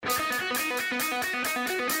We're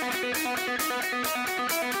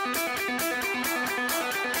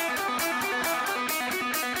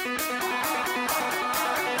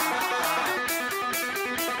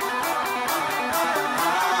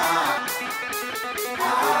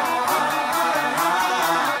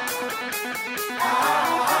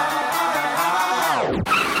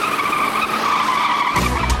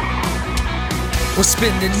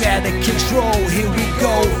spinning out of control, here we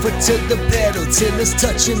go. Foot to the pedal till it's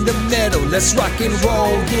touching the metal. Let's rock and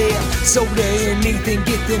roll, yeah. Soda and Ethan,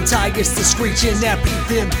 get them tigers to screeching out, beat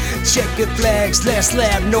them. Checker flags, last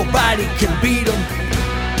lap, nobody can beat them.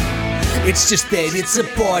 It's just that it's a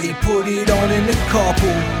party, put it on in the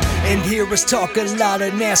carpool. And hear us talk a lot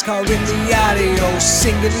of NASCAR in the audio.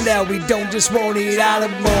 Sing it loud, we don't just want it out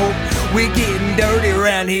of mode. We're getting dirty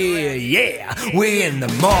around here, yeah. We're in the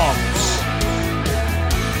marbles.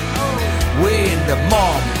 We're in the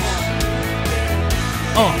marbles.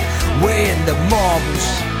 We're in the marbles.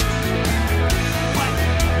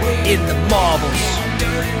 We're in the marbles.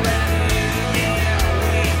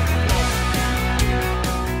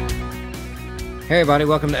 Hey everybody,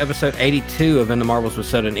 welcome to episode 82 of In the Marbles with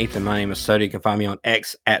Soda and Ethan. My name is Soda. You can find me on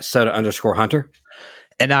X at Soda_Hunter.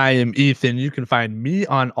 And I am Ethan. You can find me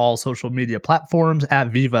on all social media platforms at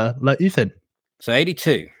Viva La Ethan. So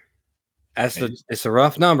 82. It's a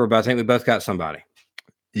rough number, but I think we both got somebody.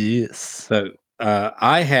 Yes. So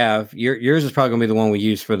I have yours is probably gonna be the one we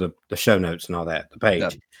use for the show notes and all that, the page.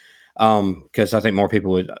 Yep. Because I think more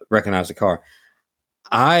people would recognize the car.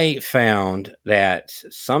 I found that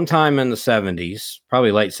sometime in the 70s,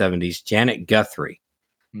 probably late 70s, Janet Guthrie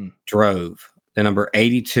drove the number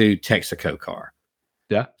 82 Texaco car.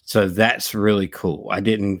 Yeah. So that's really cool. I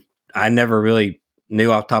never really knew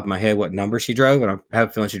off the top of my head what number she drove, and I have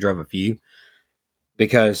a feeling she drove a few,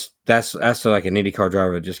 because that's like an IndyCar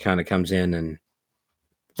driver that just kind of comes in and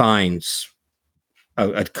finds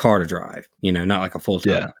a car to drive, not like a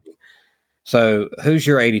full-time. Yeah. So who's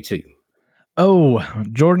your 82? Oh,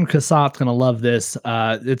 Jordan Cassatt's going to love this.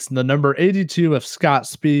 It's the number 82 of Scott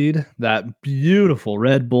Speed, that beautiful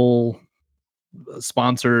Red Bull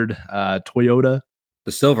sponsored Toyota.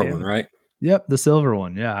 The silver one, right? Yep, the silver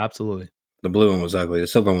one. Yeah, absolutely. The blue one was ugly. The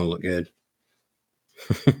silver one looked good.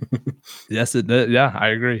 Yes, it did. Yeah, I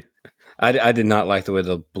agree. I did not like the way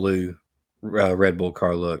the blue Red Bull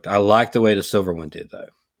car looked. I liked the way the silver one did, though.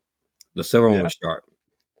 The silver one was sharp.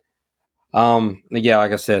 Yeah,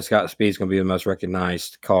 like I said, Scott Speed's going to be the most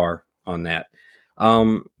recognized car on that.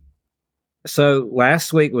 So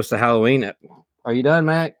last week was the Halloween. Are you done,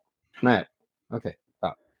 Matt? Okay.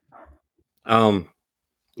 Stop.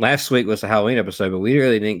 Last week was the Halloween episode, but we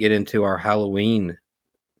really didn't get into our Halloween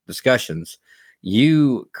discussions.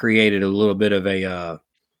 You created a little bit of a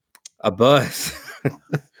buzz.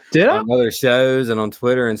 Did I? On other shows and on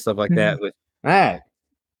Twitter and stuff like that. With Mac,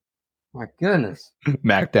 my goodness,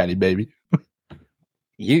 Mac Daddy, baby.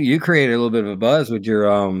 You created a little bit of a buzz with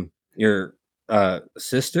your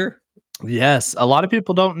sister. Yes, a lot of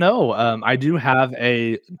people don't know. I do have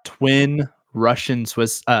a twin Russian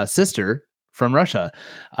Swiss sister from Russia.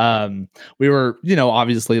 We were,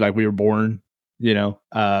 obviously, like, we were born,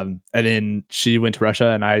 and then she went to Russia,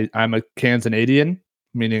 and I'm a Canadian,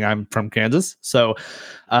 meaning I'm from Kansas. So,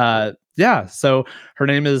 so her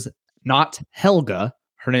name is not Helga.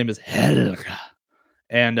 Her name is Helga.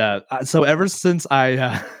 And so ever since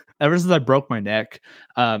I broke my neck,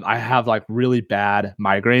 I have like really bad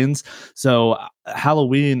migraines. So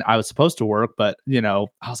Halloween, I was supposed to work, but I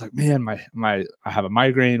was like, man, I have a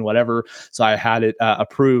migraine, whatever. So I had it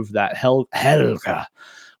approved that Helga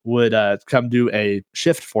would come do a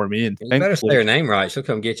shift for me. And you better say her name right. She'll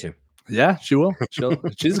come get you. Yeah, she will.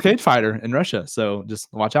 She's a cage fighter in Russia, so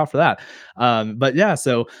just watch out for that. But yeah,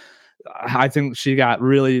 so I think she got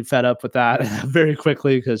really fed up with that very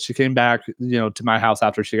quickly, because she came back, to my house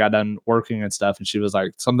after she got done working and stuff. And she was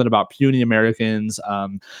like something about puny Americans. I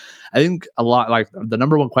think a lot, like, the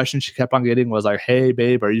number one question she kept on getting was like, "Hey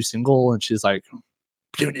babe, are you single?" And she's like,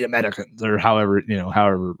 "Puny Americans," or however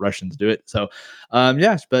Russians do it. So,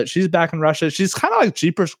 but she's back in Russia. She's kind of like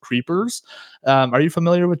Jeepers Creepers. Are you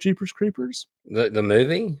familiar with Jeepers Creepers? The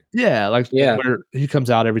movie? Yeah, where he comes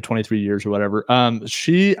out every 23 years or whatever.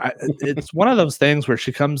 It's one of those things where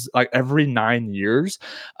she comes like every 9 years.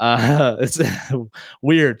 It's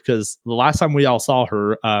weird, because the last time we all saw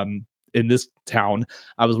her, in this town,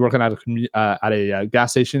 I was working at a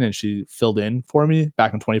gas station, and she filled in for me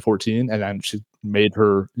back in 2014, and then she made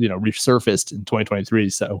her resurfaced in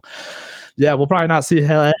 2023. So yeah, we'll probably not see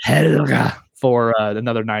Helga for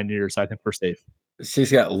another 9 years. So I think we're safe.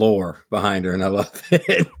 She's got lore behind her, and I love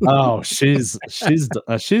it. Oh, she's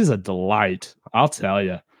a delight, I'll tell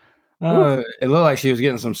you. It looked like she was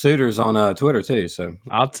getting some suitors on Twitter too. So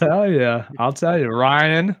I'll tell you,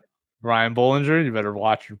 Ryan Bollinger, you better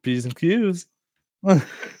watch your P's and Q's.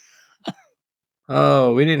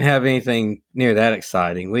 oh, we didn't have anything near that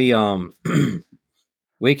exciting. We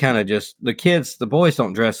we kind of just the boys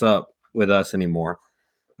don't dress up with us anymore.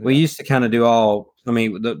 We used to kind of do all. I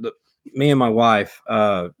mean, me and my wife,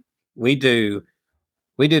 we do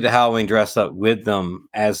the Halloween dress up with them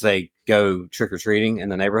as they go trick or treating in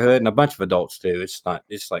the neighborhood, and a bunch of adults do. It's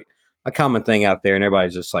like a common thing out there, and everybody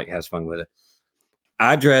just like has fun with it.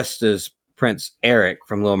 I dressed as Prince Eric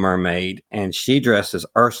from Little Mermaid, and she dressed as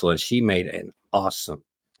Ursula. She made an awesome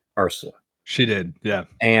Ursula. She did, yeah.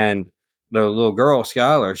 And the little girl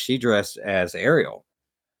Skylar, she dressed as Ariel.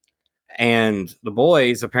 And the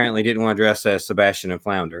boys apparently didn't want to dress as Sebastian and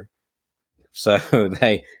Flounder, so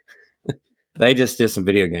they just did some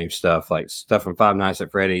video game stuff, like stuff from Five Nights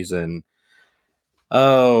at Freddy's and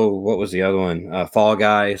what was the other one? Fall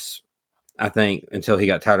Guys, I think, until he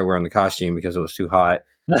got tired of wearing the costume because it was too hot.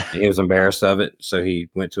 He was embarrassed of it, so he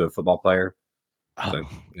went to a football player. So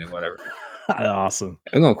whatever. Awesome.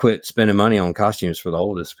 I'm gonna quit spending money on costumes for the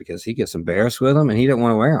oldest because he gets embarrassed with them and he didn't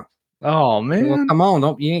want to wear them. Oh man! Well, come on,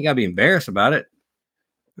 you ain't gotta be embarrassed about it.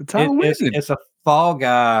 It's Halloween. It's a Fall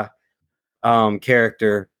Guy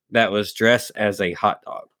character that was dressed as a hot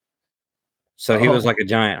dog. So he was like a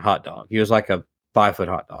giant hot dog. He was like a 5-foot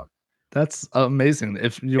hot dog. That's amazing.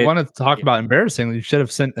 If you want to talk about embarrassing, you should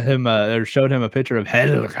have sent him or showed him a picture of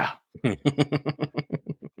Helga.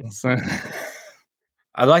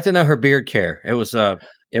 I'd like to know her beard care. It was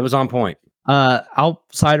on point.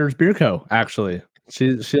 Outsiders Beer Co. Actually,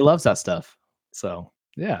 she loves that stuff. So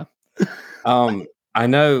yeah. I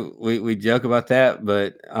know we joke about that,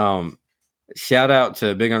 but shout out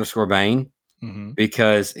to Big _ Bane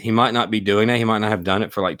because he might not be doing that. He might not have done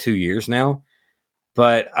it for like 2 years now.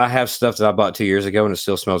 But I have stuff that I bought 2 years ago and it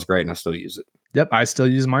still smells great and I still use it. Yep, I still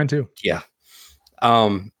use mine too. Yeah.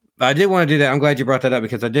 I did want to do that. I'm glad you brought that up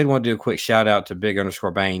because I did want to do a quick shout out to Big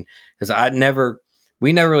 _ Bane because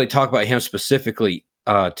we never really talk about him specifically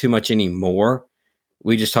too much anymore.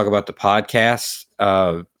 We just talk about the podcasts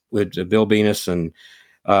with Bill Venus and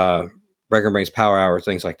Breaker Brains Power Hour,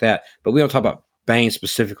 things like that. But we don't talk about Bane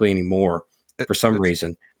specifically anymore for some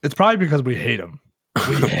reason. It's probably because we hate him.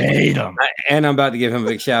 We hate him. And I'm about to give him a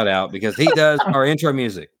big shout out because he does our intro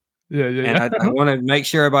music. Yeah. And I want to make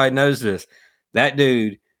sure everybody knows this. That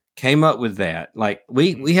dude came up with that. Like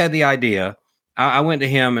we had the idea. I went to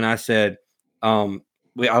him and I said, I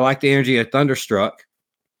like the energy of Thunderstruck,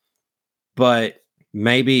 but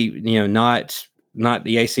maybe, not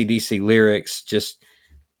the AC/DC lyrics, just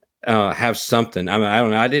have something. I mean,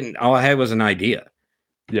 I don't know. All I had was an idea.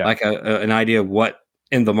 Yeah. Like an idea of what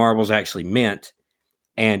In the Marbles actually meant.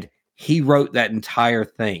 And he wrote that entire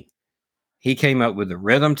thing. He came up with the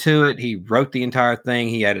rhythm to it. He wrote the entire thing.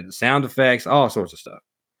 He added the sound effects, all sorts of stuff.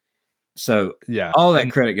 So yeah, all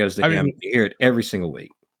that credit goes to him. You hear it every single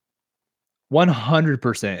week.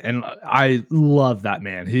 100%. And I love that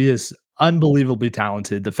man. He is unbelievably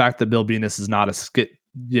talented. The fact that Bill Venus is not a skit,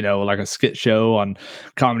 like a skit show on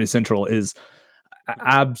Comedy Central is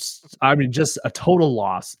just a total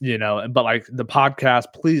loss, but like the podcast,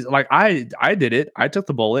 please, like I did it. I took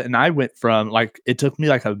the bullet and I went from it took me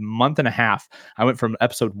like a month and a half. I went from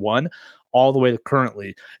episode 1 all the way to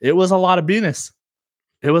currently. It was a lot of Venus.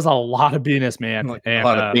 It was a lot of Venus, man. A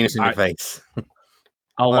lot of Venus in your face.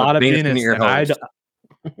 A lot of Venus in your host.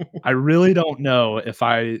 I really don't know if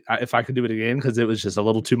I could do it again because it was just a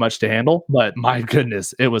little too much to handle, but my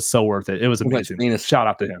goodness, it was so worth it. It was amazing. Shout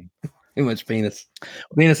out to him. Too much Venus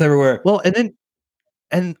everywhere. Well, I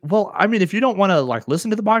mean, if you don't want to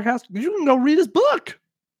listen to the podcast, you can go read his book.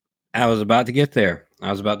 I was about to get there.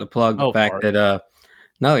 I was about to plug the fact that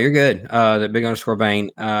no, you're good. That Big _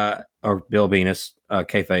 Bane or Bill Venus,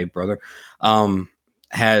 kayfabe brother,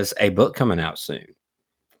 has a book coming out soon.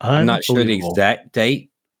 I'm not sure the exact date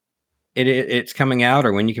it's coming out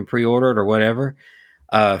or when you can pre-order it or whatever.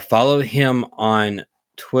 Follow him on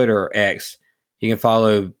Twitter X. You can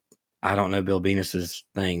follow. I don't know Bill Venus's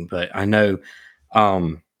thing, but I know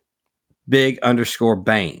Big _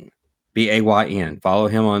 Bane, BAYN. Follow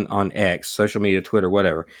him on X, social media, Twitter,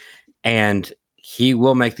 whatever. And he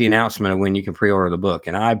will make the announcement of when you can pre-order the book.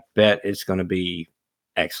 And I bet it's going to be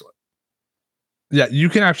excellent. Yeah, you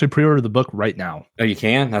can actually pre-order the book right now. Oh, you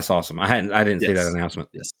can? That's awesome. I didn't see that announcement.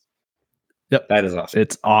 Yes. Yep. That is awesome.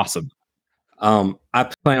 It's awesome. I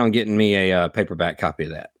plan on getting me a paperback copy of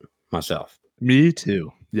that myself. Me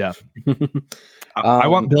too. Yeah. I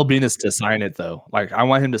want Bill Venus to sign it though. I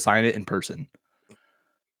want him to sign it in person.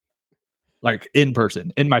 In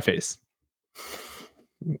person, in my face.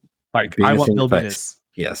 Like I Venus want in Bill your face. Venus.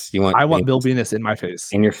 Yes, you want. I want Bill Venus Venus in my face,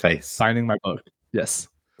 in your face, signing my book. Yes,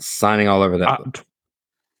 signing all over that book.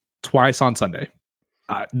 Twice on Sunday.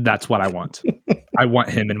 That's what I want. I want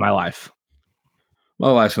him in my life.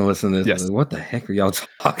 My wife's gonna listen to this. Yes. Like, what the heck are y'all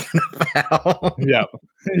talking about? Yeah,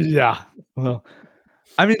 yeah. Well,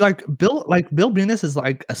 I mean, like Bill Venus is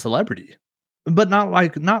like a celebrity, but not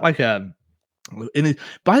like a.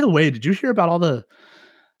 By the way, did you hear about all the?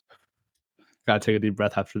 Gotta take a deep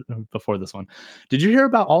breath before this one. Did you hear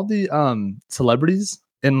about all the celebrities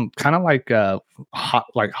in kind of like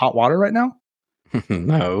hot water right now?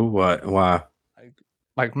 No, what? Why?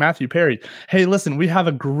 Like Matthew Perry. Hey, listen, we have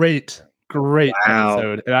a great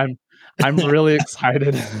episode, and I'm really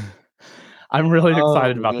excited. I'm really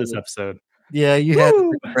excited about this episode. Yeah, you had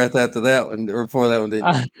to take a breath after that one or before that one,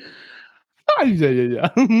 didn't you? Yeah.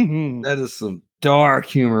 That is some dark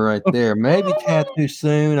humor right there. Maybe tattoo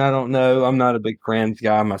soon. I don't know. I'm not a big Friends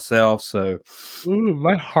guy myself, so Ooh,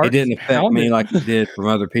 my heart. it didn't affect me like it did from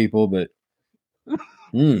other people. But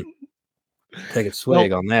take a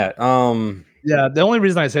swig on that. Yeah, the only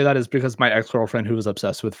reason I say that is because my ex-girlfriend who was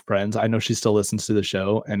obsessed with Friends, I know she still listens to the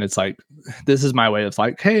show, and it's like, this is my way of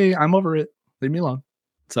like, hey, I'm over it. Leave me alone.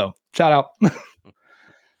 So shout out.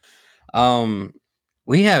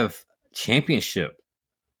 We have championship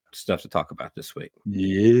stuff to talk about this week.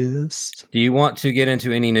 Yes. Do you want to get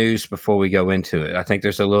into any news before we go into it? I think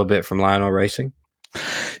there's a little bit from Lionel Racing.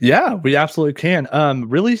 Yeah, we absolutely can.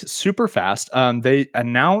 Really super fast. They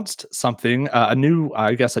announced something, a new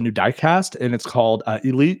diecast, and it's called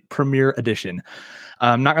Elite Premier Edition.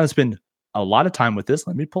 I'm not going to spend a lot of time with this.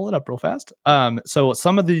 Let me pull it up real fast. So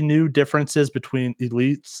some of the new differences between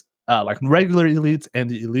elites, like regular elites and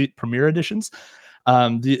the Elite Premier editions.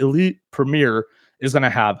 The Elite Premier is going to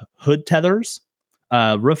have hood tethers,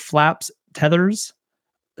 roof flaps tethers,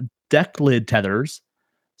 deck lid tethers,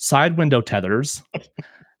 side window tethers,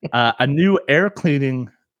 a new air cleaning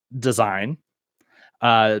design,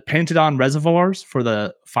 painted on reservoirs for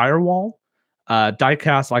the firewall,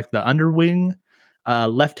 diecast like the underwing,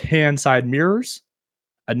 left hand side mirrors,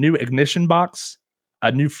 a new ignition box,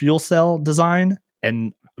 a new fuel cell design,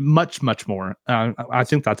 and much more. I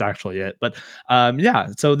think that's actually it. But yeah,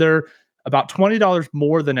 so they're about $20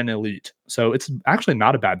 more than an Elite. So it's actually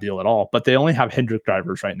not a bad deal at all. But they only have Hendrick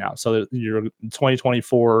drivers right now. So you're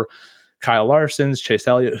 2024 Kyle Larson's, Chase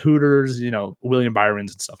Elliott, Hooters, William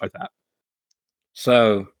Byron's and stuff like that.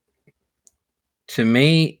 So to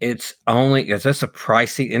me, it's only, is this a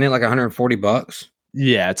pricey? Isn't it like $140?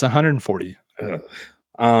 Yeah, it's 140.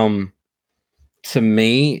 To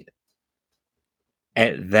me,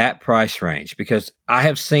 at that price range, because I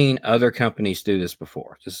have seen other companies do this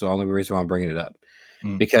before. This is the only reason why I'm bringing it up.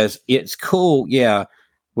 Because it's cool, yeah,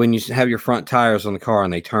 when you have your front tires on the car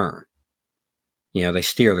and they turn. They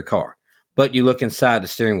steer the car. But you look inside, the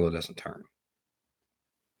steering wheel doesn't turn.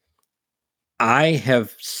 I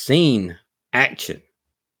have seen Action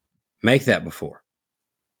make that before.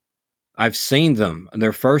 I've seen them.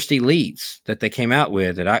 Their first Elites that they came out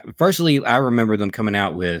with, I remember them coming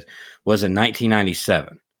out with was in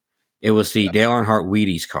 1997. It was the Dale Earnhardt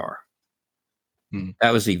Wheaties car.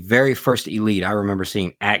 That was the very first Elite I remember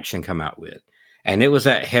seeing Action come out with. And it was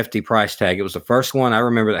that hefty price tag. It was the first one I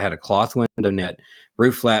remember that had a cloth window net,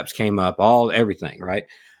 roof flaps came up, everything, right?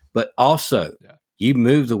 But also, you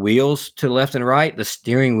move the wheels to the left and right, the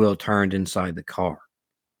steering wheel turned inside the car.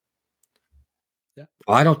 Yeah.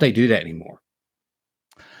 Why don't they do that anymore?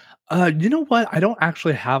 You know what? I don't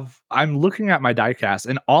actually have. I'm looking at my diecast,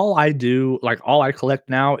 and all I collect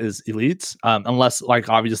now is Elites. Unless,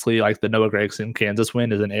 obviously, the Noah Gragson Kansas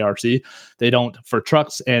win is an ARC. They don't, for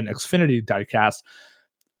trucks and Xfinity diecast,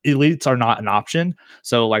 Elites are not an option.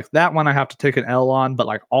 So, that one I have to take an L on.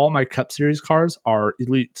 But all my Cup Series cars are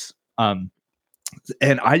Elites. And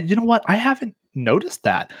you know what? I haven't noticed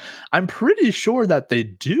that. I'm pretty sure that they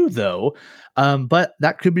do though. But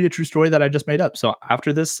that could be a true story that I just made up. So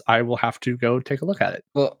after this, I will have to go take a look at it.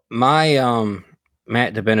 Well, my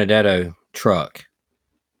Matt DiBenedetto truck,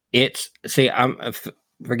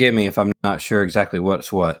 forgive me if I'm not sure exactly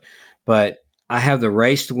what's what, but I have the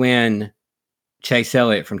race to win Chase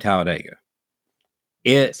Elliott from Talladega.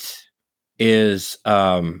 It is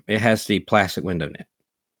it has the plastic window net.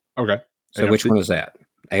 Okay. So which one is that?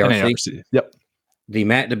 ARC? ARC. Yep. The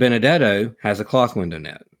Matt DiBenedetto has a cloth window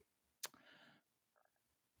net.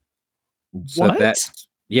 So what?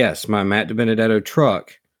 Yes, my Matt DiBenedetto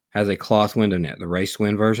truck has a cloth window net, the race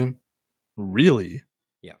win version. Really?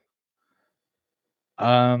 Yeah.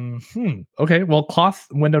 Okay. Well, cloth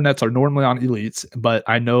window nets are normally on Elites, but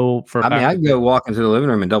I know for a I mean, fact I can go walk into the living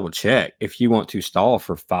room and double check. If you want to stall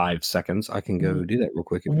for 5 seconds, I can go do that real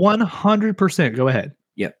quick. 100%. Go ahead.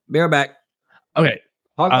 Yep. Be right back. Okay.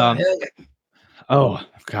 Hog Um, head. Oh,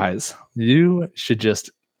 guys, you should just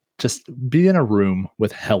be in a room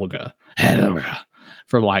with Helga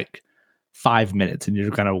for like 5 minutes, and you're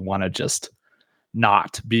gonna want to just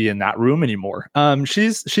not be in that room anymore.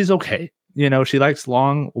 She's okay. You know, she likes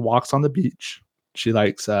long walks on the beach. She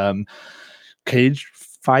likes cage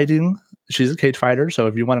fighting. She's a cage fighter, so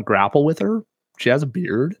if you want to grapple with her, she has a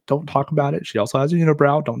beard. Don't talk about it. She also has a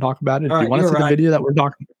unibrow. Don't talk about it. If All you right, want to you're see the right. video that we're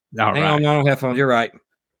talking, all Hang right. on, I don't have phones. You're right.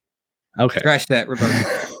 Okay. Scratch that.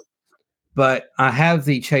 Reverse. But I have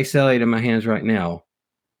the Chase Elliott in my hands right now,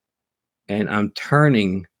 and I'm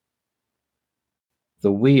turning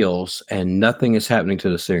the wheels, and nothing is happening to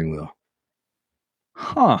the steering wheel.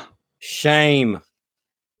 Huh. Shame.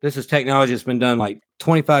 This is technology that's been done like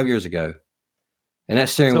 25 years ago, and that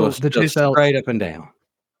steering So wheel is the still Chase Elliott- straight up and down.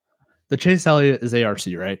 The Chase Elliott is ARC,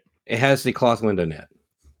 right? It has the cloth window net.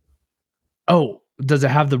 Oh, does it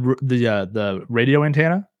have the radio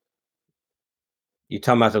antenna? You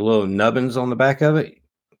talking about the little nubbins on the back of it?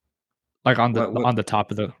 Like on the What? on the top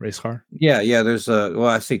of the race car? Yeah. There's well,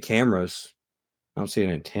 I see cameras. I don't see an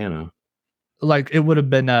antenna. Like it would have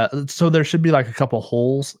been so there should be like a couple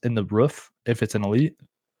holes in the roof if it's an Elite.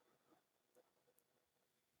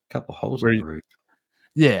 Couple holes Where in you- the roof.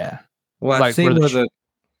 Yeah. Well, I like see where where the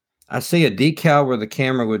I see a decal where the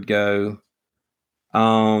camera would go.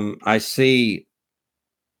 I see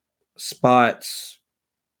spots.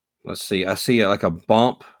 Let's see. I see like a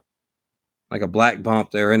bump, like a black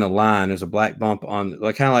bump there in a line. There's a black bump on,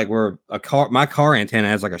 like kind of like where my car antenna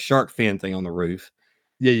has like a shark fin thing on the roof.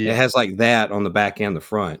 Yeah. It has like that on the back and the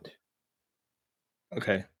front,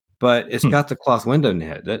 Okay. but it's got the cloth window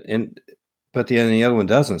net. But the other one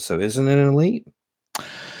doesn't. So isn't it an Elite?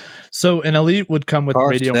 So an Elite would come with Car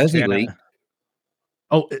radio says antenna. Elite.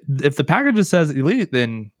 Oh, if the package says Elite,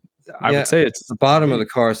 then I would say it's the bottom of the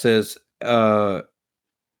car says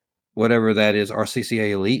whatever that is,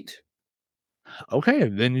 RCCA Elite. okay.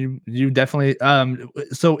 Then you definitely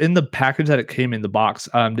so in the package that it came in the box,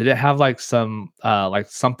 did it have like some like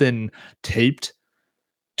something taped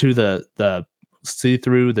to the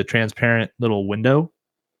see-through, the transparent little window?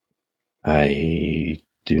 I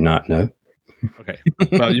do not know. Okay.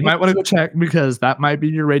 Well, you might want to go check because that might be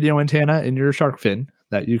your radio antenna in your shark fin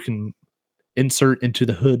that you can insert into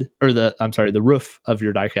the hood or the roof of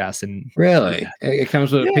your diecast. And Really? It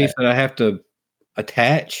comes with a Yeah. piece that I have to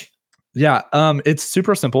attach. yeah, it's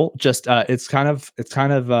super simple. Just it's kind of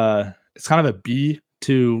a B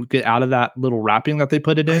to get out of that little wrapping that they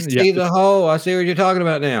put it in. I You see have to- the hole. I see what you're talking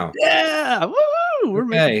about now. yeah, woo! We're Okay.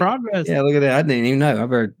 making progress. Yeah, look at that. I didn't even know. I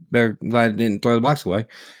better glad I didn't throw the box away.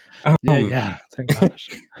 Yeah. Thank gosh.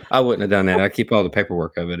 I wouldn't have done that. I keep all the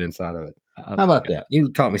paperwork of it inside of it. How about that?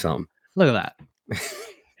 You taught me something. Look at that.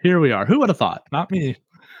 Here we are. Who would have thought? Not me.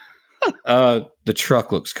 The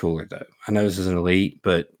truck looks cooler though. I know this is an Elite,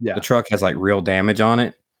 but Yeah. the truck has like real damage on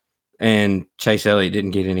it. And Chase Elliott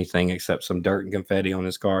didn't get anything except some dirt and confetti on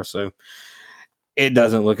his car. So it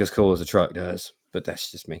doesn't look as cool as the truck does, but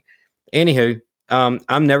that's just me. Anywho,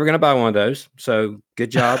 I'm never going to buy one of those. So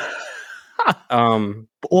good job.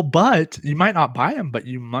 Well, but you might not buy them, but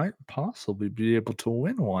you might possibly be able to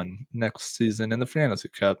win one next season in the Fantasy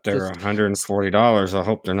Cup. They're $140. I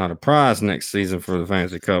hope they're not a prize next season for the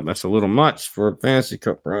Fantasy Cup. That's a little much for a Fantasy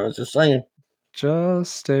Cup prize. Just saying.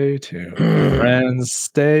 Just stay tuned, friends.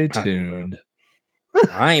 Stay tuned.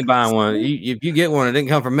 I ain't buying one. If you get one, it didn't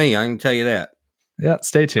come from me. I can tell you that. Yeah,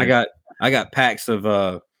 stay tuned. I got packs of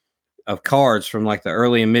cards from like the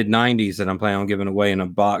early and mid 90s that I'm planning on giving away in a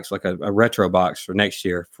box, like a retro box for next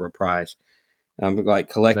year for a prize. I'm like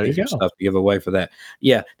collecting some stuff to give away for that.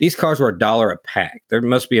 Yeah, these cards were $1 a pack. There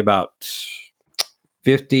must be about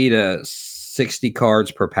 50 to 60 cards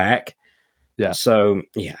per pack. Yeah. So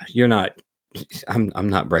yeah, I'm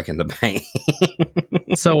not breaking the bank.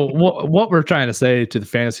 So what we're trying to say to the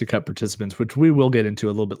Fantasy Cup participants, which we will get into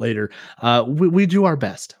a little bit later, we do our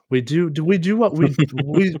best. We do what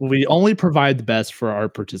we only provide the best for our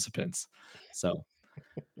participants. So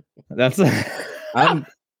that's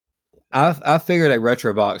I figured a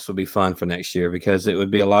retro box would be fun for next year because it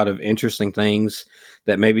would be a lot of interesting things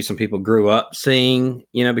that maybe some people grew up seeing,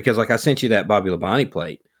 because like I sent you that Bobby Labonte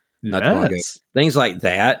plate not too long ago. Things like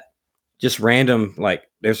that. Just random, like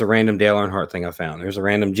there's a random Dale Earnhardt thing I found. There's a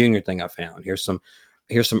random Junior thing I found. Here's some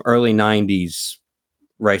early 90s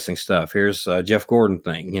racing stuff. Here's a Jeff Gordon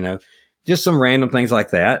thing, just some random things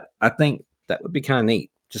like that. I think that would be kind of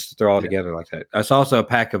neat just to throw all together like that. It's also a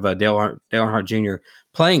pack of Dale Earnhardt Jr.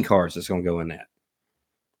 playing cards that's going to go in that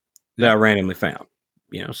I randomly found.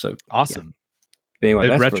 So awesome. Yeah. Anyway,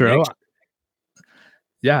 that's retro.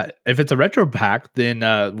 Yeah, if it's a retro pack, then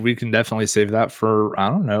we can definitely save that for, I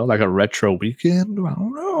don't know, like a retro weekend. I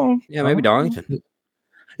don't know. Yeah, maybe Darlington.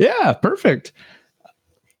 Yeah, perfect.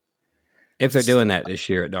 If they're doing that this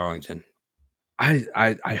year at Darlington.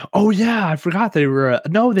 Oh yeah, I forgot they were.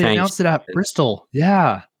 They announced it at Bristol.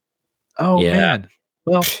 Yeah. Oh man.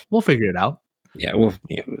 Well, we'll figure it out. Yeah, go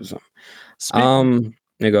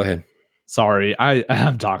ahead. Sorry,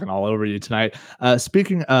 I'm talking all over you tonight.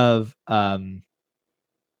 Speaking of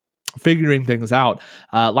figuring things out,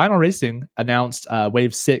 Lionel Racing announced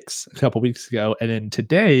Wave 6 a couple weeks ago, and then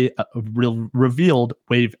today revealed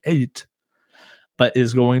Wave 8, but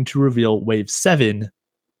is going to reveal Wave 7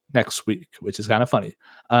 next week, which is kind of funny.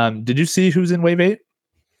 Did you see who's in Wave 8?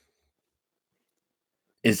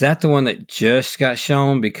 Is that the one that just got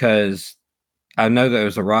shown? Because I know there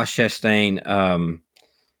was a Ross Chastain.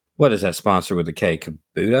 What is that sponsor with the K?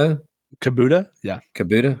 Kabuta? Yeah.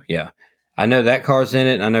 Kabuta? Yeah. I know that car's in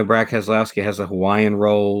it. I know Brad Keselowski has a Hawaiian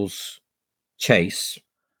Rolls Chase.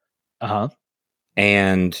 Uh-huh.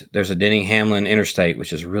 And there's a Denny Hamlin Interstate,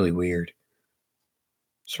 which is really weird.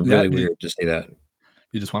 It's really weird to see that.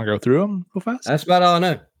 You just want to go through them real fast? That's about all I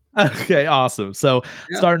know. Okay, awesome. So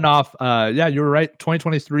starting off, you were right.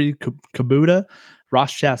 2023 Kabuta,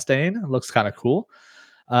 Ross Chastain. Looks kind of cool.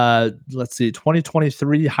 Let's see.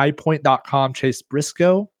 2023 highpoint.com Chase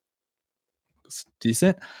Briscoe. It's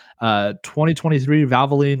decent. 2023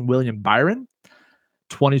 Valvoline William Byron.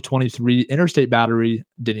 2023 Interstate Battery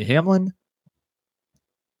Denny Hamlin.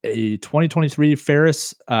 A 2023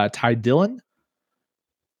 Ferris Ty Dillon.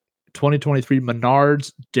 2023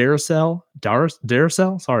 Menards Duracell.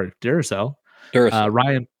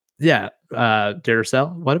 Ryan. Yeah.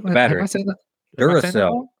 Duracell. What am I saying that?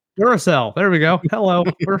 Duracell. There we go. Hello.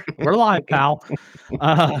 we're live, pal.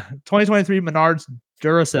 2023 Menards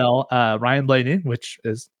Duracell, Ryan Blaney, which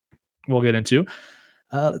is we'll get into.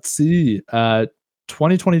 Let's see.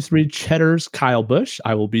 2023 Cheddar's Kyle Busch.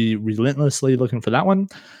 I will be relentlessly looking for that one.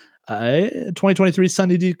 2023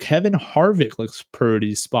 Sunday D Kevin Harvick looks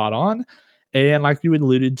pretty spot on. And like you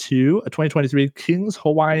alluded to, a 2023 Kings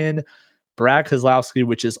Hawaiian Brad Keselowski,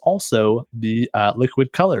 which is also the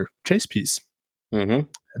liquid color chase piece. Mm-hmm.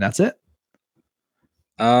 And that's it.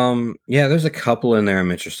 Yeah, there's a couple in there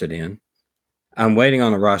I'm interested in. I'm waiting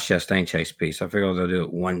on the Ross Chastain chase piece. I figure they'll do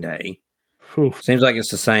it one day. Whew. Seems like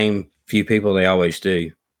it's the same few people they always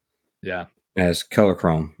do. Yeah. As color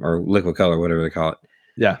chrome or liquid color, whatever they call it.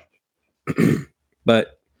 Yeah.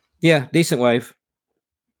 But yeah, decent wave.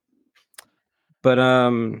 But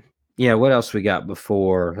yeah, what else we got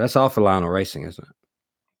before? That's all for Lionel Racing, isn't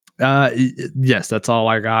it? Yes, that's all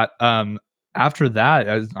I got. After that,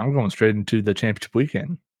 I'm going straight into the championship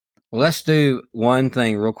weekend. Well, let's do one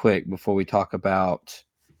thing real quick before we talk about.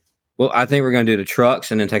 Well, I think we're going to do the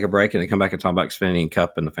trucks and then take a break and then come back and talk about Xfinity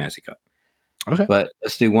Cup and the Fantasy Cup. Okay. But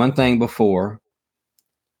let's do one thing before.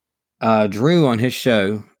 Drew on their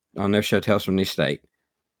show, Tales from the State,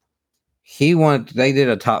 they did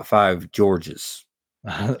a top 5 Georges.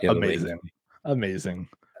 Amazing.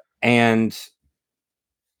 And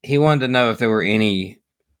he wanted to know if there were any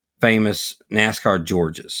famous NASCAR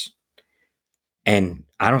Georges. And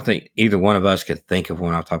I don't think either one of us could think of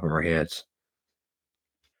one off the top of our heads.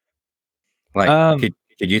 Like,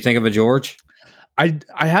 could you think of a George? I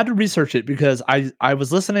had to research it because I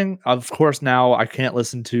was listening. Of course, now I can't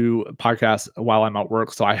listen to podcasts while I'm at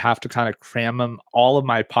work, so I have to kind of cram them, all of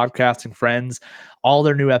my podcasting friends, all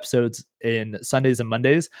their new episodes in Sundays and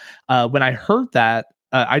Mondays. When I heard that,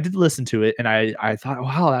 I did listen to it, and I thought,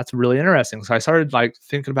 wow, that's really interesting. So I started like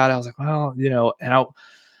thinking about it. I was like, well, and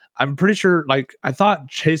I'm pretty sure, like, I thought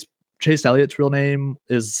Chase Elliott's real name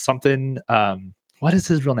is something. What is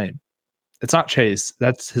his real name? It's not Chase.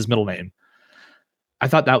 That's his middle name. I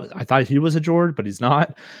thought he was a George, but he's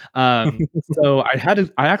not. So I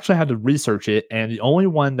actually had to research it, and the only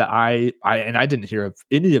one that I didn't hear of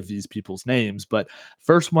any of these people's names, but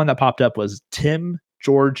first one that popped up was Tim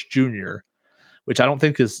George Jr., which I don't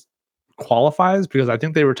think qualifies because I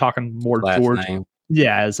think they were talking more last George. Name.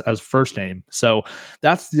 Yeah, as first name. So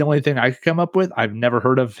that's the only thing I could come up with. I've never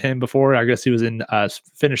heard of him before. I guess he was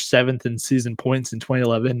finished 7th in season points in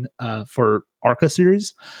 2011 for ARCA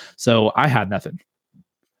series. So I had nothing.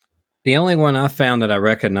 The only one I found that I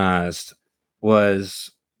recognized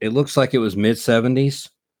it looks like it was mid 70s,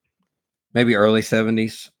 maybe early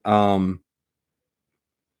 70s.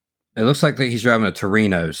 It looks like that he's driving a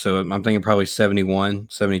Torino. So I'm thinking probably 71,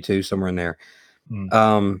 72, somewhere in there.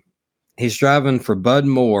 He's driving for Bud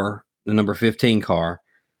Moore, the number 15 car.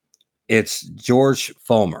 It's George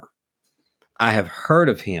Fulmer. I have heard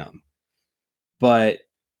of him, but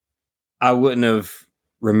I wouldn't have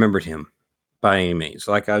remembered him by any means.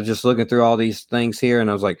 Like, I was just looking through all these things here, and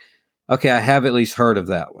I was like, okay, I have at least heard of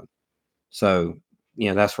that one. So,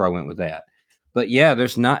 that's where I went with that. But yeah,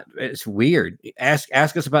 it's weird. Ask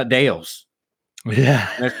us about Dales. Yeah.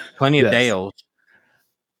 There's plenty of Dales.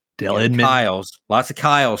 Dale Edmond. Kyles. Lots of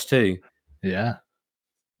Kyles too. Yeah.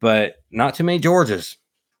 But not too many Georges.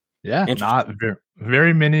 Yeah. Not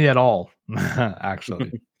very many at all,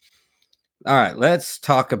 actually. All right. Let's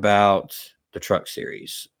talk about the truck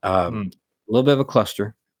series. A little bit of a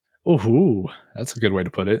cluster. Ooh, that's a good way to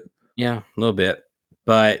put it. Yeah, a little bit.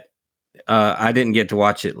 But I didn't get to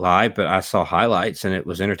watch it live, but I saw highlights and it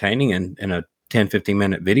was entertaining and in a 10-15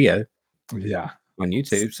 minute video. Yeah. On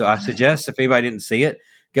YouTube. So I suggest if anybody didn't see it,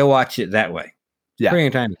 go watch it that way. Yeah. Pretty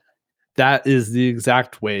entertaining. That is the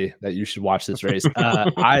exact way that you should watch this race.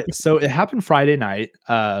 So it happened Friday night.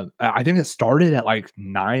 I think it started at like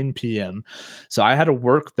 9 p.m. So I had to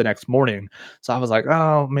work the next morning. So I was like,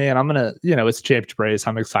 oh man, I'm gonna, it's a championship race.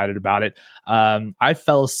 I'm excited about it. I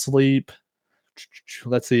fell asleep.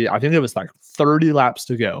 Let's see. I think it was like 30 laps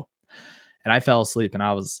to go, and I fell asleep. And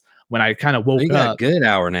when I kind of woke up, you got a good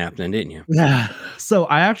hour nap then, didn't you? Yeah. So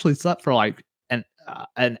I actually slept for like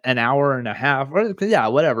an hour and a half, or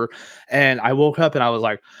whatever. And I woke up and I was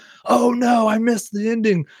like, oh no, I missed the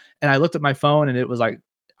ending. And I looked at my phone and it was like,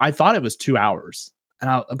 I thought it was 2 hours.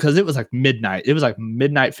 And because it was like midnight, it was like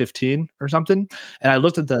midnight 15 or something. And I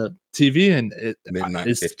looked at the TV and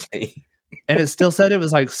midnight 15. And it still said it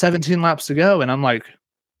was like 17 laps to go. And I'm like,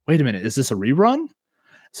 wait a minute, is this a rerun?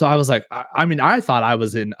 So I was like, I thought I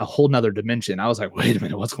was in a whole nother dimension. I was like, wait a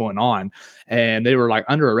minute, what's going on? And they were like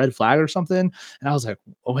under a red flag or something. And I was like,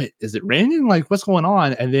 oh, wait, is it raining? Like, what's going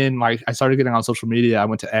on? And then like I started getting on social media. I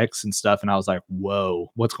went to X and stuff. And I was like, whoa,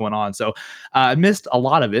 what's going on? So I missed a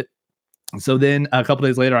lot of it. So then a couple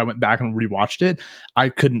days later, I went back and rewatched it. I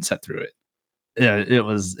couldn't sit through it. It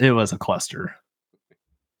was a cluster.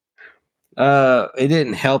 It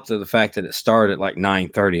didn't help the fact that it started at like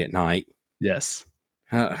 9:30 at night. Yes.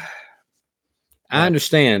 I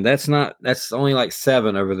understand that's only like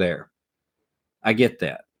 7 over there. I get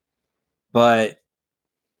that. But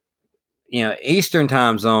Eastern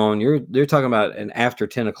time zone, you're talking about an after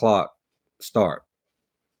 10 o'clock start.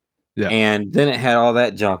 Yeah. And then it had all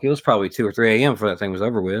that junk. It was probably 2 or 3 a.m. before that thing was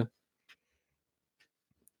over with.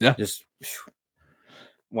 Yeah.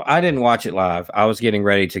 Well, I didn't watch it live. I was getting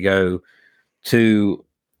ready to go to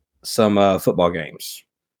some football games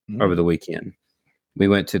over the weekend. We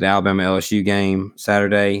went to the Alabama LSU game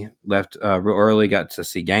Saturday, left real early, got to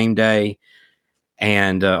see game day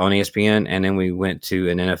and on ESPN. And then we went to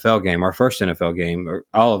an NFL game, our first NFL game,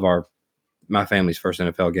 or my family's first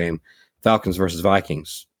NFL game, Falcons versus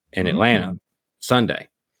Vikings in Atlanta, Sunday.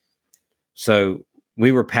 So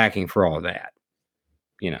we were packing for all of that,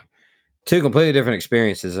 2 completely different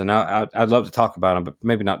experiences. And I'd love to talk about them, but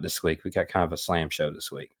maybe not this week. We got kind of a slam show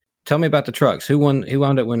this week. Tell me about the trucks. Who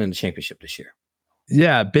wound up winning the championship this year?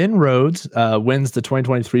 Yeah, Ben Rhodes wins the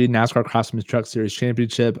 2023 NASCAR Craftsman Truck Series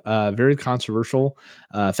Championship. Very controversial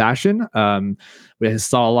fashion. We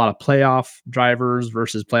saw a lot of playoff drivers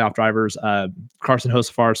versus playoff drivers. Carson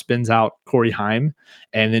Hocevar spins out Corey Heim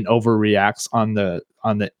and then overreacts on the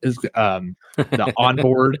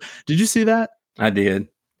onboard. Did you see that? I did.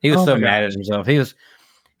 He was so mad at himself.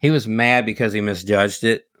 He was mad because he misjudged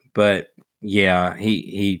it. But yeah,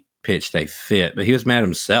 he pitched a fit. But he was mad at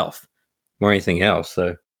himself more than anything else.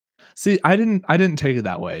 So see, I didn't take it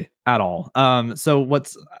that way at all. So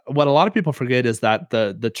what a lot of people forget is that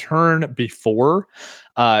the turn before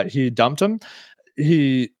he dumped him,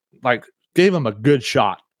 he like gave him a good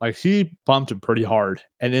shot. Like he bumped him pretty hard.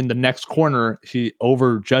 And in the next corner, he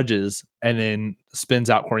overjudges and then spins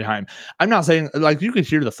out Corey Heim. I'm not saying like you could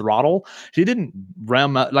hear the throttle. He didn't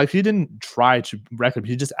ram up, like he didn't try to wreck him.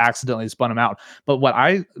 He just accidentally spun him out. But what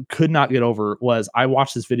I could not get over was I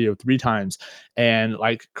watched this video 3 times and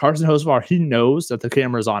like Carson Hocevar, he knows that the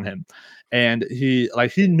camera's on him. And he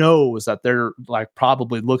knows that they're like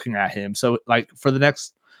probably looking at him. So like for the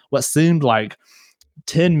next, what seemed like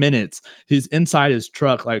 10 minutes, he's inside his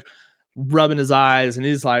truck, like rubbing his eyes, and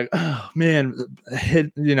he's like, oh man,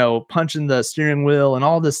 punching the steering wheel and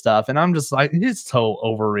all this stuff. And I'm just like, he's so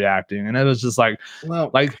overreacting. And it was just like, well,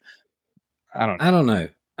 like, I don't know.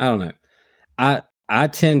 I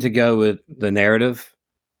tend to go with the narrative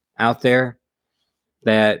out there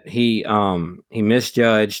that he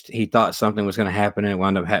misjudged. He thought something was going to happen and it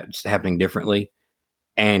wound up happening differently.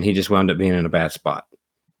 And he just wound up being in a bad spot.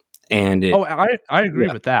 And I agree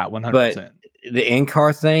yeah. with that 100%. But the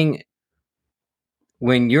in-car thing,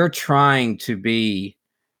 when you're trying to be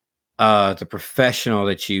the professional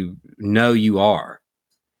that you know you are,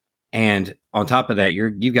 and on top of that,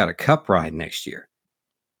 you've got a cup ride next year.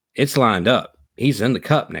 It's lined up. He's in the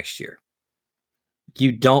cup next year.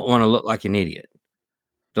 You don't want to look like an idiot.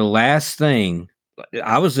 The last thing,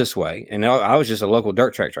 I was this way, and I was just a local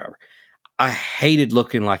dirt track driver. I hated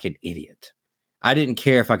looking like an idiot. I didn't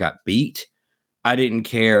care if I got beat. I didn't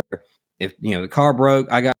care if, the car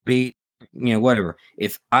broke, I got beat, whatever.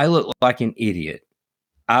 If I looked like an idiot,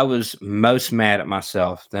 I was most mad at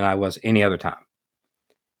myself than I was any other time.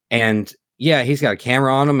 And yeah, he's got a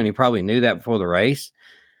camera on him, and he probably knew that before the race.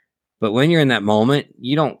 But when you're in that moment,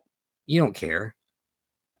 you don't care.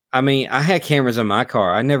 I mean, I had cameras in my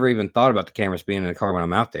car. I never even thought about the cameras being in the car when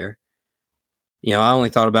I'm out there. I only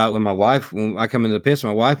thought about when I come into the pits,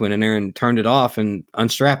 my wife went in there and turned it off and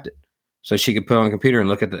unstrapped it so she could put it on the computer and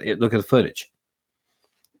look at the footage.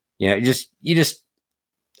 Yeah,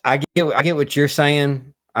 I get what you're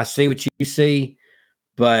saying. I see what you see,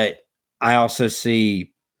 but I also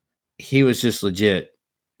see he was just legit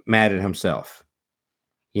mad at himself.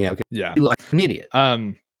 Yeah. He looked like an idiot.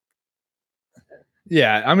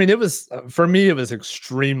 Yeah, I mean, it was for me, it was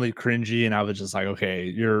extremely cringy, and I was just like, okay,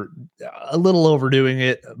 you're a little overdoing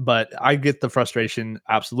it, but I get the frustration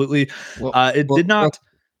absolutely. Did not.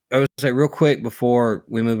 I would say real quick before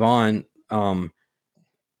we move on.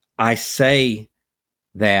 I say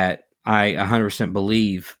that I 100%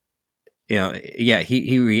 believe. Yeah,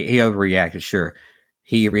 he overreacted. Sure,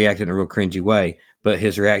 he reacted in a real cringy way, but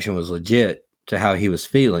his reaction was legit to how he was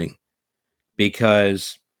feeling,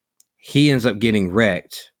 because he ends up getting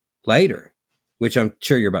wrecked later, which I'm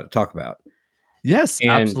sure you're about to talk about. Yes,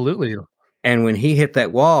 absolutely. And when he hit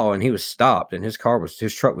that wall and he was stopped and his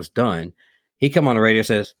truck was done, he come on the radio and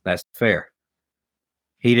says, "That's fair."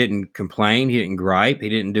 He didn't complain. He didn't gripe. He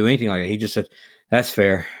didn't do anything like that. He just said, "That's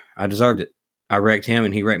fair. I deserved it. I wrecked him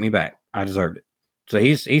and he wrecked me back. I deserved it." So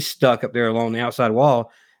he's stuck up there along the outside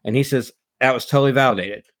wall, and he says, "That was totally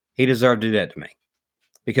validated. He deserved to do that to me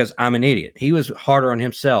because I'm an idiot." He was harder on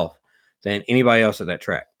himself than anybody else at that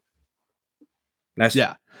track. That's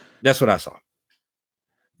what I saw.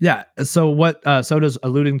 Yeah. So what Soda's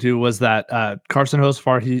alluding to was that Carson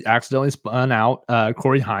Hocevar, he accidentally spun out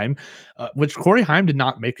Corey Heim, which Corey Heim did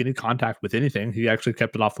not make any contact with anything. He actually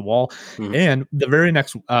kept it off the wall. Mm-hmm. And the very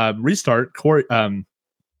next restart, Carson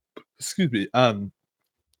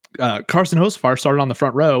Hocevar started on the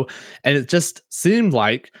front row, and it just seemed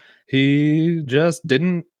like he just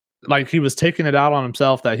didn't, like he was taking it out on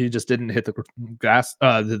himself, that he just didn't hit the gas,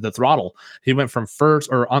 the throttle. He went from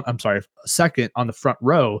second on the front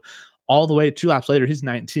row all the way 2 laps later. He's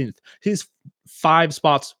 19th. He's 5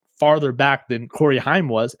 spots farther back than Corey Heim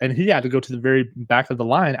was, and he had to go to the very back of the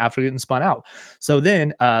line after getting spun out. So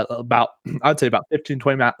then about 20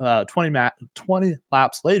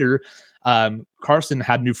 laps later, Carson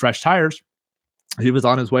had new fresh tires. He was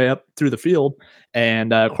on his way up through the field,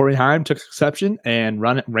 and Corey Heim took exception and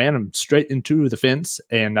ran him straight into the fence.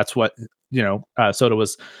 And that's what, Soda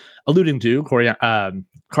was alluding to.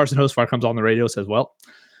 Carson Hocevar comes on the radio, says, "Well,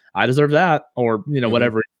 I deserve that," or,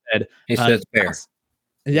 whatever he said. He says fair.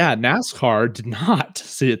 Yeah, NASCAR did not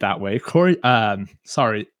see it that way. Carson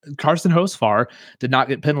Hocevar did not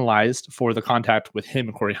get penalized for the contact with him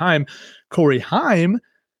and Corey Heim. Corey Heim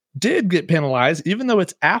did get penalized, even though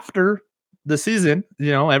it's after the season,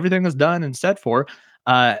 everything is done and set for.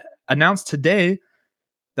 Announced today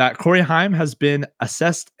that Corey Heim has been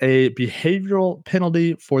assessed a behavioral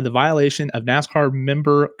penalty for the violation of NASCAR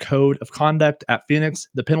member code of conduct at Phoenix.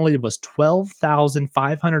 The penalty was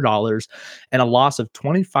 $12,500 and a loss of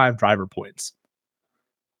 25 driver points.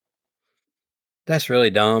 That's really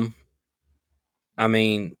dumb. I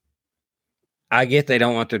mean, I get they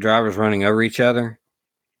don't want their drivers running over each other,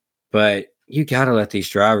 but you got to let these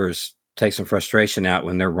drivers take some frustration out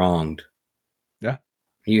when they're wronged. Yeah.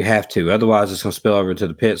 You have to. Otherwise, it's going to spill over to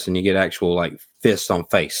the pits and you get actual fists on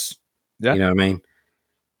face. Yeah. You know what I mean?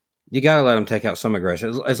 You got to let them take out some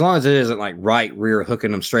aggression. As long as it isn't right rear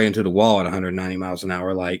hooking them straight into the wall at 190 miles an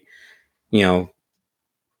hour, like, Bubba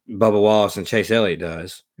Wallace and Chase Elliott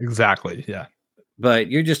does. Exactly. Yeah.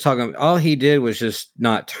 But you're just talking, all he did was just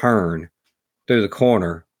not turn through the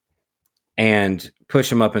corner and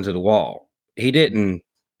push him up into the wall. He didn't.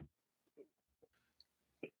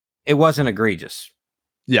 It wasn't egregious.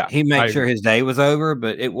 Yeah. He made sure his day was over,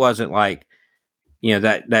 but it wasn't like,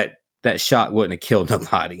 that shot wouldn't have killed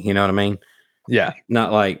nobody. You know what I mean? Yeah.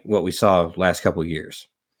 Not like what we saw last couple of years.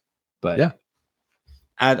 But yeah,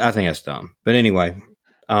 I think that's dumb. But anyway.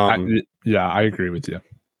 I agree with you.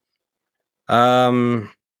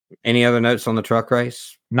 Any other notes on the truck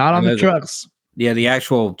race? Not I on know the that- trucks. Yeah, the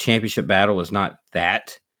actual championship battle was not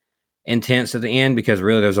that intense at the end because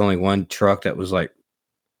really there's only one truck that was like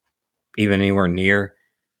even anywhere near.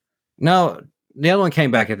 No, the other one came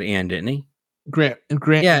back at the end, didn't he? Grant.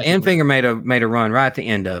 Yeah, Enfinger made a run right at the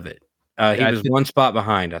end of it. He Yeah, I was think- one spot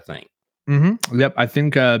behind, I think. Yep. I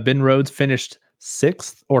think Ben Rhodes finished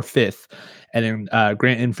 6th or 5th, and then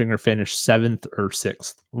Grant Enfinger finished 7th or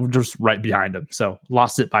 6th, just right behind him. So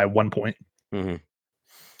lost it by 1 point. Mm-hmm.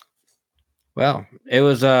 Well, it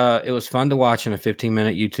was fun to watch in a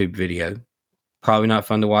 15-minute YouTube video. Probably not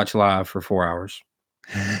fun to watch live for 4 hours.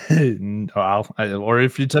 Well, or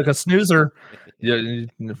if you took a snoozer, you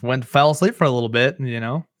fell asleep for a little bit,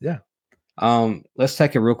 yeah. Let's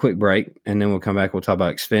take a real quick break, and then we'll come back. We'll talk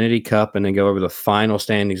about Xfinity Cup, and then go over the final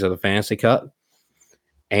standings of the Fantasy Cup,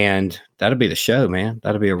 and that'll be the show, man.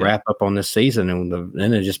 That'll be a wrap up on this season, and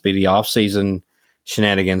then it'll just be the off season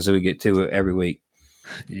shenanigans that we get to every week.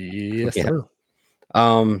 Yes, Yeah.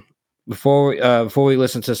 sir. Before we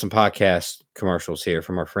listen to some podcast commercials here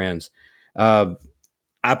from our friends,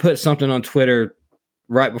 I put something on Twitter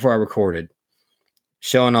right before I recorded,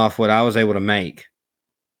 showing off what I was able to make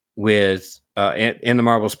with in the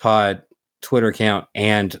Marbles Pod Twitter account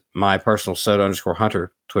and my personal Soda_Hunter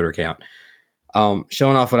Twitter account,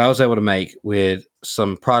 showing off what I was able to make with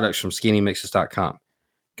some products from SkinnyMixes.com.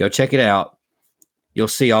 Go check it out. You'll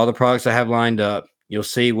see all the products I have lined up. You'll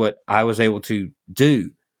see what I was able to do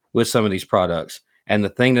with some of these products. And the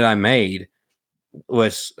thing that I made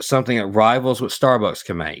was something that rivals what Starbucks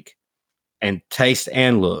can make and taste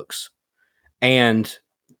and looks. And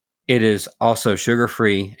it is also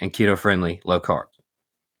sugar-free and keto-friendly, low carb.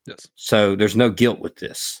 Yes. So there's no guilt with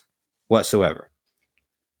this whatsoever.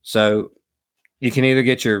 So you can either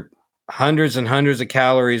get your hundreds and hundreds of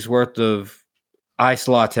calories worth of iced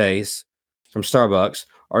lattes from Starbucks,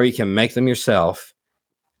 or you can make them yourself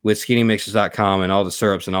with SkinnyMixes.com and all the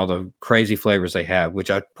syrups and all the crazy flavors they have, which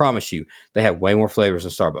I promise you, they have way more flavors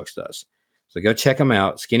than Starbucks does. So go check them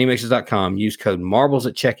out, SkinnyMixes.com. Use code MARBLES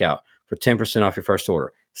at checkout for 10% off your first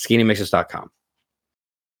order. SkinnyMixes.com.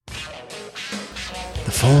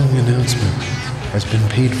 The following announcement has been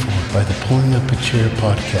paid for by the Pulling Up a Chair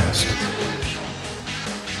podcast.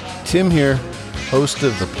 Tim here, host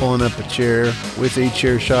of the Pulling Up a Chair with a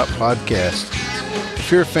Chair Shot podcast.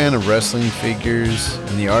 If you're a fan of wrestling figures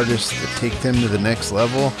and the artists that take them to the next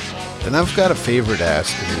level, then I've got a favor to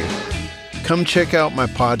ask of you. Come check out my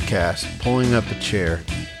podcast, Pulling Up a Chair.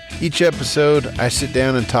 Each episode, I sit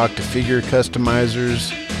down and talk to figure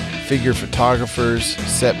customizers, figure photographers,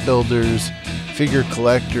 set builders, figure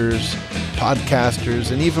collectors,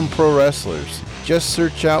 podcasters, and even pro wrestlers. Just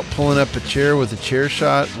search out Pulling Up a Chair with a Chair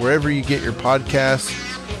Shot wherever you get your podcasts,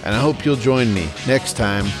 and I hope you'll join me next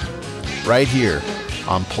time right here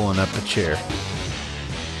on Pulling Up a Chair.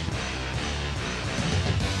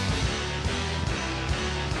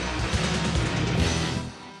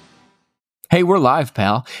 Hey, we're live,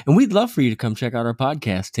 pal, and we'd love for you to come check out our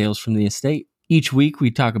podcast, Tales from the Estate. Each week,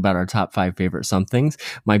 we talk about our top 5 favorite somethings.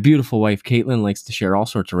 My beautiful wife, Caitlin, likes to share all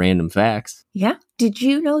sorts of random facts. Yeah? Did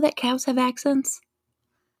you know that cows have accents?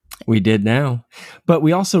 We did now. But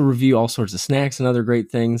we also review all sorts of snacks and other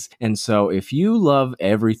great things. And so if you love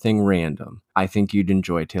everything random, I think you'd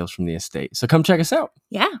enjoy Tales from the Estate. So come check us out.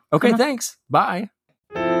 Yeah. Okay, come on. thanks. Bye.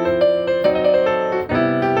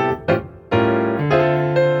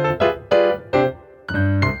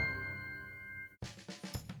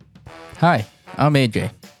 Hi, I'm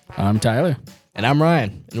AJ. I'm Tyler. And I'm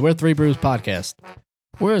Ryan, and we're Three Brews Podcast.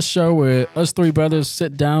 We're a show where us three brothers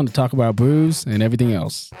sit down to talk about brews and everything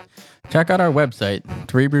else. Check out our website,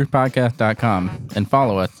 threebrewspodcast.com, and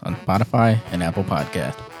follow us on Spotify and Apple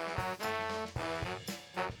Podcast.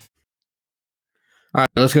 All right,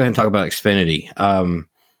 let's go ahead and talk about Xfinity.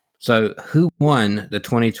 So who won the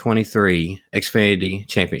 2023 Xfinity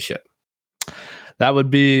Championship? That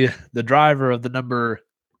would be the driver of the number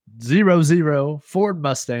 00 Ford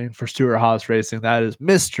Mustang for Stuart Haas Racing. That is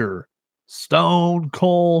Mr. Stone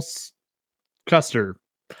Cold Custer.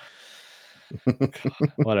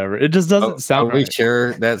 Whatever. It just doesn't sound Are we right.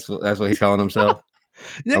 sure that's what he's calling himself?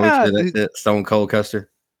 Yeah, Are we sure that's it? Stone Cold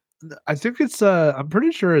Custer? I think it's I'm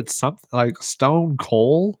pretty sure it's something like Stone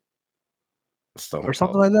Cold Stone or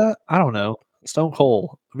something Cold. like that. I don't know. Stone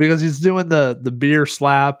Cold, because he's doing the beer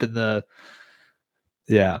slap and the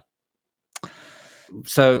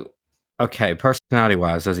So, okay, personality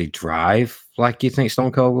wise, does he drive like you think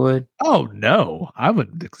Stone Cold would? Oh no, I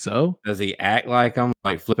wouldn't think so. Does he act like him,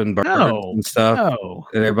 like flipping birds No, and stuff? no.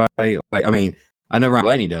 And everybody, like, I mean, I know Ryan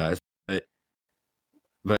Blaney does,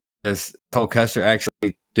 but does Cold Custer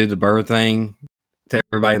actually do the bird thing to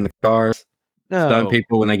everybody in the cars? Stun No,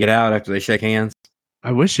 people when they get out after they shake hands?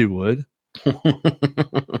 I wish he would.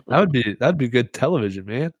 That'd be good television,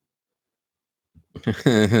 man.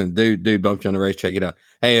 dude bumped you on the racetrack. Get out.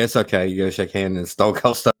 Hey, it's okay. You go shake hands and Stone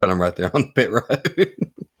Cold stun him right there on the pit road.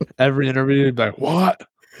 Every interview, he'd be like, what?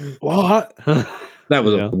 That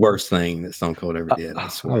was Yeah. the worst thing that Stone Cold ever did. I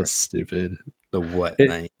That swear. was stupid. The what It-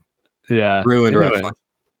 thing? Yeah. Ruined Anyway. wrestling.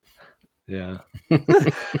 Yeah.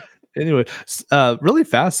 Anyway, really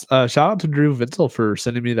fast. Shout out to Drew Vinsel for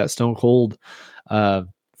sending me that Stone Cold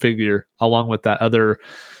figure along with that other.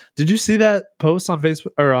 Did you see that post on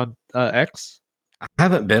Facebook or on X? I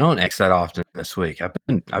haven't been on X that often this week. I've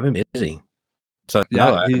been busy. So Yeah,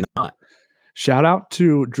 no, I have not. Shout out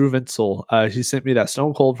to Drew Vinsel. He sent me that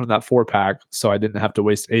Stone Cold from that 4-pack, so I didn't have to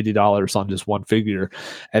waste $80 on just one figure.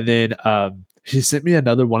 And then he sent me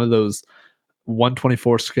another one of those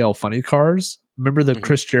 124 scale funny cars. Remember the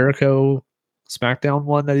Chris Jericho SmackDown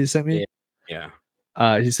one that he sent me? Yeah.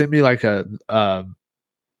 He sent me like a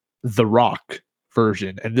The Rock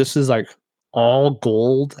version, and this is like all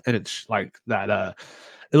gold, and it's like that.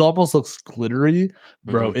 It almost looks glittery,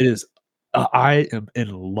 bro. Mhm. It is. I am in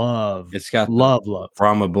love. It's got love.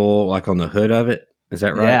 Brahma Bull like on the hood of it. Is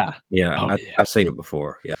that right? Yeah. Yeah. Oh, I've seen it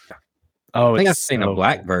before. Yeah. Oh, I think I've it's seen a so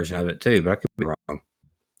black cool. version of it too, but I could be wrong.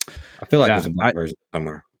 I feel like Yeah, there's a black version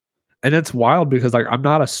somewhere. And it's wild because like I'm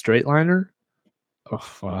not a straight liner. Oh,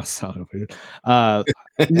 wow, that sounded weird. Yeah,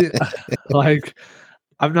 like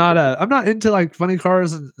I'm not into like funny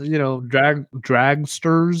cars and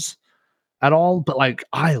dragsters at all. But like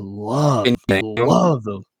I love Can you name them? love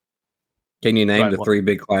them. Can you name Right, the what? 3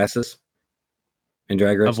 big classes in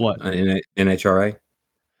drag racing? Of what? In NHRA?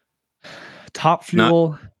 Top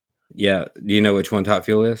Fuel. Yeah. Do you know which one Top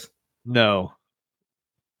Fuel is? No.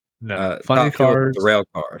 Funny Top Fuel is cars. the rail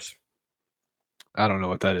cars. I don't know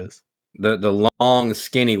what that is. The long,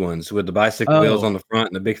 skinny ones with the bicycle wheels Oh. on the front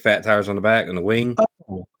and the big fat tires on the back and the wing.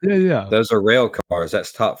 Oh, yeah. Those are rail cars.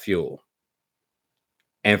 That's Top Fuel.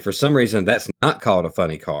 And for some reason, that's not called a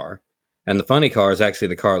funny car. And the funny car is actually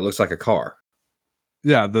the car that looks like a car.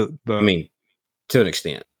 Yeah, I mean, to an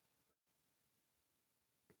extent.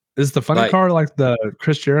 is the funny like- car like the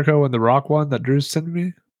Chris Jericho and the Rock one that Drew's sending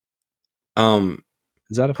me?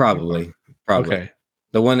 Is that a funny Probably. car? Okay.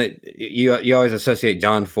 The one that you always associate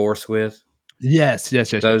John Force with. Yes.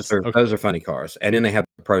 Those are Okay. those are funny cars. And then they have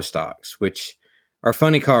the Pro Stocks, which are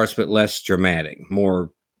funny cars but less dramatic,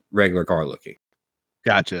 more regular car looking.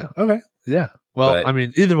 Gotcha. Okay. Yeah. Well, But- I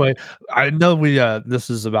mean, either way, I know this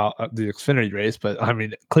is about the Xfinity race, but I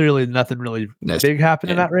mean, clearly nothing really That's- big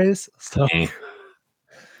happened in yeah. that race. So Eh.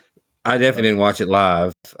 I definitely didn't watch it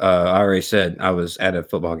live. I already said I was at a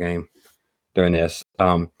football game during this.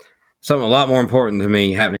 Something a lot more important to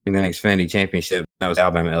me happening in the Xfinity Championship. That was the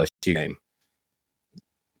Alabama LSU game.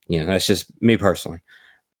 You know, that's just me personally.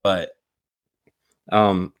 But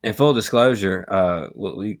in full disclosure,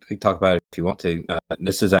 we can talk about it if you want to.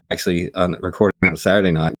 This is actually recorded on Saturday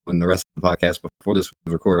night when the rest of the podcast before this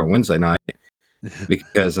was recorded on Wednesday night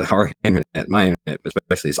because my internet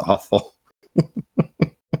especially is awful.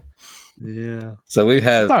 yeah. So we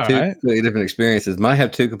have It's all two right. completely different experiences. Might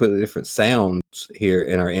have 2 completely different sounds here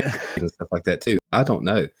in our interviews and stuff like that too. I don't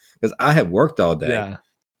know because I have worked all day Yeah.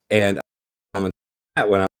 and when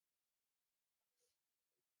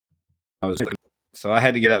I was so I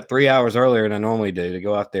had to get up 3 hours earlier than I normally do to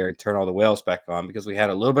go out there and turn all the wells back on because we had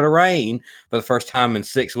a little bit of rain for the first time in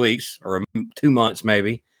 6 weeks or 2 months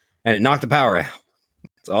maybe, and it knocked the power out.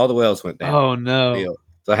 So all the wells went down. Oh no. Field.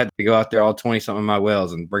 So I had to go out there all 20 something of my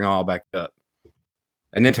wells and bring them all back up.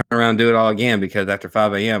 And then turn around and do it all again because after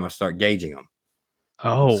 5 a.m. I start gauging them.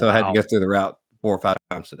 Oh. So I had to wow. go through the route 4 or 5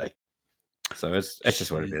 times today. So it's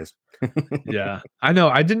just what it is. Yeah. I know.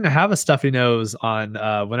 I didn't have a stuffy nose on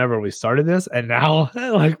whenever we started this, and now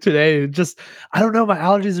like today, I don't know. My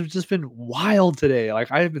allergies have just been wild today.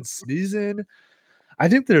 Like I have been sneezing. I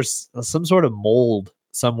think there's some sort of mold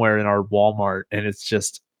somewhere in our Walmart, and it's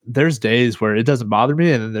just there's days where it doesn't bother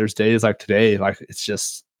me, and then there's days like today, like it's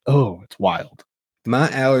just it's wild. My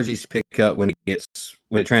allergies pick up when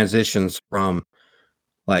it transitions from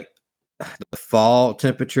like the fall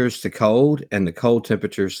temperatures to cold and the cold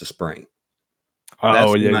temperatures to spring.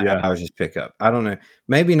 That's when my allergies pick up. I don't know.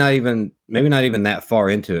 Maybe not even that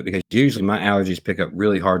far into it because usually my allergies pick up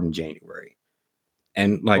really hard in January.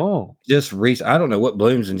 And like just I don't know what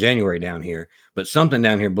blooms in January down here, but something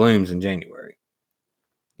down here blooms in January.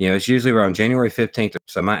 You know, it's usually around January 15th.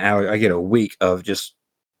 So I get a week of just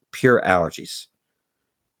pure allergies.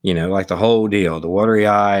 You know, like the whole deal, the watery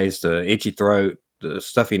eyes, the itchy throat, the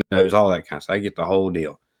stuffy nose, all that kind of stuff. I get the whole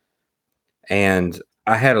deal. And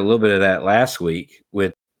I had a little bit of that last week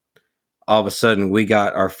with all of a sudden we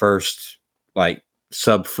got our first like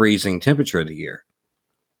sub-freezing temperature of the year.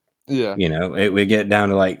 Yeah. You know, we get down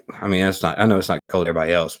to like, I mean, I know it's not cold to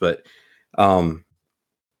everybody else, but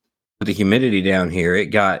with the humidity down here, it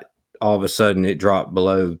got all of a sudden it dropped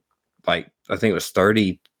below like, I think it was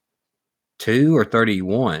 32 or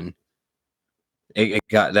 31. It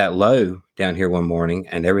got that low down here one morning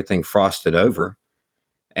and everything frosted over.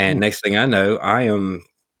 And next thing I know, I am,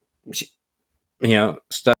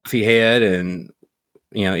 stuffy head and,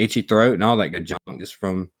 itchy throat and all that good junk just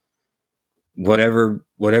from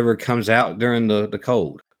whatever comes out during the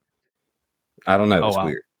cold. I don't know. It's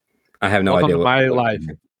weird. I have no idea. My life.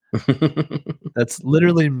 That's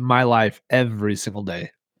literally my life every single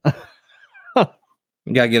day.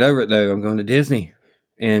 You gotta get over it though. I'm going to Disney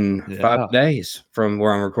in 5 days from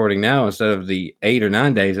where I'm recording now instead of the 8 or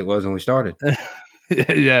 9 days it was when we started.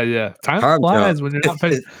 Yeah. Time flies when you're not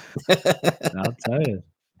paying. I'll tell you,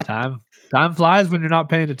 time flies when you're not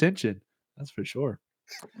paying attention. That's for sure.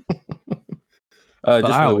 Just for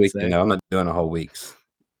the weekend. I'm not doing a whole week's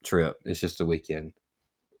trip. It's just a weekend.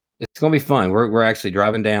 It's gonna be fun. We're actually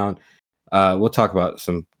driving down. We'll talk about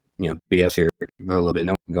some BS here a little bit.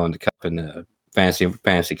 No, we're going to Cup in the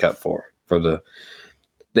fantasy Cup for the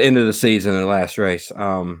end of the season and the last race.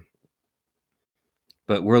 But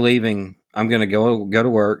we're leaving. I'm gonna go to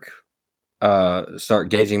work. Start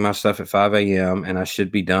gauging my stuff at 5 a.m. and I should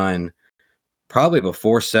be done probably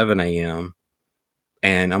before 7 a.m.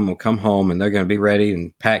 And I'm gonna come home and they're gonna be ready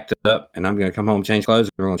and packed up. And I'm gonna come home, change clothes,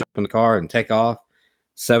 and we're gonna jump in the car and take off.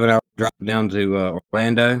 7-hour drive down to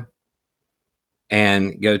Orlando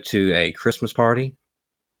and go to a Christmas party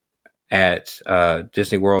at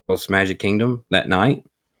Disney World's Magic Kingdom that night.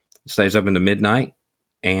 It stays up into midnight.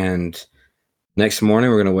 And next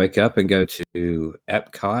morning, we're going to wake up and go to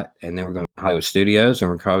Epcot. And then we're going to Hollywood Studios.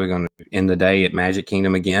 And we're probably going to end the day at Magic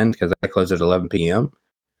Kingdom again because they close at 11 p.m.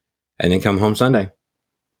 And then come home Sunday.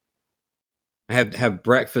 I have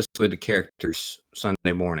breakfast with the characters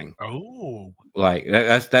Sunday morning. Oh. Like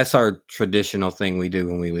that's our traditional thing we do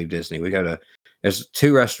when we leave Disney. There's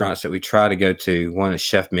 2 restaurants that we try to go to. One is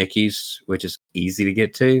Chef Mickey's, which is easy to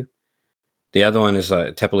get to. The other one is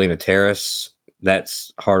Tepolina Terrace.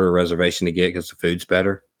 That's harder reservation to get because the food's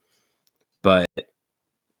better. But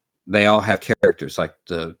they all have characters like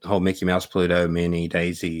the whole Mickey Mouse, Pluto, Minnie,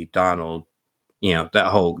 Daisy, Donald. That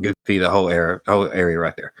whole Goofy, the whole area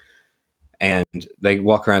right there. And they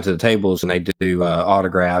walk around to the tables and they do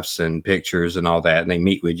autographs and pictures and all that. And they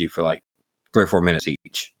meet with you for like 3 or 4 minutes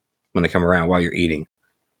each when they come around while you're eating.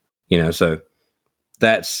 So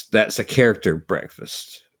that's a character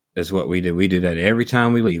breakfast is what we do. We do that every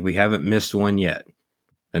time we leave. We haven't missed one yet.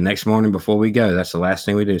 The next morning before we go, that's the last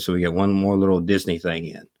thing we do. So we get one more little Disney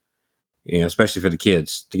thing in, especially for the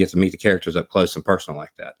kids to get to meet the characters up close and personal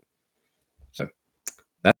like that. So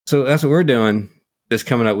that's what we're doing. This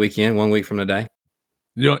coming up weekend, 1 week from today.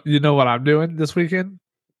 You know what I'm doing this weekend?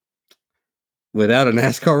 Without a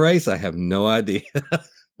NASCAR race, I have no idea.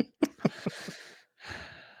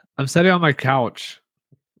 I'm sitting on my couch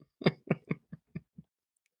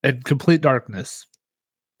in complete darkness.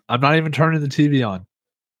 I'm not even turning the TV on.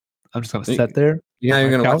 I'm just going to sit there. You're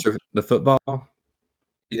going to watch the football?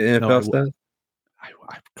 The NFL stuff?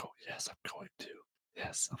 Yes, I'm going to.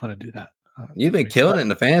 Yes, I'm going to do that. You've been killing it in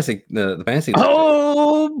the fantasy. The fantasy.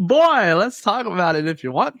 Oh boy, let's talk about it if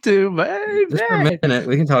you want to, baby. Just for a minute,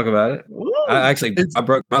 we can talk about it. I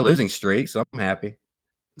broke my losing streak, so I'm happy.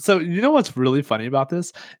 So you know what's really funny about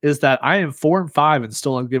this is that I am 4-5 and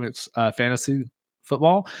still on Gimmicks fantasy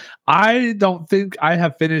football. I don't think I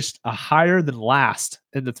have finished a higher than last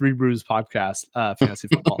in the Three Brews podcast fantasy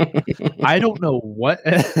football. I don't know what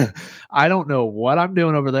I'm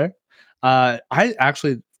doing over there. I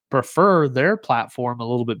actually prefer their platform a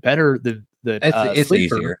little bit better than it's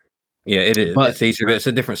Sleeper. easier. Yeah, it is. It's easier, but it's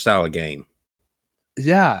a different style of game.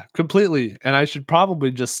 Yeah, completely. And I should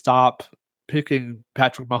probably just stop picking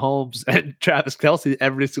Patrick Mahomes and Travis Kelce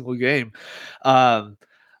every single game. I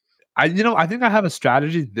think I have a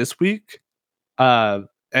strategy this week. And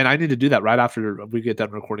I need to do that right after we get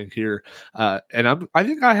done recording here. And I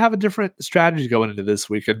think I have a different strategy going into this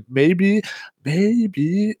week, and maybe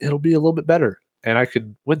it'll be a little bit better, and I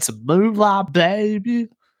can win some moolah, baby.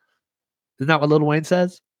 Isn't that what Lil Wayne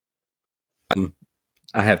says?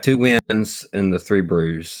 I have 2 wins in the Three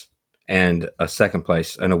Brews and a second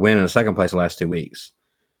place, and a win in the second place the last 2 weeks.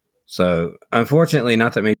 So unfortunately,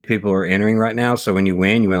 not that many people are entering right now. So when you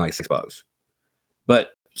win like $6.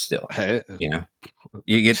 But still, hey,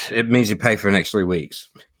 it means you pay for the next 3 weeks.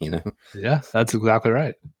 Yeah, that's exactly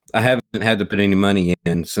right. I haven't had to put any money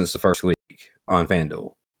in since the first week. on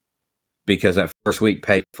FanDuel because that first week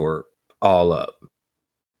paid for all up.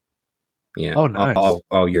 Yeah. Oh, nice.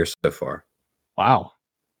 All year so far. Wow.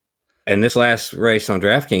 And this last race on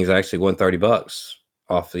DraftKings, I actually won $30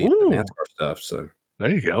 off the NASCAR stuff. So there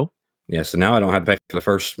you go. Yeah. So now I don't have to pay for the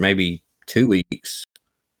first maybe 2 weeks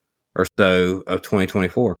or so of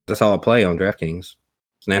 2024. That's all I play on DraftKings.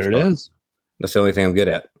 There it is. That's the only thing I'm good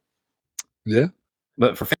at. Yeah.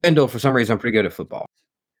 But for FanDuel, for some reason, I'm pretty good at football.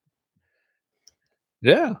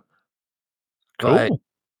 Yeah. Cool. But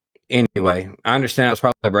anyway, I understand I was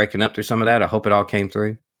probably breaking up through some of that. I hope it all came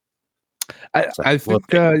through. I think,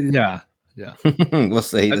 yeah. We'll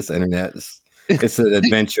see. This internet it's an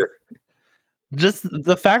adventure. Just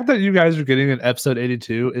the fact that you guys are getting an episode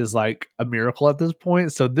 82 is like a miracle at this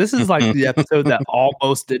point. So this is like the episode that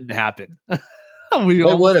almost didn't happen.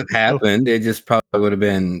 It would have happened. It just probably would have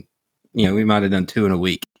been, we might have done 2 in a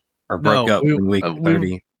week or broke up in week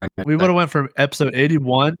 30. We would have went from episode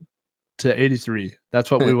 81 to 83. That's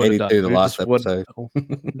what we would have done. The last episode.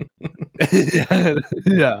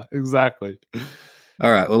 Yeah, exactly.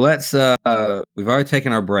 All right. Well, let's we've already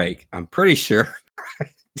taken our break. I'm pretty sure.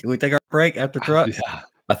 Did we take our break after truck? Yeah.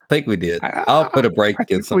 I think we did. I'll put a break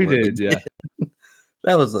in somewhere. We did, yeah.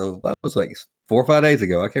 That was like 4 or 5 days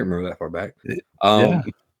ago. I can't remember that far back.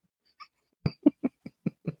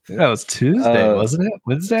 That was Tuesday, wasn't it?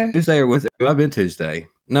 Wednesday? Tuesday or Wednesday? I've been Tuesday.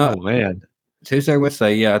 No, man. Tuesday or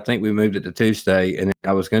Wednesday. Yeah, I think we moved it to Tuesday, and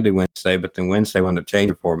I was going to do Wednesday, but then Wednesday wound up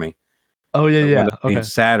changing for me. Oh yeah, yeah. Okay.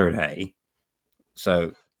 Saturday.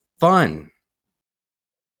 So fun.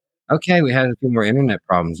 Okay, we had a few more internet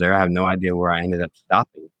problems there. I have no idea where I ended up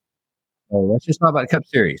stopping. So let's just talk about the Cup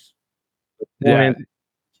Series. Yeah.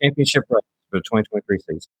 Championship race for the 2023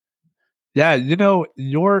 season. Yeah,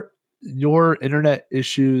 your internet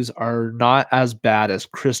issues are not as bad as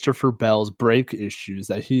Christopher Bell's brake issues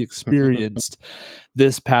that he experienced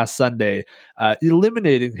this past Sunday,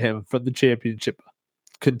 eliminating him from the championship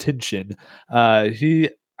contention.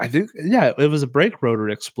 I think, it was a brake rotor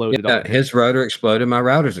exploded. Yeah, his rotor exploded. My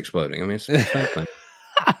router's exploding. I mean, it's the same thing.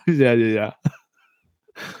 yeah.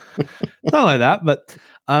 Not like that, but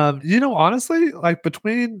honestly, like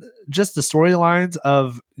between just the storylines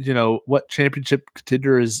of what championship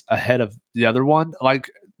contender is ahead of the other one, like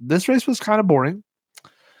this race was kind of boring.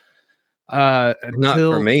 Not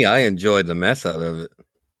for me. I enjoyed the mess out of it.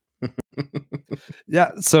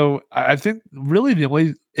 Yeah, so I think really the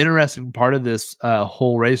only interesting part of this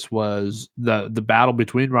whole race was the battle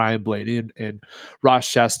between Ryan Blaney and Ross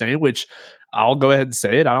Chastain, which I'll go ahead and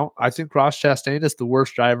say it. I think Ross Chastain is the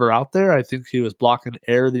worst driver out there. I think he was blocking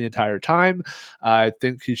air the entire time. I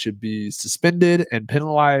think he should be suspended and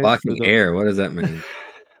penalized. Blocking air? What does that mean?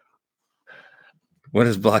 What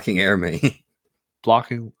does blocking air mean?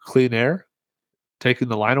 Blocking clean air? Taking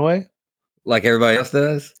the line away? Like everybody else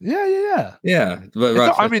does? Yeah. But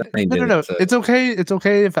no. It's okay. It's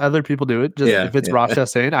okay if other people do it. Just if it's Ross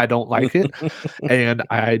Chastain, I don't like it, and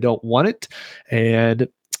I don't want it, and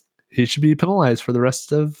he should be penalized for the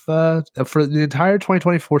rest of for the entire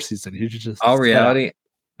 2024 season. He should just. All reality,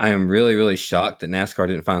 I am really, really shocked that NASCAR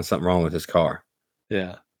didn't find something wrong with his car.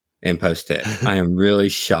 Yeah. In post-test, I am really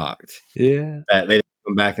shocked. Yeah. That they didn't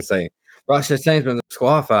come back and say Ross Chastain's been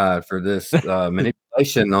disqualified for this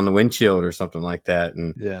manipulation on the windshield or something like that.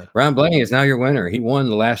 And Ryan Blaney is now your winner. He won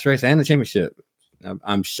the last race and the championship.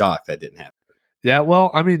 I'm shocked that didn't happen. Yeah,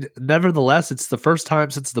 well, I mean, nevertheless, it's the first time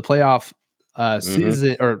since the playoff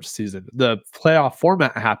season, the playoff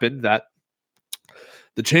format happened that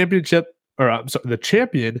the the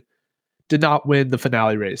champion did not win the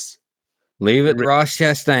finale race. Leave it to Ross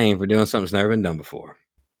Chastain for doing something that's never been done before.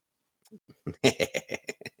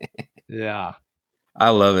 Yeah, I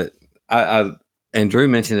love it. I and Drew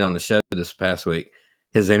mentioned it on the show this past week.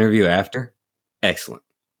 His interview after, excellent,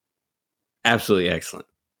 absolutely excellent.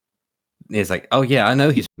 He's like, "Oh yeah, I know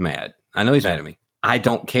he's mad. I know he's mad at me. I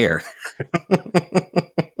don't care."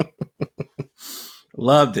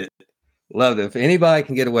 Loved it. If anybody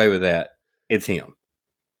can get away with that, it's him.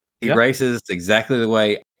 He races exactly the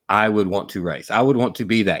way I would want to race. I would want to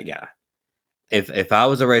be that guy. If I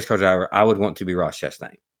was a race car driver, I would want to be Ross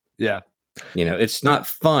Chastain. Yeah. It's not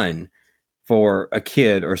fun for a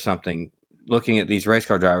kid or something looking at these race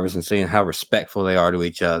car drivers and seeing how respectful they are to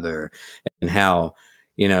each other and how,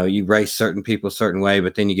 you race certain people a certain way,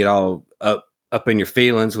 but then you get all up in your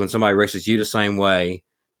feelings when somebody races you the same way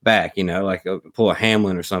back, like pull a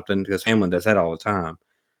Hamlin or something, because Hamlin does that all the time.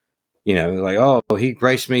 Like, oh, he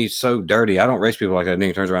raced me so dirty. I don't race people like that. And then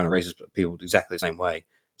he turns around and races people exactly the same way.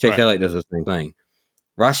 Chase Elliott does the same thing.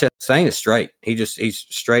 Ross Chastain is straight. He's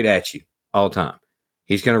straight at you all the time.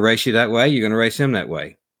 He's going to race you that way. You're going to race him that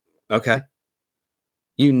way. Okay.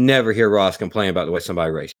 You never hear Ross complain about the way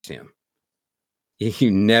somebody raced him.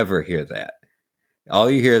 You never hear that. All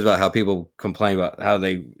you hear is about how people complain about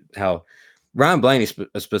how Ryan Blaney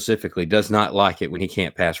specifically does not like it when he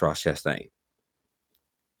can't pass Ross Chastain.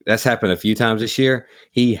 That's happened a few times this year.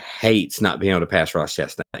 He hates not being able to pass Ross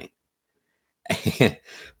Chastain. And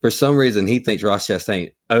for some reason, he thinks Ross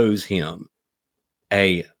Chastain owes him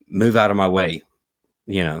a move out of my way,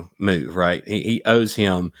 move, right? He owes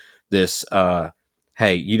him this,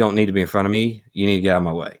 hey, you don't need to be in front of me. You need to get out of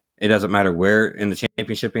my way. It doesn't matter where in the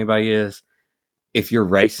championship anybody is. If you're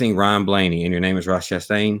racing Ryan Blaney and your name is Ross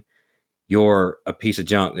Chastain, you're a piece of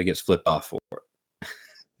junk that gets flipped off for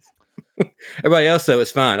it. Everybody else, though,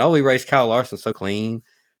 it's fine. Oh, we raced Kyle Larson so clean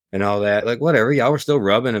and all that. Like, whatever. Y'all were still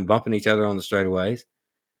rubbing and bumping each other on the straightaways.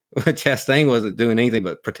 Chastain wasn't doing anything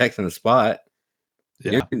but protecting the spot.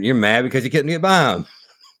 Yeah. You're mad because you couldn't get by him.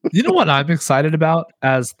 You know what I'm excited about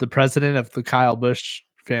as the president of the Kyle Busch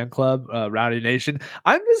fan club, Rowdy Nation?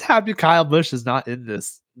 I'm just happy Kyle Busch is not in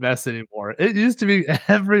this mess anymore. It used to be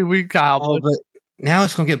every week Kyle Busch. But now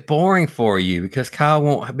it's going to get boring for you because Kyle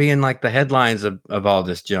won't be in like the headlines of all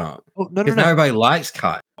this junk. Oh, no. Now everybody likes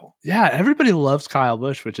Kyle. Yeah, everybody loves Kyle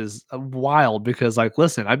Busch, which is wild because, like,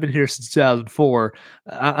 listen, I've been here since 2004.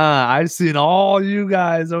 I've seen all you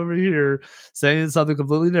guys over here saying something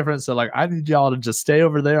completely different. So, like, I need y'all to just stay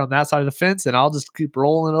over there on that side of the fence, and I'll just keep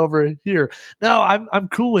rolling over here. No, I'm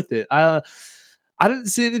cool with it. I didn't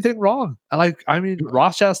see anything wrong.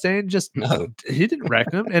 Ross Chastain he didn't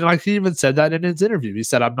wreck him. And like he even said that in his interview. He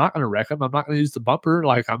said, I'm not going to wreck him. I'm not going to use the bumper.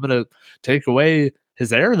 Like, I'm going to take away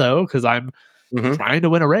his air though, because I'm trying to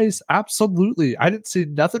win a race. Absolutely. I didn't see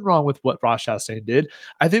nothing wrong with what Ross Chastain did.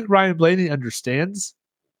 I think Ryan Blaney understands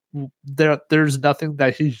there's nothing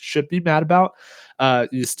that he should be mad about.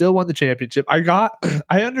 You still won the championship. I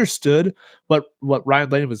understood what Ryan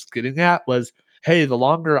Blaney was getting at was, hey, the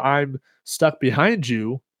longer I'm stuck behind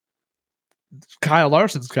you, Kyle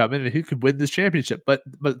Larson's coming and he could win this championship. But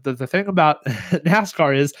the thing about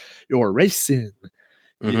NASCAR is you're racing.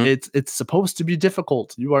 It's supposed to be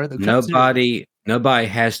difficult. You are in the nobody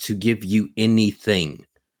has to give you anything.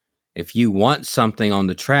 If you want something on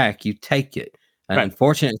the track, you take it. And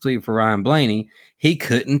unfortunately for Ryan Blaney, he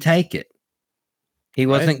couldn't take it. He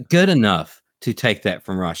wasn't good enough to take that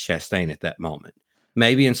from Ross Chastain at that moment.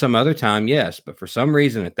 Maybe in some other time, yes, but for some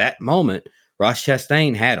reason at that moment, Ross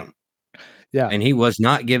Chastain had him. Yeah, and he was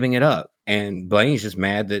not giving it up. And Blaney's just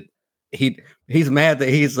mad that he's mad that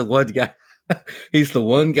he's the one guy. He's the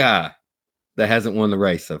one guy that hasn't won the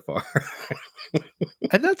race so far.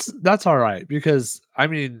 And that's all right because I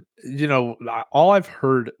mean, all I've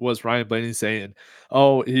heard was Ryan Blaney saying,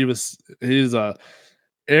 "Oh, he's a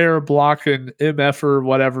air blocking MF-er,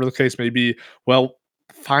 whatever the case may be." Well,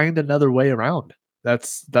 find another way around.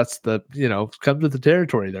 That's the come to the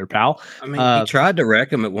territory there, pal. I mean, he tried to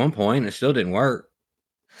wreck him at one point, it still didn't work.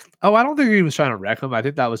 Oh, I don't think he was trying to wreck him. I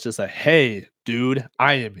think that was just a, hey, dude,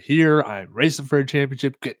 I am here. I'm racing for a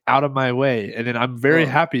championship. Get out of my way. And then I'm very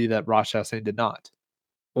happy that Ross Chastain did not.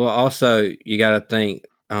 Well, also, you got to think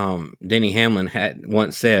Denny Hamlin had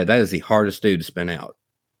once said that is the hardest dude to spin out.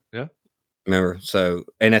 Yeah. Remember? So,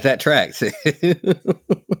 and at that track,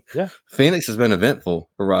 yeah, Phoenix has been eventful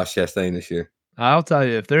for Ross Chastain this year. I'll tell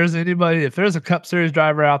you, if there's a Cup Series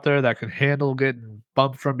driver out there that can handle getting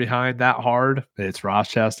bumped from behind that hard, it's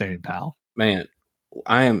Ross Chastain, pal. Man,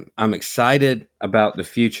 I'm excited about the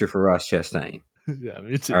future for Ross Chastain. Yeah,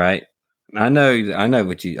 me too. All right. I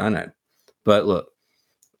know. But look,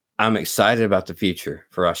 I'm excited about the future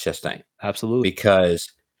for Ross Chastain. Absolutely.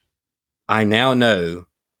 Because I now know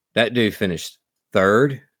that dude finished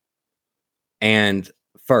third and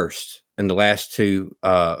first in the last two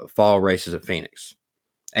fall races at Phoenix.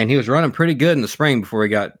 And he was running pretty good in the spring before he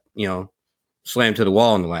got, slammed to the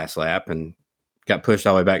wall in the last lap and got pushed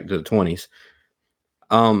all the way back to the 20s.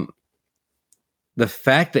 The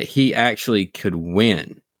fact that he actually could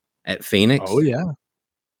win at Phoenix. Oh, yeah.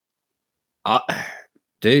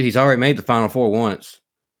 Dude, he's already made the Final Four once.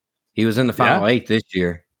 He was in the Final 8 this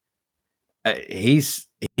year. He's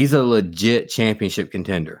a legit championship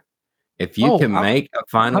contender. If you can make a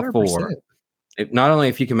Final 100%. Four, not only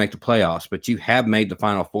if you can make the playoffs, but you have made the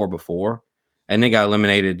Final Four before, and they got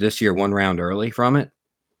eliminated this year 1 round early from it.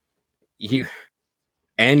 You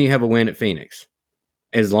have a win at Phoenix.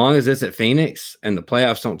 As long as it's at Phoenix and the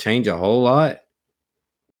playoffs don't change a whole lot,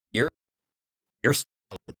 you're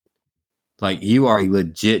like you are a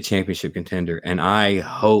legit championship contender, and I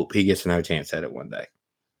hope he gets another chance at it one day.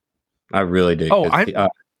 I really do. Oh, I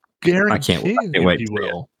can't wait. He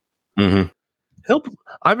will. Mm-hmm.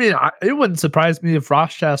 It wouldn't surprise me if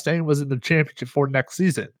Ross Chastain was in the championship for next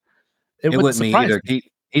season. It wouldn't me either.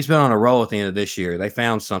 He's been on a roll at the end of this year. They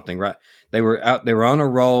found something, right? They were on a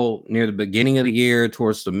roll near the beginning of the year,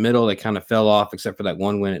 towards the middle. They kind of fell off, except for that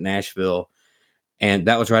one win at Nashville. And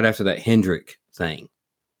that was right after that Hendrick thing.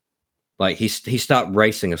 Like he stopped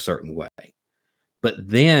racing a certain way. But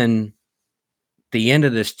then the end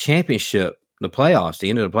of this championship, the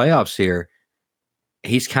end of the playoffs here,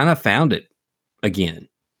 he's kind of found it again.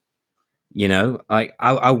 You know, like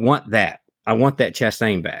I want that. I want that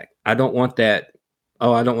Chastain back. I don't want that.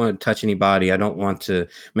 Oh, I don't want to touch anybody. I don't want to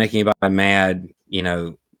make anybody mad, you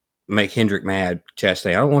know, make Hendrick mad,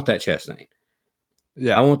 Chastain. I don't want that Chastain.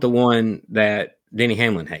 Yeah. I want the one that Denny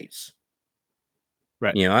Hamlin hates.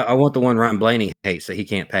 Right. You know, I want the one Ryan Blaney hates that he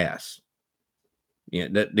can't pass. You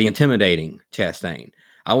know, the intimidating Chastain.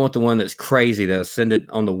 I want the one that's crazy that'll send it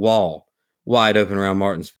on the wall wide open around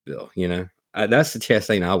Martinsville. You know, that's the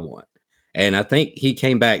Chastain I want. And I think he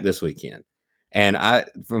came back this weekend. And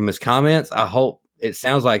from his comments, I hope it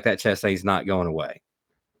sounds like that Chastain's not going away.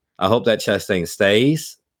 I hope that Chastain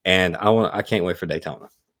stays, and I can't wait for Daytona.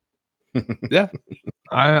 Yeah,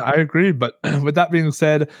 I agree. But with that being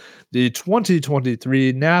said, the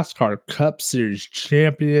 2023 NASCAR Cup Series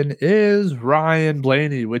champion is Ryan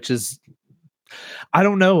Blaney, which is, I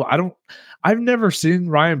don't know. I've never seen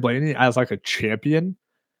Ryan Blaney as like a champion.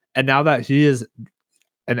 And now that he is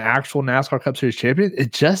an actual NASCAR Cup Series champion,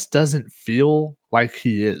 it just doesn't feel like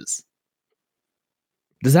he is.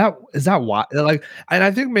 Is that why? Like, and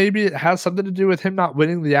I think maybe it has something to do with him not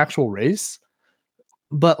winning the actual race.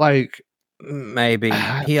 But like, maybe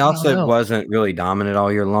he also wasn't really dominant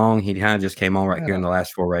all year long. He kind of just came on here in the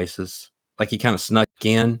last 4 races. Like he kind of snuck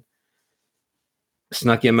in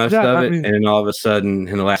most of it, and then all of a sudden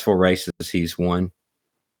in the last 4 races he's won.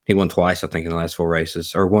 He won twice, I think, in the last 4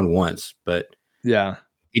 races, or won once. But yeah,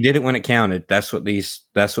 he did it when it counted. That's what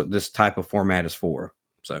this type of format is for.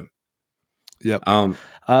 So, yep.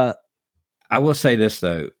 I will say this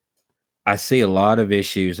though. I see a lot of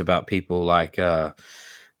issues about people like,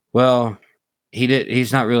 well,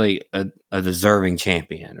 he's not really a deserving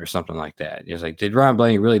champion or something like that. It's like, did Ryan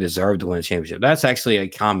Blaney really deserve to win a championship? That's actually a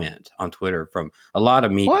comment on Twitter from a lot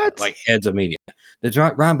of media, like heads of media. Did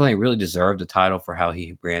Ryan Blaney really deserve the title for how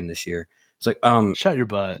he ran this year? It's like, shut your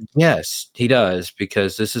butt. Yes, he does,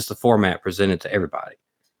 because this is the format presented to everybody.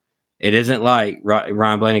 It isn't like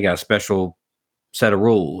Ryan Blaney got a special set of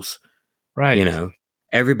rules. Right. You know,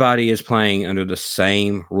 everybody is playing under the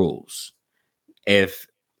same rules. If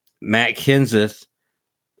Matt Kenseth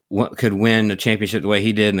could win the championship the way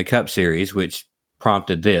he did in the Cup Series, which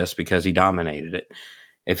prompted this because he dominated it.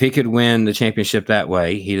 If he could win the championship that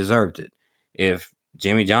way, he deserved it. If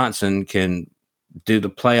Jimmy Johnson can do the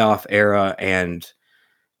playoff era and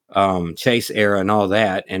chase era and all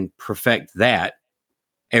that and perfect that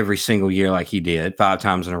every single year like he did 5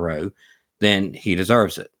 times in a row, then he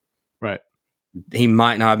deserves it. Right. He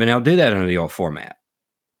might not have been able to do that under the old format.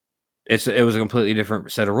 It was a completely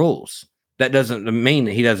different set of rules. That doesn't mean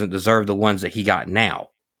that he doesn't deserve the ones that he got now.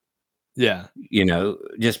 Yeah. You know,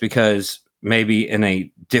 just because maybe in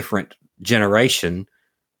a different generation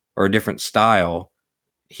or a different style,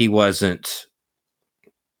 he wouldn't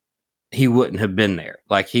have been there.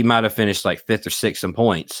 Like he might have finished like 5th or 6th in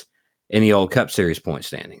points in the old Cup Series point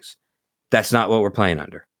standings. That's not what we're playing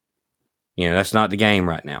under. You know, that's not the game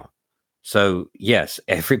right now. So yes,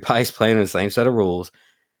 everybody's playing the same set of rules.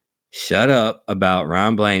 Shut up about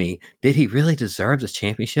Ryan Blaney. Did he really deserve this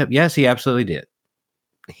championship? Yes, he absolutely did.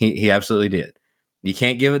 He absolutely did. You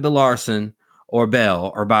can't give it to Larson or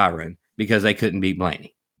Bell or Byron because they couldn't beat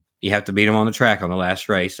Blaney. You have to beat him on the track on the last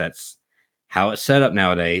race. That's how it's set up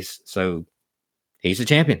nowadays. So he's a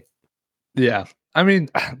champion. Yeah. I mean,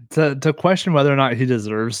 to question whether or not he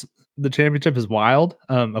deserves the championship is wild.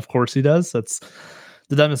 Of course he does. That's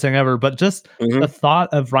the dumbest thing ever. But just the thought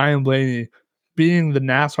of Ryan Blaney being the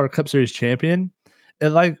NASCAR Cup Series champion, it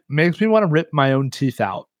like makes me want to rip my own teeth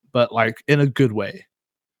out, but like in a good way.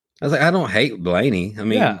 I was like, I don't hate Blaney. I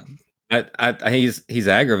mean, yeah. He's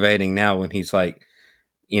aggravating now when he's like,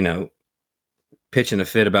 you know, pitching a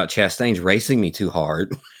fit about Chastain's racing me too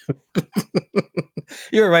hard.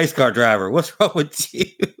 You're a race car driver. What's wrong with you?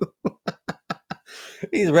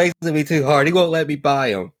 He's racing me too hard. He won't let me buy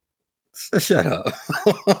him. So shut up.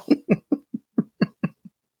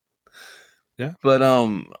 Yeah. But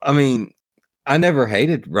I mean, I never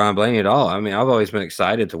hated Ryan Blaney at all. I mean, I've always been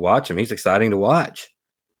excited to watch him. He's exciting to watch.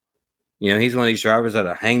 You know, he's one of these drivers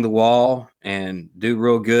that'll hang the wall and do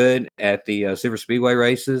real good at the super speedway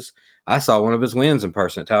races. I saw one of his wins in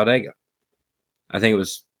person at Talladega. I think it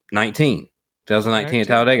was 2019 at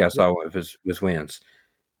Talladega. I saw one of his wins.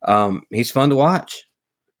 He's fun to watch.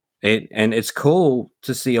 And it's cool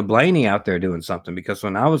to see a Blaney out there doing something, because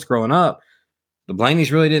when I was growing up, the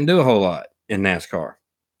Blaneys really didn't do a whole lot in NASCAR.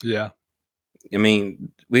 Yeah. I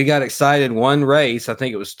mean, we got excited one race. I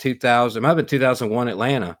think it was 2000. It might have been 2001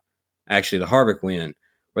 Atlanta, actually, the Harvick win,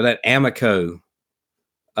 where that Amoco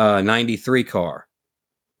 93 car,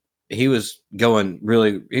 he was racing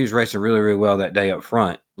really, really well that day up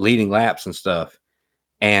front, leading laps and stuff.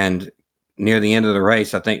 And near the end of the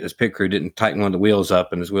race, I think this pit crew didn't tighten one of the wheels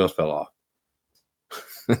up and his wheels fell off.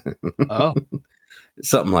 Oh,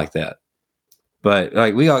 Something like that. But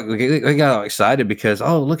like we got all excited because,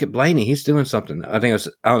 oh, look at Blaney, he's doing something. I think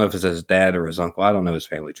I don't know if it's his dad or his uncle. I don't know his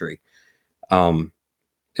family tree.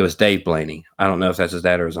 It was Dave Blaney. I don't know if that's his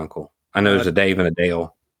dad or his uncle. I know there's a Dave and a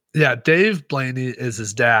Dale. Yeah, Dave Blaney is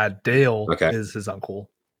his dad. Dale is his uncle.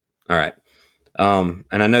 All right. And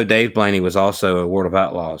I know Dave Blaney was also a World of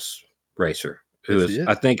Outlaws racer who is,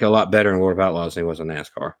 I think, a lot better in World of Outlaws than he was in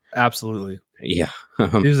NASCAR. Absolutely. Yeah.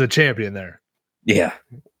 He was a champion there. Yeah.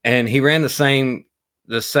 And he ran the same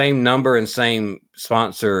number and same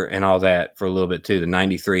sponsor and all that for a little bit too, the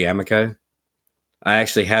 93 Amoco. I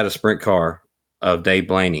actually had a sprint car of Dave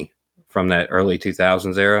Blaney from that early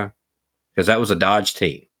 2000s era, because that was a Dodge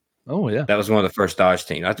team. Oh, yeah. That was one of the first Dodge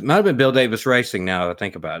teams. It might have been Bill Davis Racing now that I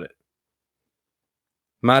think about it.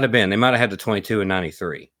 Might have been. They might have had the 22 and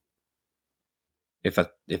 93. If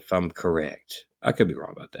I'm correct. I could be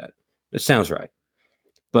wrong about that. It sounds right.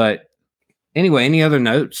 But anyway, any other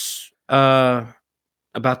notes about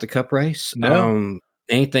the Cup race? No.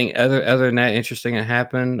 Anything other than that interesting that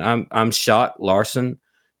happened? I'm shocked Larson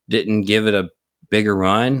didn't give it a bigger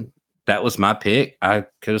run. That was my pick. I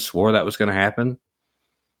could have swore that was going to happen.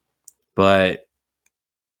 But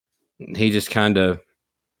he just kind of,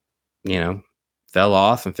 fell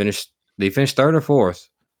off and finished. They finished third or fourth.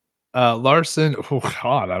 Larson, oh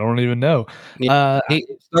God, I don't even know. He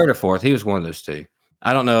third or fourth. He was one of those two.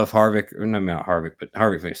 I don't know if Harvick, or no, not Harvick, but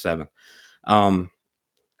Harvick finished seventh. By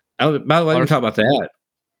the way, we talk about that.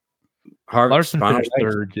 Larson finished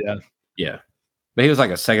third, yeah. Yeah. But he was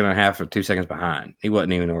like a second and a half or 2 seconds behind. He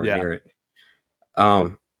wasn't even nowhere near it.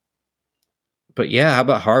 But yeah, how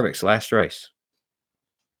about Harvick's last race?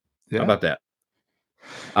 Yeah. How about that?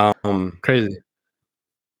 Crazy.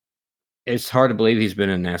 It's hard to believe he's been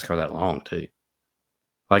in NASCAR that long, too.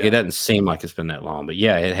 Like, it doesn't seem like it's been that long. But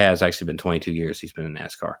yeah, it has actually been 22 years he's been in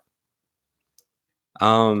NASCAR.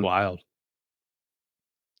 Wild.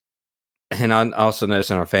 And I also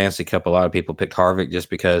noticed in our fantasy cup, a lot of people picked Harvick just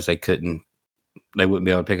because they wouldn't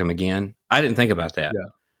be able to pick him again. I didn't think about that.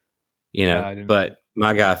 Yeah. But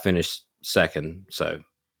my guy finished second, so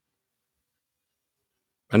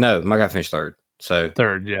no, my guy finished third. So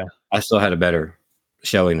third, yeah. I still had a better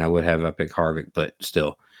showing than I would have if I picked Harvick, but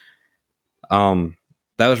still. That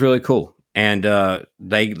was really cool. And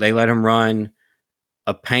they let him run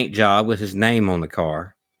a paint job with his name on the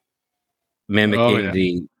car,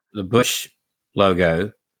 mimicking the Busch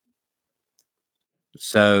logo.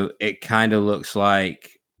 So it kind of looks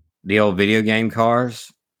like the old video game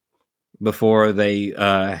cars before they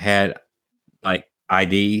had like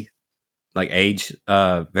ID, like age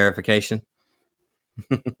verification.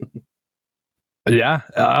 Yeah.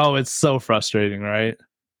 Oh, it's so frustrating, right?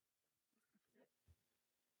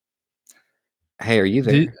 Hey, are you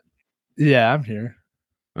there? Yeah, I'm here.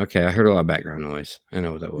 Okay, I heard a lot of background noise. I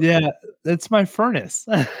know what that was. Yeah, it's my furnace.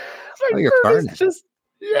 Your furnace.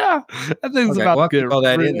 That thing's about to get all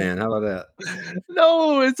that in then. How about that?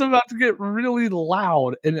 No, it's about to get really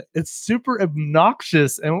loud and it's super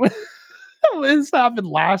obnoxious. And this happened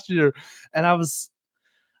last year. And I was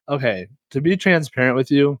okay. To be transparent with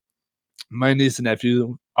you, my niece and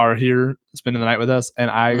nephew are here spending the night with us, and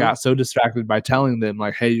I got so distracted by telling them,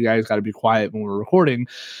 like, hey, you guys got to be quiet when we're recording.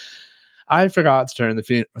 I forgot to turn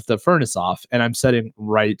the furnace off, and I'm sitting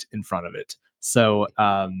right in front of it. So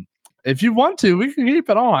if you want to, we can keep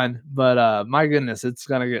it on. But my goodness, it's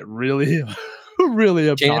going to get really, really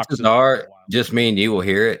obnoxious. Chances are just me and you will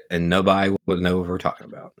hear it, and nobody will know what we're talking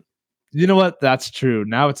about. You know what? That's true.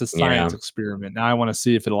 Now it's a science experiment. Now I want to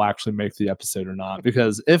see if it'll actually make the episode or not.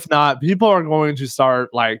 Because if not, people are going to start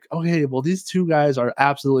like, okay, well, these two guys are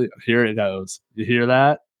absolutely. Here it goes. You hear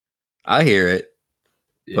that? I hear it.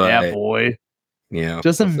 Yeah, boy. Yeah.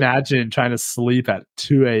 Just imagine trying to sleep at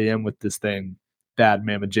 2 a.m. with this thing. Bad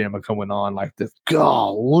Mama Jamma coming on like this.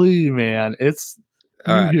 Golly, man. It's.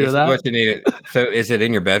 All right. Hear that? What you need. So is it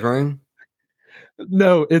in your bedroom?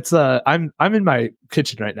 No, it's I'm in my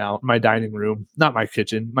kitchen right now, my dining room, not my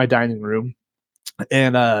kitchen, my dining room.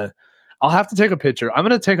 And I'll have to take a picture. I'm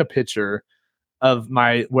going to take a picture of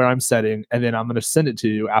where I'm setting, and then I'm going to send it to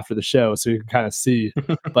you after the show so you can kind of see.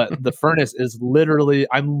 But the furnace is literally,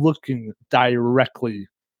 I'm looking directly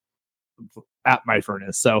at my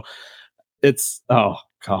furnace. So it's, oh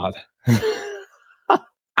God.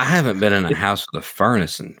 I haven't been in a house with a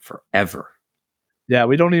furnace in forever. Yeah,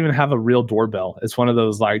 we don't even have a real doorbell. It's one of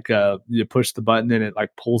those like you push the button and it like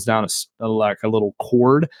pulls down like a little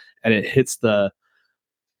cord and it hits the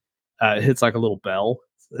hits like a little bell.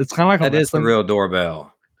 It's kind of like that is the real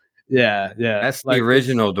doorbell. Yeah. That's like the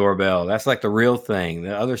original doorbell. That's like the real thing.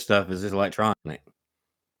 The other stuff is just electronic.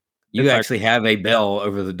 You actually have a bell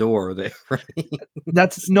over the door.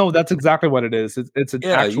 That's exactly what it is. It's an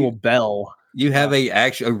actual bell. You have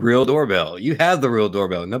a real doorbell. You have the real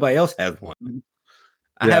doorbell. Nobody else has one.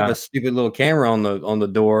 I have a stupid little camera on the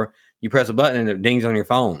door. You press a button and it dings on your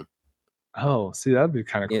phone. Oh, see, that'd be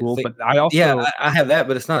kind of cool. Like, but I also I have that,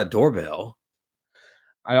 but it's not a doorbell.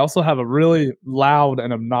 I also have a really loud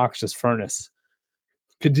and obnoxious furnace.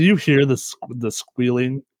 Do you hear the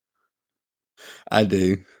squealing? I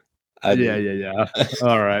do. Yeah.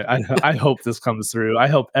 All right. I hope this comes through. I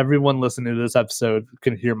hope everyone listening to this episode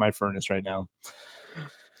can hear my furnace right now.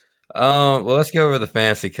 Well, let's go over the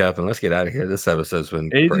Fantasy Cup and let's get out of here. This episode's been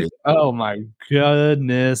crazy. Oh my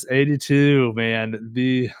goodness, 82, man.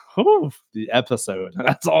 The episode.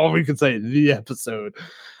 That's all we can say. The episode.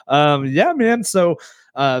 Yeah, man. So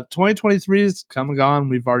 2023 is come and gone.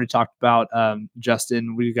 We've already talked about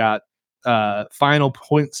Justin. We got final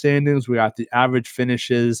point standings. We got the average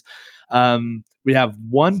finishes. We have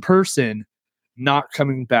one person not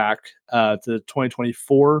coming back to the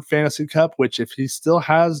 2024 Fantasy Cup, which if he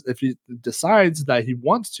decides that he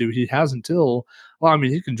wants to, he has until, well, I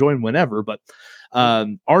mean, he can join whenever, but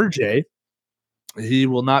RJ, he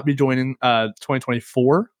will not be joining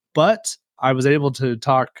 2024, but I was able to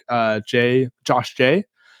talk Josh J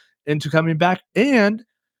into coming back, and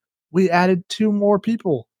we added 2 more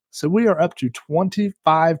people. So we are up to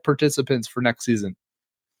 25 participants for next season.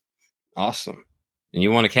 Awesome. And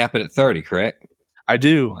you want to cap it at 30, correct? I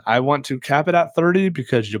do. I want to cap it at 30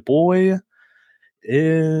 because your boy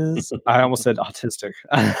is, I almost said autistic,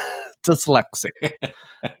 dyslexic.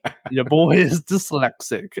 Your boy is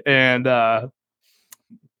dyslexic and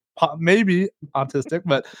maybe autistic,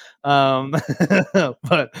 but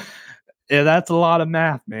but yeah, that's a lot of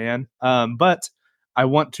math, man. But I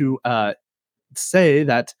want to say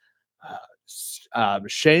that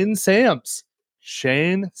Shane Sams,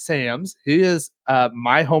 he is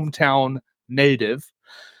my hometown native,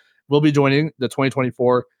 will be joining the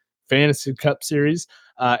 2024 Fantasy Cup Series.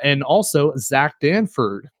 And also Zach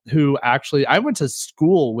Danford, who actually I went to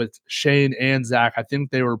school with Shane and Zach. I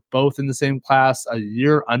think they were both in the same class a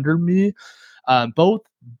year under me. Both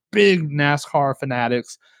big NASCAR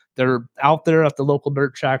fanatics. They're out there at the local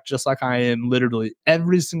dirt track just like I am, literally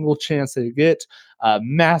every single chance they get.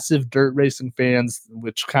 Massive dirt racing fans,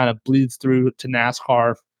 which kind of bleeds through to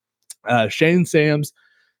NASCAR. Shane Sams,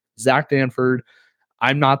 Zach Danford.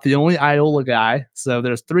 I'm not the only Iola guy, so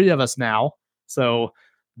there's 3 of us now. So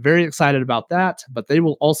very excited about that, but they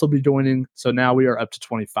will also be joining. So now we are up to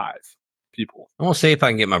 25 people. I want to see if I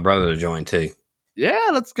can get my brother to join too. Yeah,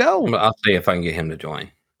 let's go. I'll see if I can get him to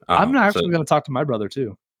join. I'm actually going to talk to my brother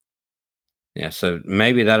too. Yeah, so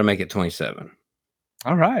maybe that'll make it 27.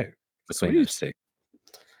 All right. Between us two.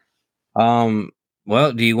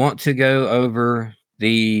 Well, do you want to go over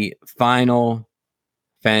the final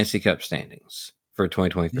Fantasy Cup standings for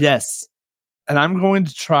 2023? Yes. And I'm going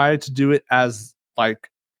to try to do it as like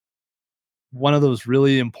one of those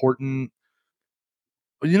really important,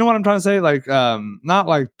 you know what I'm trying to say? Like, not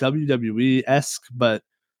like WWE-esque, but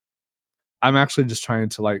I'm actually just trying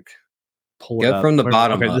to like pull it up. Go from the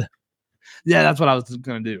bottom up. Yeah, that's what I was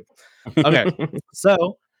going to do. Okay.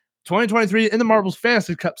 So 2023 in the Marbles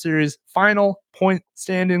Fantasy Cup Series, final point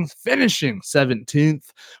standings, finishing 17th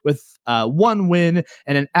with 1 win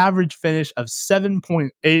and an average finish of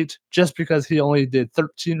 7.8, just because he only did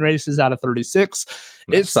 13 races out of 36.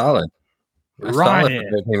 It's solid. That's Ryan. Solid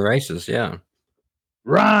for 13 races, yeah.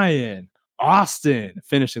 Ryan Austin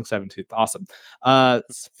finishing 17th. Awesome.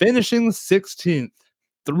 Finishing 16th,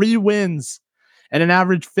 3 wins and an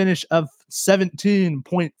average finish of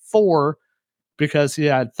 17.4 because he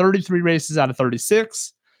had 33 races out of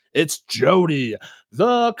 36. It's Jody,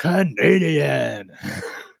 the Canadian.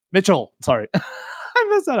 Mitchell, sorry. I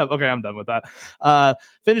messed that up. Okay, I'm done with that.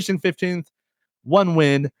 Finishing 15th, 1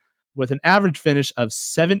 win with an average finish of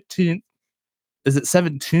 17th. Is it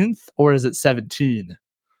 17th or is it 17?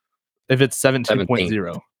 If it's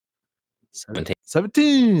 17.0.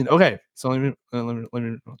 17. Okay. So let me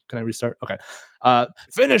can I restart? Okay.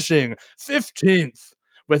 Finishing 15th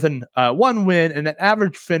with an 1 win and an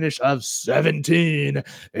average finish of 17.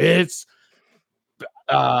 It's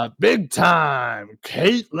big time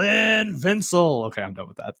Caitlin Vinsel. Okay, I'm done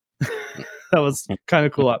with that. That was kind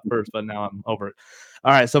of cool at first, but now I'm over it.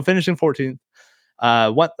 All right, so finishing 14th.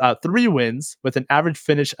 3 wins with an average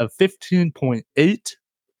finish of 15.8.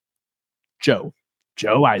 Joe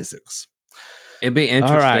Isaacs. It'd be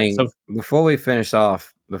interesting. All right, so before we finish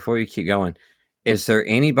off, before you keep going, is there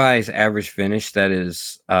anybody's average finish that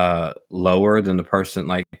is lower than the person?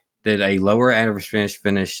 Like, did a lower average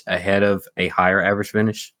finish ahead of a higher average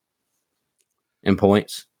finish in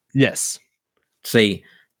points? Yes. See,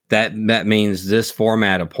 that means this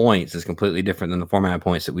format of points is completely different than the format of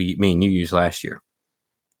points that me and you used last year.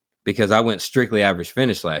 Because I went strictly average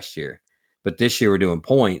finish last year, but this year we're doing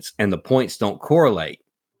points, and the points don't correlate.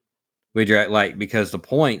 Because the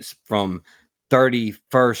points from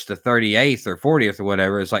 31st to 38th or 40th or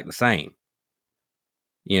whatever is like the same.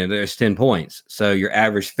 There's 10 points. So your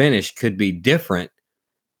average finish could be different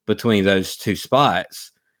between those two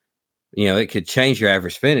spots. It could change your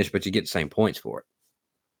average finish, but you get the same points for it.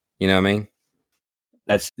 You know what I mean?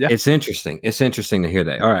 It's interesting. It's interesting to hear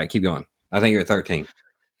that. All right, keep going. I think you're at 13.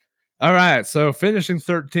 All right, so finishing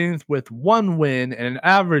 13th with 1 win and an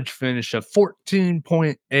average finish of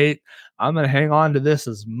 14.8. I'm going to hang on to this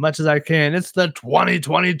as much as I can. It's the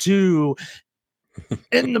 2022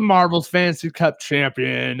 In the Marbles Fantasy Cup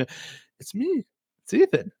champion. It's me. It's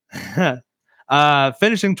Ethan.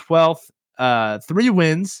 Finishing 12th, 3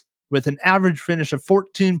 wins with an average finish of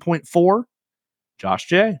 14.4. Josh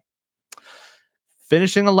J.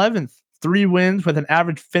 Finishing 11th. 3 wins with an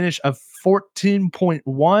average finish of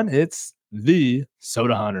 14.1. It's the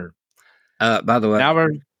Soda Hunter. By the way, now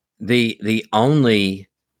we're the only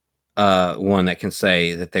one that can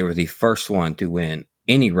say that they were the first one to win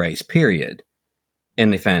any race, period,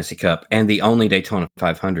 in the Fantasy Cup, and the only Daytona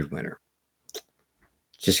 500 winner.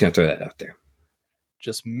 Just gonna throw that out there.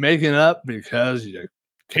 Just making up because you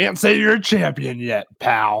can't say you're a champion yet,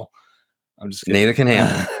 pal. I'm just kidding. Neither can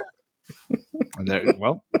him.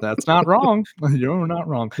 Well, that's not wrong. You're not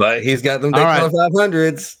wrong. But he's got them Daytona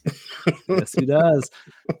 500s. Yes, he does.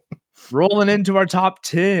 Rolling into our top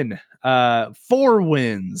 10. 4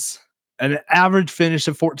 wins. An average finish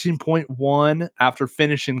of 14.1 after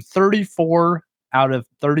finishing 34 out of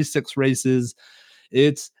 36 races.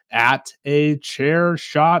 It's At a Chair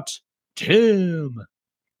Shot Tim.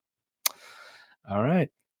 All right.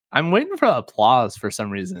 I'm waiting for applause for some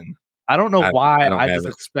reason. I don't know why. I just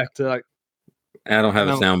expect to I don't have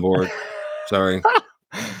a soundboard. Sorry.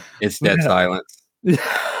 It's dead silence.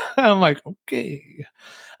 I'm like, okay.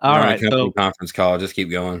 All right. So conference call. Just keep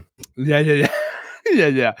going. Yeah.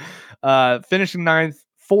 Finishing 9th,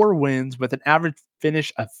 4 wins with an average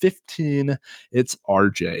finish of 15. It's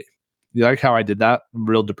RJ. You like how I did that? I'm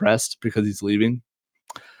real depressed because he's leaving.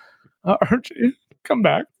 RJ, come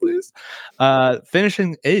back, please.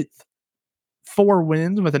 Finishing 8th. 4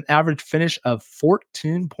 wins with an average finish of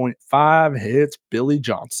 14.5. It's Billy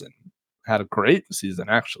Johnson. Had a great season,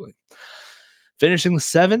 actually. Finishing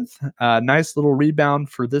 7th. Nice little rebound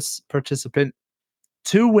for this participant.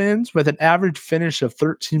 2 wins with an average finish of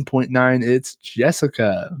 13.9. It's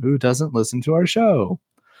Jessica, who doesn't listen to our show.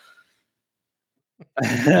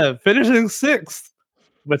 Finishing 6th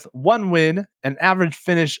with 1 win, an average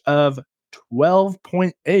finish of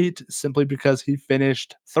 12.8, simply because he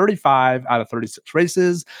finished 35 out of 36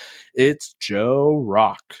 races. It's Joe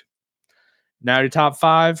Rock. Now your top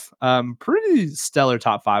 5, pretty stellar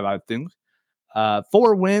top 5, I think.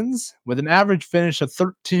 4 wins with an average finish of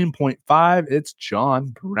 13.5. It's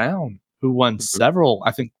John Brown, who won several,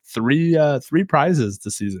 I think 3 prizes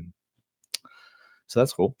this season. So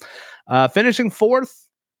that's cool. Finishing 4th,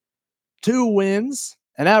 2 wins.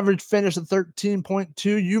 An average finish of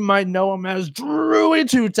 13.2. You might know him as Drewy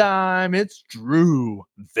 2-time. It's Drew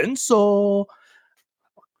Vinsel.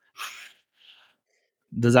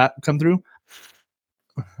 Does that come through?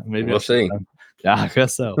 Maybe we'll see. Yeah, I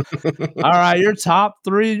guess so. All right, your top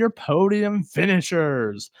 3, your podium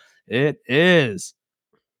finishers. It is.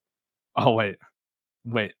 Oh, wait.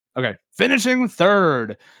 Okay. Finishing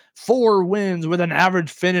 3rd. 4 wins with an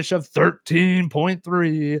average finish of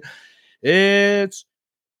 13.3. It's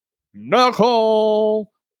Nicole.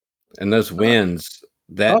 And those wins,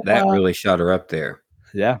 that really shot her up there.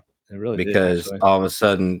 Yeah, it really did, because all of a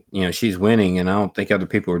sudden, she's winning, and I don't think other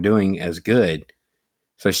people are doing as good.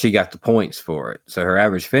 So she got the points for it. So her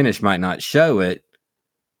average finish might not show it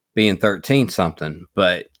being 13 something,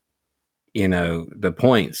 but the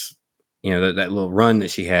points, that little run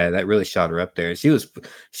that she had, that really shot her up there. She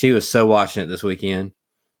was so watching it this weekend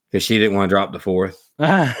because she didn't want to drop the 4th.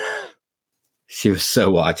 She was so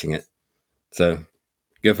watching it. So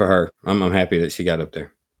good for her. I'm happy that she got up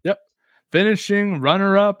there. Yep. Finishing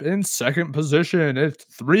runner-up in second position. It's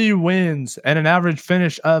 3 wins and an average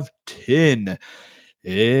finish of 10.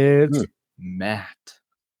 It's Matt.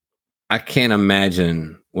 I can't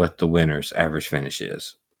imagine what the winner's average finish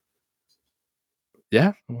is.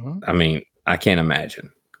 Yeah. I mean, I can't imagine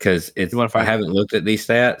because I haven't looked at these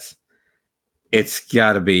stats. It's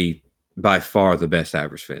got to be by far the best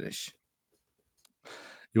average finish.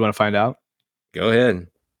 You want to find out? Go ahead.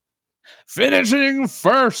 Finishing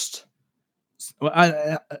first.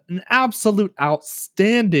 An absolute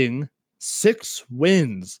outstanding 6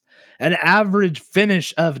 wins. An average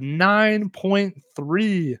finish of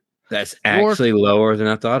 9.3. That's actually lower than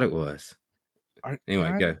I thought it was.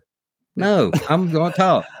 Anyway, go. No, I'm going to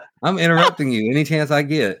talk. I'm interrupting you any chance I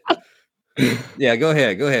get. Yeah, go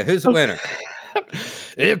ahead. Go ahead. Who's the winner?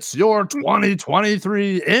 It's your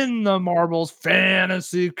 2023 In the Marbles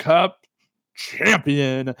Fantasy Cup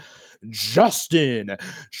champion, Justin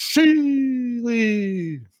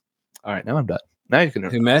Sheely. All right, now I'm done. Now you can.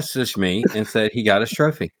 Who messaged me and said he got his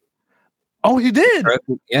trophy. Oh, he did.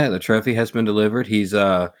 The trophy has been delivered. He's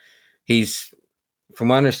from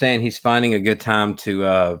what I understand, he's finding a good time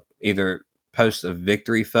to either post a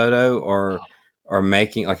victory photo or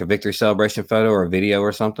making like a victory celebration photo or a video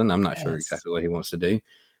or something. I'm not sure exactly what he wants to do,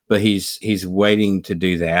 but he's waiting to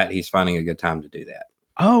do that. He's finding a good time to do that.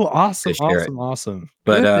 Oh, awesome.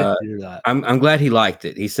 But I'm glad he liked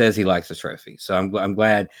it. He says he likes the trophy, so I'm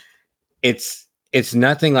glad. It's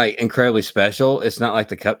nothing like incredibly special. It's not like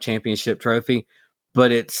the Cup Championship trophy,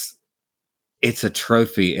 but it's a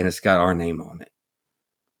trophy and it's got our name on it.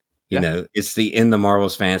 You know, it's the In the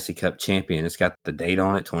Marbles Fantasy Cup champion. It's got the date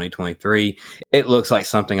on it, 2023. It looks like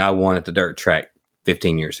something I won at the dirt track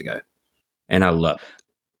 15 years ago, and I love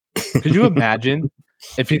it. Could you imagine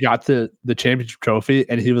if he got the championship trophy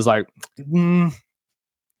and he was like,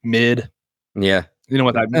 mid? Yeah. You know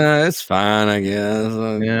what that means? It's fine, I guess.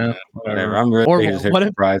 Yeah. Whatever. I'm really here to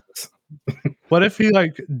surprises. What if he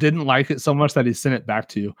like didn't like it so much that he sent it back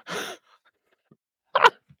to you?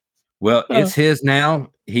 Well, it's his now.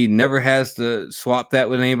 He never has to swap that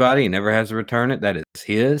with anybody. He never has to return it. That is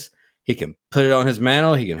his. He can put it on his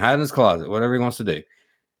mantle. He can hide in his closet, whatever he wants to do.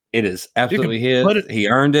 It is absolutely his. He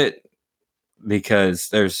earned it because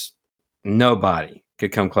there's nobody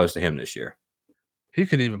could come close to him this year. He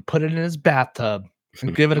could even put it in his bathtub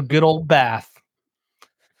and give it a good old bath.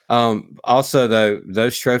 Also, though,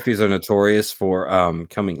 those trophies are notorious for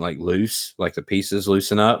coming like loose, like the pieces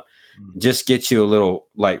loosen up. Just get you a little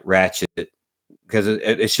like ratchet because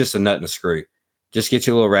it's just a nut and a screw. Just get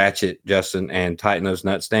you a little ratchet, Justin, and tighten those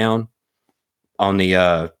nuts down on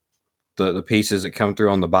the pieces that come through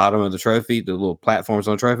on the bottom of the trophy, the little platforms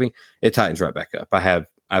on the trophy. It tightens right back up.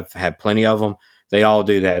 I've had plenty of them. They all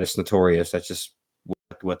do that. It's notorious. That's just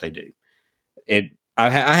what they do. I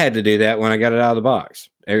had to do that when I got it out of the box.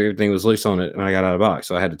 Everything was loose on it when I got out of the box,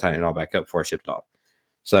 so I had to tighten it all back up before I shipped off.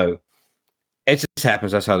 So it just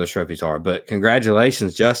happens. That's how the trophies are. But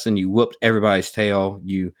congratulations, Justin. You whooped everybody's tail.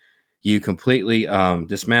 You completely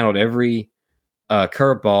dismantled every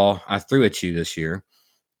curveball I threw at you this year.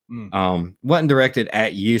 Wasn't directed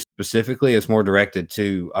at you specifically. It's more directed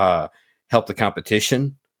to help the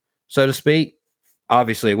competition, so to speak.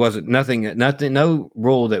 Obviously, it wasn't nothing. No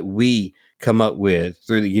rule that we come up with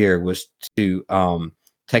through the year was to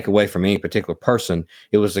take away from any particular person.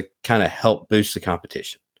 It was to kind of help boost the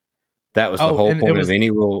competition. That was the whole point of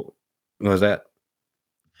any rule. What was that?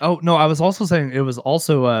 Oh no, I was also saying it was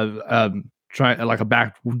also trying like a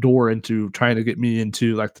back door into trying to get me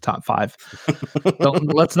into like the top 5.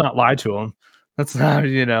 Let's not lie to him. That's not,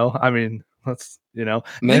 I mean,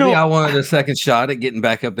 maybe I wanted a second shot at getting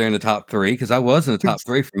back up there in the top 3 because I was in the top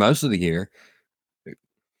 3 for most of the year.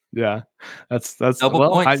 Yeah, that's double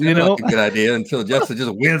points. Like a good idea until Justin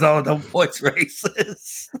just wins all the double points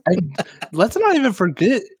races. And let's not even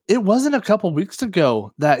forget, it wasn't a couple weeks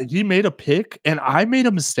ago that he made a pick and I made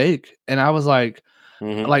a mistake, and I was like,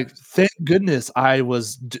 thank goodness I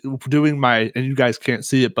was doing my, and you guys can't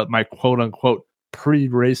see it, but my quote unquote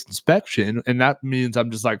pre-race inspection, and that means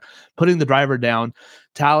I'm just like putting the driver down,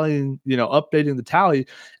 tallying, updating the tally,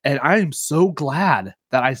 and I am so glad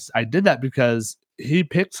that I did that because he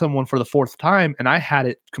picked someone for the 4th time and I had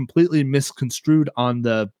it completely misconstrued on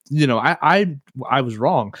the, I was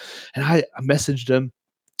wrong, and I messaged him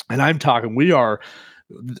and I'm talking, we are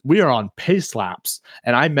on pace laps,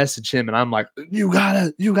 and I messaged him and I'm like, you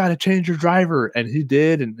gotta change your driver. And he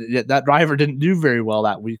did. And that driver didn't do very well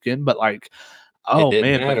that weekend, but like, oh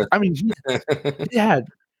man, I mean, he had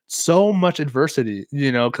so much adversity,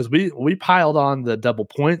 because we piled on the double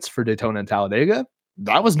points for Daytona and Talladega.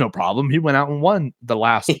 That was no problem. He went out and won the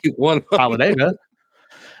last He won. Talladega.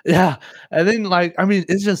 Yeah. And then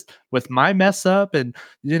it's just with my mess up and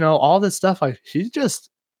all this stuff, like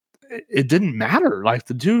it didn't matter. Like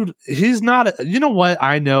the dude, he's not you know what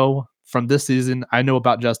I know from this season, I know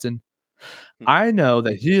about Justin. I know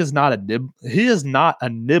that he is not a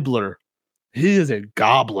nibbler. He is a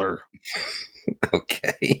gobbler.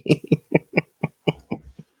 Okay.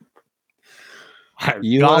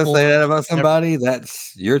 You want to say that about somebody?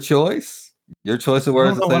 That's your choice. Your choice of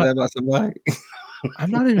words to say that about somebody.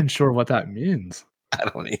 I'm not even sure what that means. I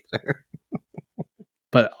don't either.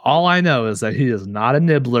 But all I know is that he is not a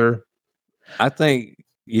nibbler. I think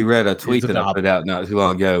you read a tweet that I put out not too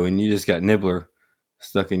long ago, and you just got nibbler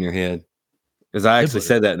stuck in your head. Because I actually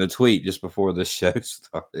said that in a tweet just before the show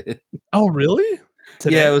started. Oh, really?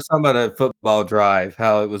 Today? Yeah, it was talking about a football drive,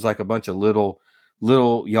 how it was like a bunch of little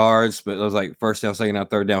yards, but it was like first down, second down,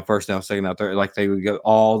 third down, first down, second down, third. Like they would go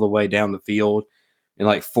all the way down the field in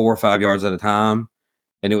like 4 or 5 yards at a time.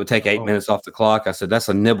 And it would take 8 minutes off the clock. I said, that's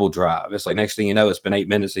a nibble drive. It's like next thing you know, it's been 8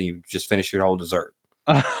 minutes and you just finished your whole dessert.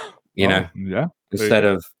 Yeah. Instead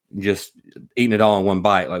of just eating it all in one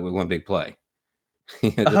bite, like with one big play.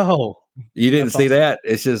 You didn't see that?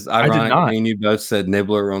 It's just ironic. I mean, you both said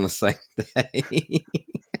nibbler on the same day.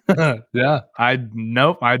 Yeah. I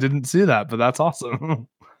didn't see that, but that's awesome.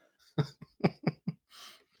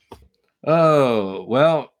 Oh,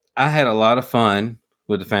 well, I had a lot of fun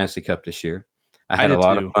with the Fantasy Cup this year. I had a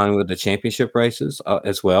lot of fun with the championship races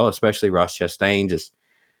as well, especially Ross Chastain.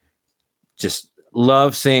 Just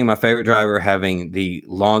love seeing my favorite driver having the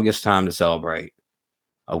longest time to celebrate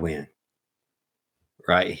a win.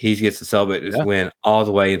 Right? He gets to celebrate his win all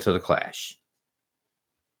the way into the Clash.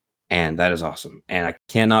 And that is awesome. And I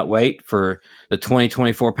cannot wait for the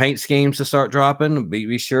 2024 paint schemes to start dropping.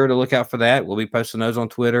 Be sure to look out for that. We'll be posting those on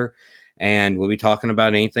Twitter. And we'll be talking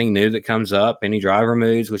about anything new that comes up, any driver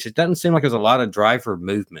moves, which it doesn't seem like there's a lot of driver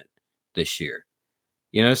movement this year.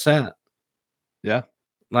 You notice that? Yeah.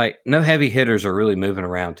 Like no heavy hitters are really moving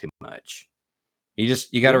around too much.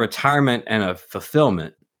 You got a retirement and a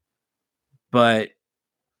fulfillment. But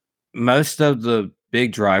most of the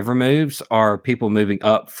big driver moves are people moving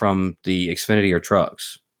up from the Xfinity or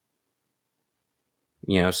trucks.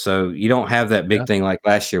 So you don't have that big thing like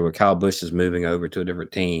last year where Kyle Busch is moving over to a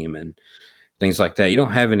different team and things like that. You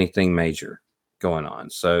don't have anything major going on.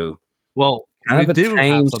 So, kind of a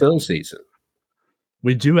tame silly season.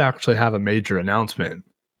 We do actually have a major announcement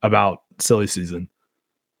about silly season.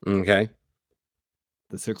 Okay.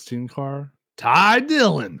 The 16 car, Ty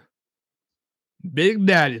Dillon. Big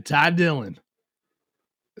Daddy Ty Dillon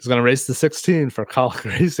is going to race the 16 for Colic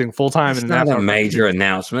Racing full time. It's not a major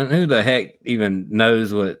announcement. Who the heck even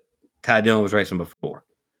knows what Ty Dillon was racing before?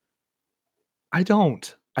 I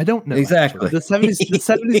don't know exactly. The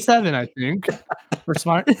 77, I think. For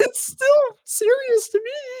smart, it's still serious to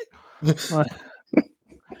me. Ty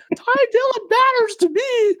Dillon matters to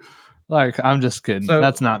me. Like I'm just kidding. So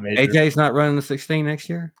that's not major. AJ's not running the 16 next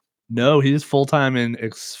year. No, he's full time in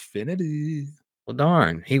Xfinity. Well,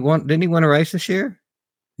 darn, didn't he win a race this year?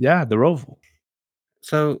 Yeah, the Roval.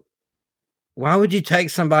 So, why would you take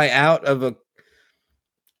somebody out of a?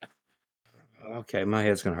 Okay, my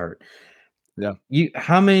head's gonna hurt. Yeah.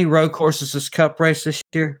 How many road courses does Cup race this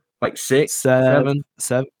year? Like 6, 7,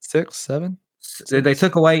 6, 7. They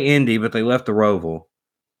took away Indy, but they left the Roval.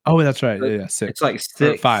 Oh, that's right. Yeah, 6. It's like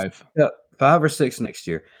 6, 5. 5 or 6 next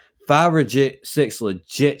year. 5 or 6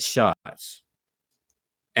 legit shots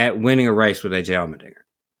at winning a race with AJ Allmendinger.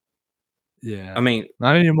 Yeah. I mean,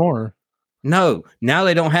 not anymore. No. Now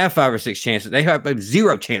they don't have 5 or 6 chances. They have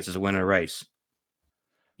 0 chances of winning a race.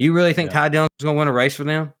 You really think Ty Dillon's going to win a race for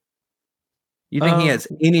them? You think he has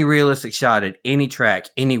any realistic shot at any track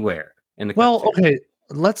anywhere in the country? Okay.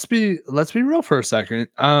 Let's be real for a second.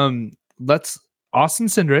 Austin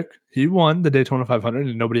Cindric, he won the Daytona 500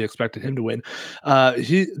 and nobody expected him to win.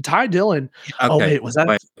 Ty Dillon. Okay. Oh wait, was that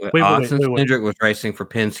wait, Austin Cindric was racing for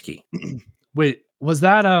Penske. Wait, was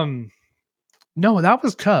that no, that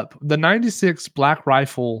was Cup. The 96 Black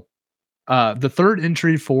Rifle, the third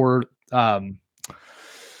entry for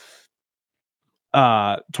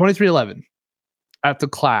 2311 at the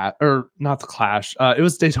Clash, or not the Clash. It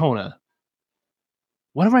was Daytona.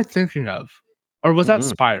 What am I thinking of? Or was that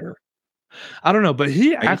Spire? I don't know, but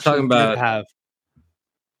he actually did have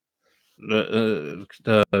the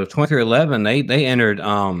 2311. They entered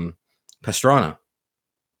Pastrana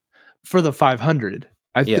for the 500.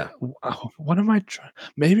 Yeah. What am I trying?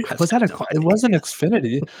 Maybe was that it wasn't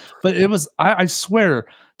Xfinity, but it was. I swear,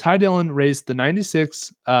 Ty Dillon raced the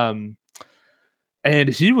 '96. And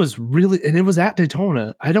he was really, and it was at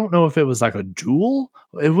Daytona. I don't know if it was like a duel.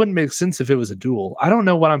 It wouldn't make sense if it was a duel. I don't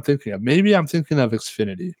know what I'm thinking of. Maybe I'm thinking of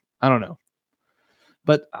Xfinity. I don't know.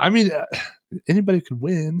 But I mean, anybody could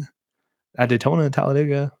win at Daytona and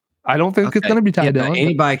Talladega. I don't think it's going to be Ty Dillon.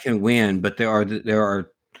 Anybody can win, but there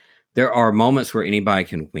are moments where anybody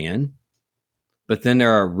can win, but then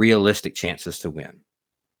there are realistic chances to win.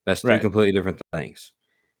 That's two completely different things.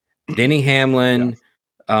 Denny Hamlin,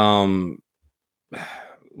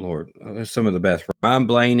 Lord, there's some of the best. Ryan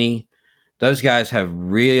Blaney, those guys have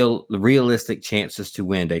realistic chances to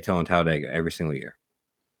win Daytona and Talladega every single year,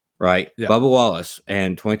 right? Yeah. Bubba Wallace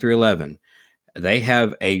and 2311, they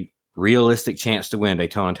have a realistic chance to win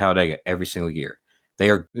Daytona and Talladega every single year. They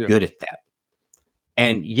are good at that.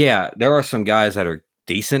 And yeah, there are some guys that are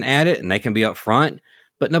decent at it and they can be up front,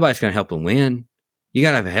 but nobody's going to help them win. You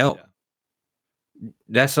got to have help. Yeah.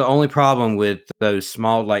 That's the only problem with those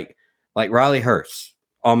small, like Riley Hurst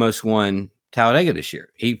almost won Talladega this year.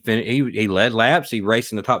 He led laps. He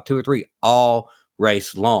raced in the top 2 or 3 all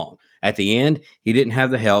race long. At the end, he didn't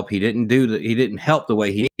have the help. He didn't help the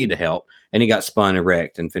way he needed to help, and he got spun and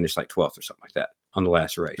wrecked and finished like 12th or something like that on the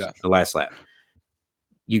last race, the last lap.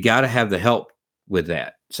 You got to have the help with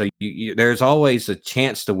that. So there's always a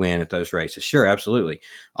chance to win at those races. Sure, absolutely.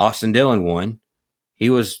 Austin Dillon won. He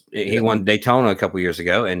won Daytona a couple years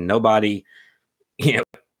ago, and nobody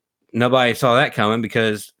saw that coming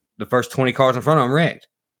because the first 20 cars in front of him wrecked.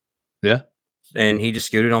 Yeah. And he just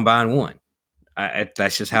scooted on by and won.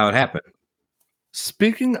 That's just how it happened.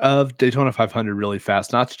 Speaking of Daytona 500 really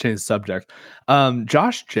fast, not to change the subject,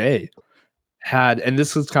 Josh J had, and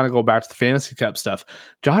this is kind of go back to the Fantasy Cup stuff,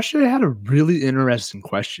 Josh J had a really interesting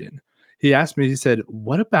question. He asked me, he said,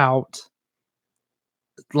 what about,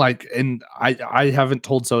 like, and I haven't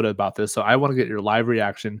told Soda about this, so I want to get your live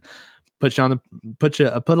reaction. Put a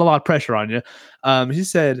lot of pressure on you. He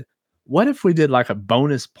said, what if we did like a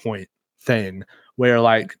bonus point thing where,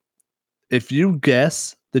 like, if you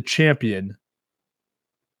guess the champion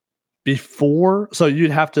before, so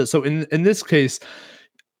you'd have to, so in this case,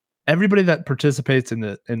 everybody that participates in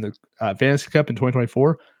the Fantasy Cup in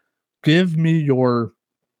 2024, give me your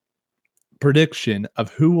prediction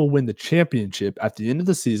of who will win the championship at the end of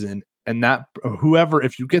the season, and that whoever,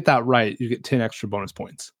 if you get that right, you get 10 extra bonus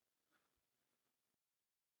points.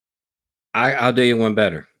 I'll do you one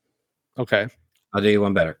better. Okay. I'll do you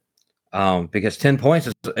one better. Because 10 points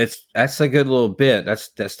that's a good little bit.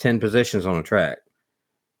 That's 10 positions on a track.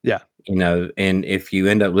 Yeah. And if you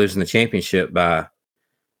end up losing the championship by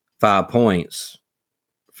 5 points,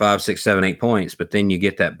 5, 6, 7, 8 points, but then you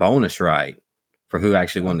get that bonus right for who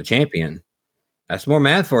actually won the champion, that's more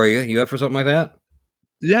math for you. You up for something like that?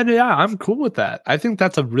 Yeah, I'm cool with that. I think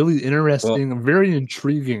that's a really interesting, very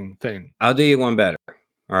intriguing thing. I'll do you one better.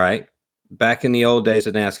 All right. Back in the old days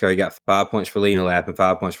of NASCAR, you got 5 points for leading a lap and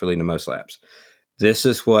 5 points for leading the most laps. This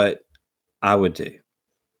is what I would do.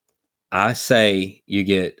 I say you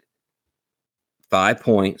get 5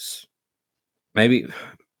 points. Maybe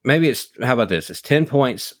it's, how about this? It's 10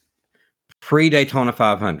 points pre-Daytona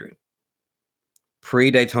 500.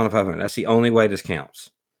 Pre-Daytona 500. That's the only way this counts.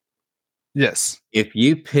 Yes. If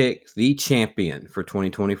you pick the champion for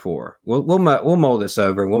 2024, we'll mull this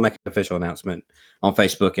over and we'll make an official announcement on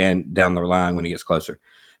Facebook and down the line when it gets closer.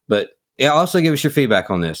 But also give us your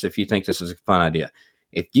feedback on this if you think this is a fun idea.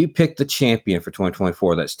 If you pick the champion for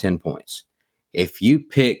 2024, that's 10 points. If you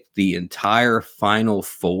pick the entire final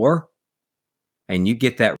 4 and you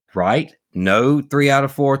get that right, no 3 out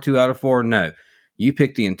of 4, 2 out of 4, no. You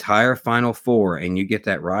pick the entire final 4 and you get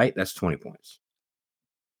that right, that's 20 points.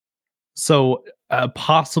 So a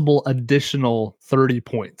possible additional 30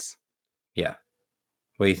 points. Yeah.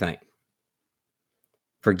 What do you think?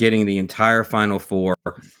 For getting the entire final 4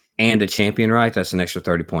 and a champion right, that's an extra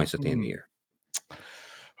 30 points at the end of the year.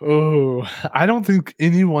 Oh, I don't think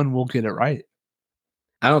anyone will get it right.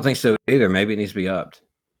 I don't think so either. Maybe it needs to be upped.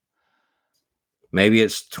 Maybe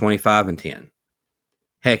it's 25 and 10.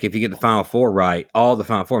 Heck, if you get the final 4 right, all the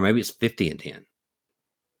final 4, maybe it's 50 and 10.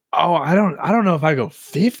 Oh, I don't know if I go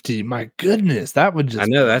 50. My goodness, that would just, I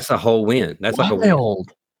know, that's a whole win. That's wild. like a win.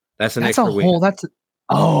 That's an extra win.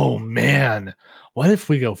 Oh man. What if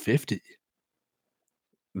we go 50?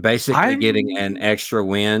 Basically getting an extra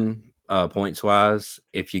win points wise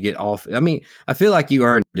if you get all, I mean, I feel like you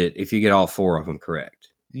earned it if you get all 4 of them correct.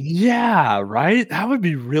 Yeah, right? That would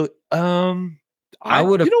be really I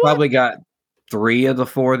would have probably got 3 of the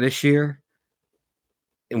 4 this year.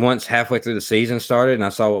 And once halfway through the season started and I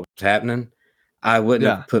saw what was happening, I wouldn't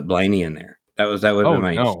have put Blaney in there. That would have been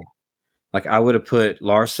my issue. Like I would have put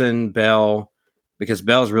Larson, Bell, because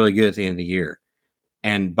Bell's really good at the end of the year,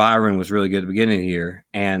 and Byron was really good at the beginning of the year,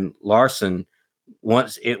 and Larson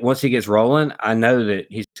once he gets rolling, I know that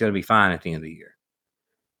he's going to be fine at the end of the year.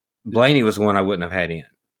 Blaney was the one I wouldn't have had in.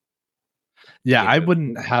 Yeah, I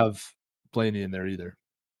wouldn't have Blaney in there either.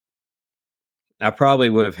 I probably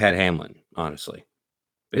would have had Hamlin, honestly.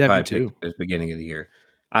 If I me too. picked at the beginning of the year.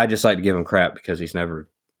 I just like to give him crap because he's never,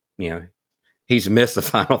 he's missed the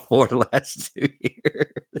Final Four the last 2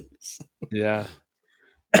 years. Yeah.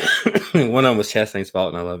 One of them was Chastain's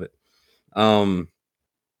fault, and I love it.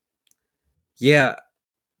 Yeah,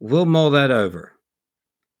 we'll mull that over.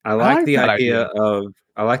 I like the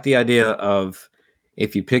idea of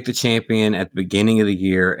if you pick the champion at the beginning of the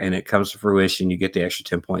year and it comes to fruition, you get the extra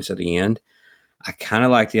 10 points at the end. I kind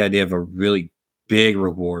of like the idea of a really big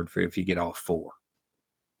reward for if you get all 4.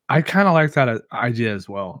 I kind of like that idea as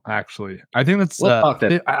well, actually. I think that's yeah,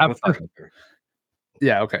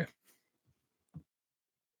 okay.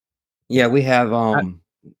 Yeah, we have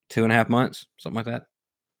 2.5 months, something like that.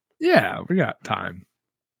 Yeah, we got time.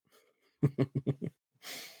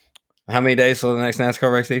 How many days till the next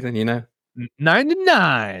NASCAR race, Ethan?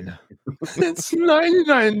 99. It's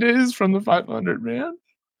 99 days from the 500, man.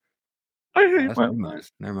 I hate my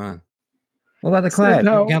life. Never mind. What about the Clash?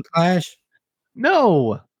 No. You count the Clash?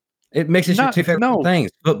 No. It mixes your two favorite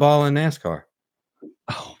things, football and NASCAR.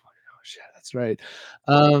 Oh my gosh, yeah, that's right.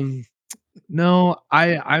 No,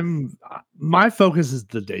 I'm my focus is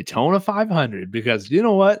the Daytona 500 because you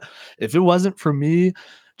know what? If it wasn't for me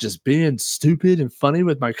just being stupid and funny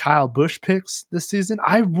with my Kyle Busch picks this season,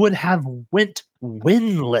 I would have went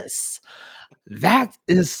winless. That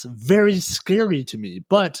is very scary to me,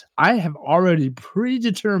 but I have already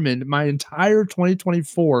predetermined my entire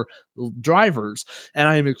 2024 drivers, and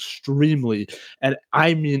I am extremely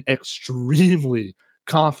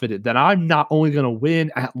confident that I'm not only going to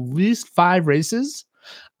win at least 5 races,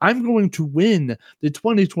 I'm going to win the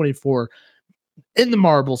 2024 in the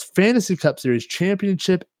Marbles Fantasy Cup Series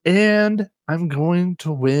Championship, and I'm going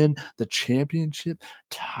to win the championship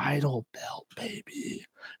title belt, baby.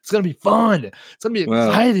 It's going to be fun. It's going to be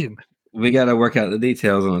exciting. We got to work out the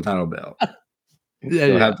details on the title belt.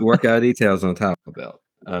 We'll have to work out the details on the title belt.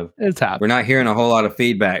 It's happening. We're not hearing a whole lot of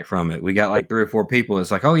feedback from it. We got like 3 or 4 people.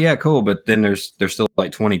 It's like, oh yeah, cool, but then there's still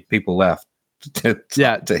like 20 people left.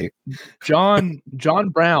 John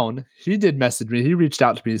Brown, he did message me. He reached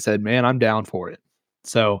out to me and said, "Man, I'm down for it."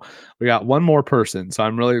 So we got one more person. So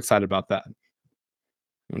I'm really excited about that.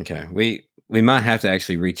 Okay, we might have to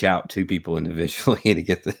actually reach out to people individually to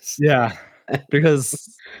get this. Yeah,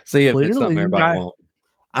 because see if it's something everybody wants.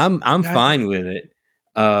 I'm fine with it.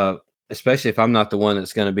 Especially if I'm not the one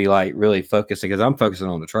that's going to be like really focusing, because I'm focusing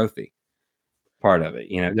on the trophy part of it,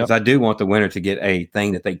 because I do want the winner to get a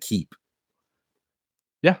thing that they keep.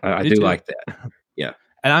 Yeah, I do like that. Yeah.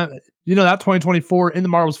 And that 2024 in the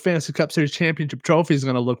Marbles Fantasy Cup Series Championship trophy is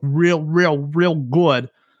going to look real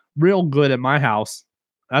good at my house.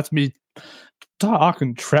 That's me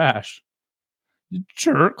talking trash. You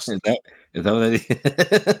jerks. Is that what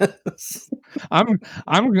it is? I'm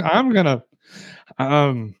gonna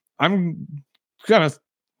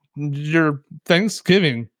your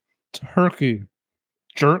Thanksgiving turkey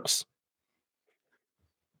jerks.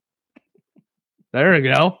 There we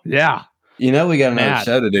go. Yeah. We got another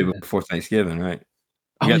show to do before Thanksgiving, right?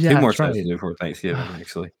 We got 2 more shows to do before Thanksgiving,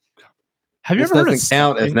 actually. Have you ever heard of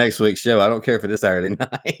count as next week's show? I don't care for this Saturday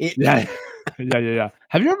night. Yeah.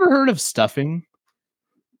 Have you ever heard of stuffing?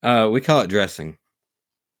 We call it dressing.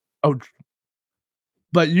 Oh,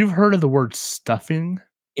 but you've heard of the word stuffing?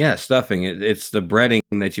 Yeah, stuffing. It's the breading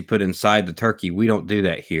that you put inside the turkey. We don't do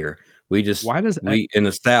that here. We just in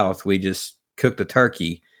the South we just cook the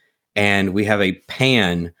turkey, and we have a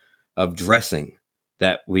pan of dressing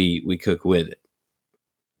that we cook with it.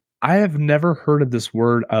 I have never heard of this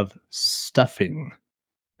word of stuffing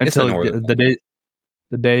until the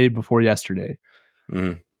day before yesterday.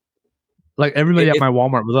 Mm-hmm. Like everybody at my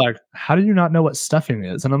Walmart was like, "How do you not know what stuffing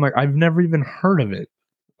is?" And I'm like, "I've never even heard of it."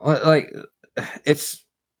 Like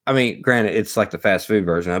granted, it's like the fast food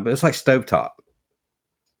version of it, but it's like stovetop.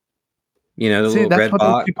 The little red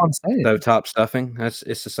box, keep on saying. Stovetop stuffing.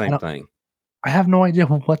 It's the same thing. I have no idea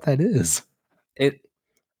what that is.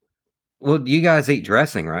 Well, you guys eat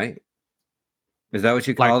dressing, right? Is that what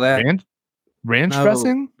you call that? Ranch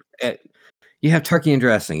dressing? You have turkey and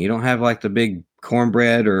dressing. You don't have like the big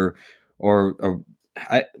cornbread or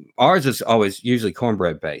ours is always usually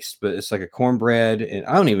cornbread based, but it's like a cornbread, and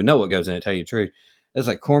I don't even know what goes in it, tell you the truth. It's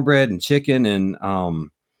like cornbread and chicken and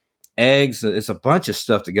eggs. It's a bunch of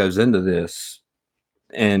stuff that goes into this.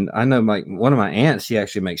 And I know one of my aunts, she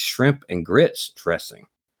actually makes shrimp and grits dressing,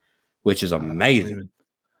 which is amazing.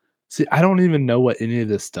 See, I don't even know what any of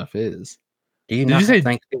this stuff is. Do you Did not you say have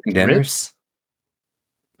Thanksgiving dinners? grits?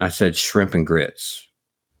 I said shrimp and grits.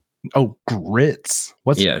 Oh, grits.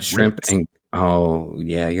 What's shrimp grits? and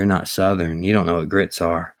you're not Southern. You don't know what grits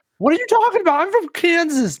are. What are you talking about? I'm from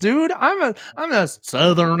Kansas, dude. I'm a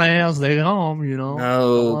Southern as they come, you know. No,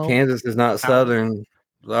 Hello? Kansas is not Southern.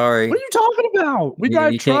 Sorry. What are you talking about? We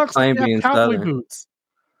drive you can't trucks claim and we being have cowboy Southern. boots.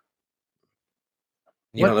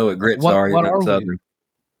 You don't know what grits are. You're not Southern.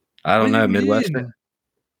 I don't know. Midwestern.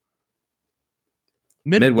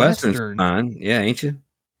 Midwestern's fine. Yeah, ain't you?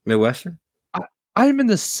 Midwestern? I'm in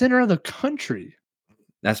the center of the country.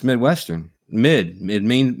 That's Midwestern. Mid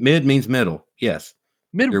means middle. Yes.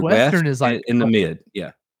 Midwestern is like in the mid.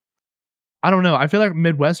 Yeah. I don't know. I feel like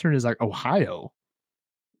Midwestern is like Ohio.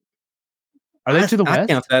 Are they to the west? I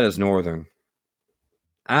count that as northern.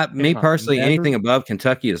 Me personally, anything above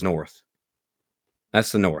Kentucky is north.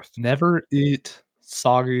 That's the north. Never eat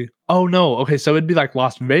soggy. Oh no. Okay, so it'd be like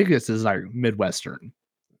Las Vegas is like Midwestern,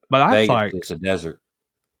 but that's Vegas, like it's a desert.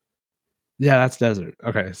 Yeah, that's desert.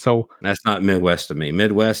 Okay, so that's not Midwest to me.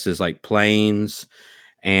 Midwest is like plains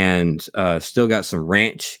and still got some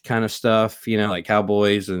ranch kind of stuff, like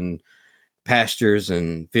cowboys and pastures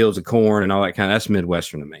and fields of corn and all that kind of. That's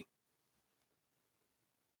Midwestern to me.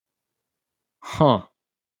 Huh.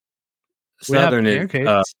 Southern is okay.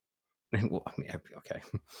 Do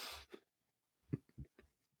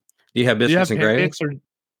you have biscuits and gravy?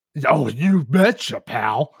 Oh, you betcha,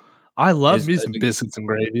 pal. I love me some biscuits and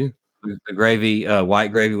gravy. The gravy,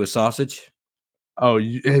 white gravy with sausage. Oh,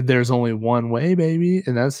 there's only one way, baby,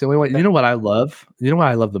 and that's the only way. You know what I love? You know what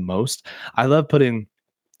I love the most? I love putting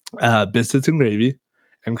biscuits and gravy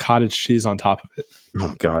and cottage cheese on top of it.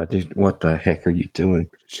 Oh God, dude, what the heck are you doing?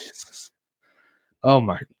 Jesus. Oh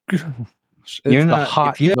my God. You're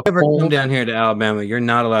not. If you ever come down here to Alabama, you're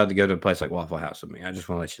not allowed to go to a place like Waffle House with me. I just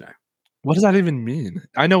want to let you know. What does that even mean?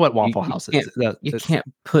 I know what Waffle House is. You can't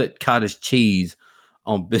put cottage cheese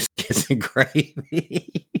on biscuits and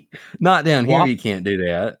gravy. Not down here. You can't do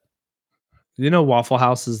that. You know, Waffle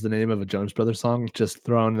House is the name of a Jonas Brothers song. Just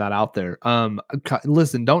throwing that out there.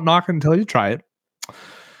 Listen, don't knock it until you try it.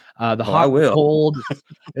 The hot and cold.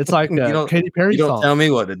 It's like a Katy Perry song. Don't tell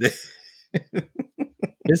me what to do.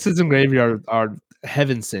 Biscuits and gravy are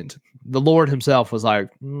heaven sent. The Lord Himself was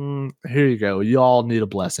like, "Here you go. You all need a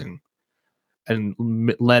blessing," and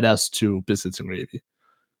led us to biscuits and gravy.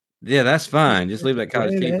 Yeah, that's fine. Just leave that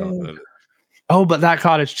cottage cheese off of it. Oh, but that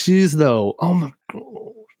cottage cheese, though. Oh my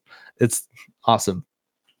God, it's awesome.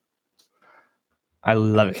 I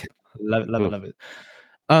love it. Love it.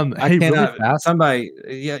 Hey, really fast. Somebody,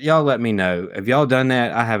 y'all let me know. Have y'all done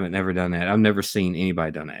that? I haven't never done that. I've never seen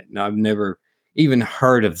anybody done that. No, I've never even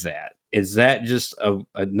heard of that. Is that just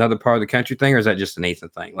another part of the country thing, or is that just an Ethan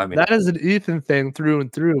thing? Let me know. That is an Ethan thing through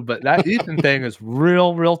and through, but that Ethan thing is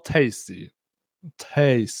real tasty.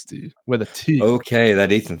 Tasty with a T. Okay,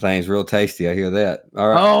 that Ethan thing is real tasty. I hear that. All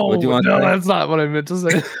right. Oh, what do you want no, to that's not what I meant to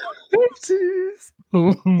say.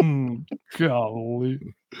 Golly.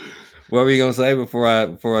 What were you gonna say before I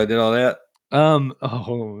did all that?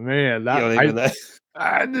 Oh man, I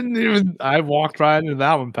walked right into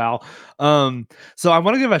that one, pal. So I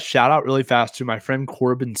want to give a shout out really fast to my friend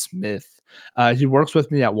Corbin Smith. He works with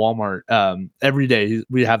me at Walmart every day.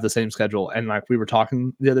 We have the same schedule, and like we were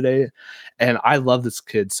talking the other day, and I love this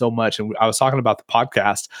kid so much. And I was talking about the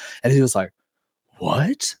podcast, and he was like,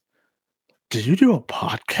 "What? Did you do a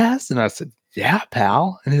podcast?" And I said, "Yeah,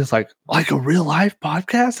 pal." And he was like a real life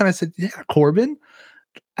podcast? And I said, "Yeah, Corbin.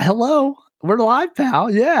 Hello, we're live, pal.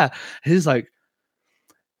 Yeah." And he's like,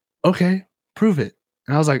 "Okay, prove it."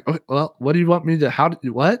 And I was like, "Okay, well, what do you want me to? How do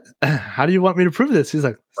you want me to prove this?" He's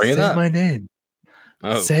like, "Say my name.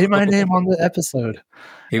 Say my name on the episode."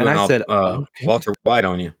 And I said, okay. Walter White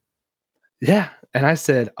on you. Yeah. And I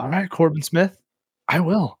said, "All right, Corbin Smith, I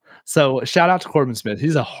will." So shout out to Corbin Smith.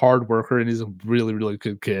 He's a hard worker and he's a really, really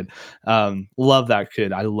good kid. Love that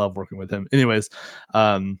kid. I love working with him. Anyways,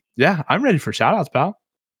 yeah, I'm ready for shout outs, pal.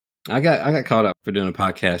 I got caught up for doing a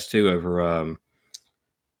podcast too over a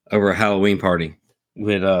Halloween party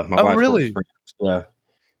with my wife. Really? Yeah.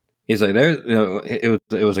 He's like, it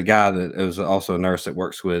was a guy that it was also a nurse that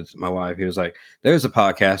works with my wife. He was like, "There's a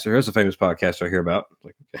podcaster. There's a famous podcaster I hear about."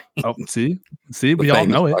 Like, okay. Oh, see, we all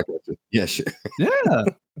know it. Yeah, sure. Yeah,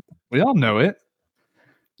 we all know it.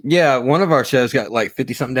 Yeah, one of our shows got like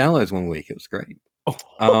 50-something downloads one week. It was great.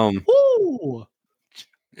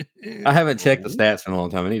 I haven't checked the stats in a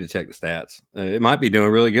long time. I need to check the stats. It might be doing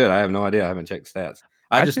really good. I have no idea. I haven't checked the stats.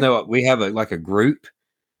 I just know we have a group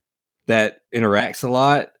that interacts a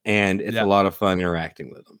lot, and it's a lot of fun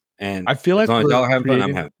interacting with them. And I feel as like long as we're y'all are having fun, I'm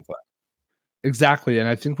creating- having fun. Exactly. And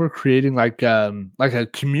I think we're creating like a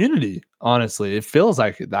community, honestly. It feels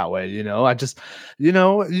like it that way, you know. I just, you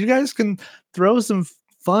know, you guys can throw some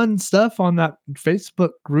fun stuff on that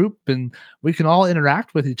Facebook group and we can all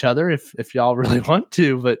interact with each other if y'all really want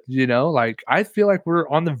to. But you know, like I feel like we're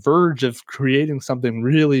on the verge of creating something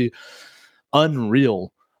really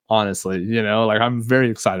unreal, honestly. You know, like I'm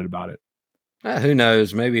very excited about it. Who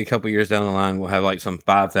knows? Maybe a couple years down the line, we'll have like some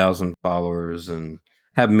 5,000 followers and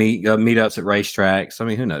have meetups at racetracks. I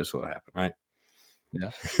mean, who knows what will happen, right?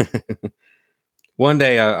 Yeah. One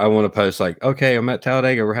day I want to post like, okay, I'm at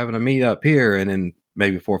Talladega. We're having a meetup here. And then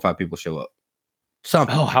maybe 4 or 5 people show up.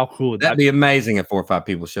 Something. Oh, how cool would That'd be amazing if 4 or 5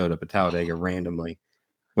 people showed up at Talladega randomly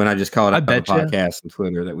when I just called out the podcast and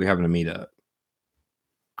Twitter that we're having a meetup.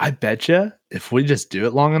 I bet you if we just do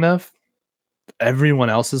it long enough, everyone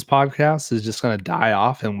else's podcast is just going to die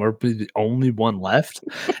off and we're the only one left.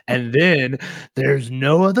 And then there's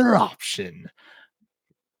no other option.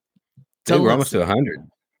 Dude, we're almost to 100.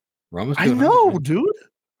 We're almost to 100. I know, dude.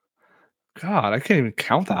 God, I can't even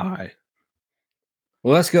count that high.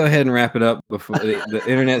 Well, let's go ahead and wrap it up before the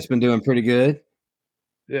internet's been doing pretty good.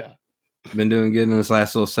 Yeah. Been doing good in this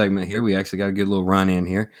last little segment here. We actually got a good little run in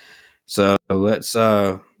here. So let's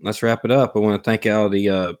wrap it up. I want to thank all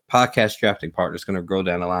the podcast drafting partners. Going to go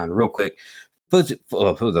down the line real quick. The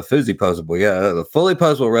Fully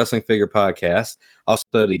Posable Wrestling Figure Podcast. Also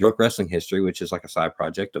the Dork Wrestling History, which is like a side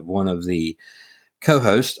project of one of the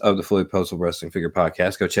co-hosts of the Fully Posable Wrestling Figure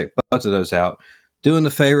Podcast. Go check both of those out. Doing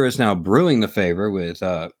the Favor is now Brewing the Favor with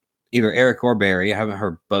either Eric or Barry. I haven't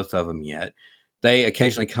heard both of them yet. They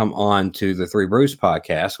occasionally come on to the Three Brews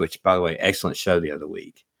Podcast, which, by the way, excellent show the other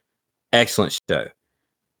week. Excellent show.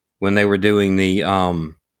 When they were doing the,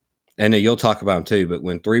 and you'll talk about them too, but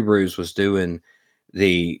when Three Brews was doing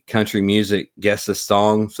the country music guess the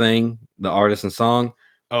song thing, the artist and song.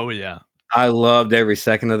 Oh, yeah. I loved every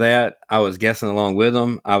second of that. I was guessing along with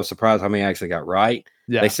them. I was surprised how many I actually got right.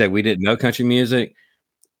 Yeah. They said we didn't know country music.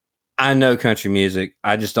 I know country music.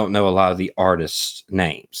 I just don't know a lot of the artists'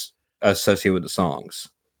 names associated with the songs.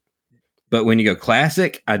 But when you go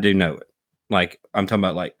classic, I do know it. Like I'm talking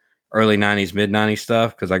about like early 90s, mid 90s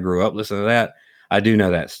stuff because I grew up listening to that. I do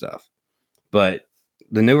know that stuff. But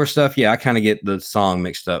the newer stuff, yeah, I kind of get the song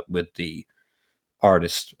mixed up with the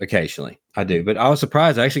artist occasionally. I do. But I was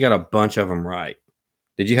surprised. I actually got a bunch of them right.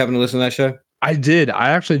 Did you happen to listen to that show? I did.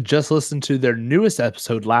 I actually just listened to their newest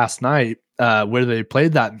episode last night where they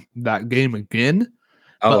played that game again.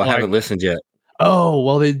 Oh, I haven't listened yet. Oh,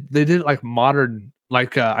 well, they did like modern,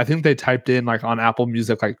 like I think they typed in like on Apple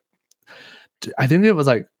Music, like I think it was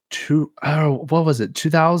like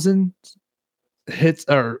 2000 hits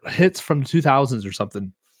from 2000s or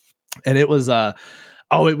something. And it was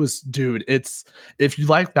dude, if you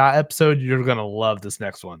like that episode, you're gonna love this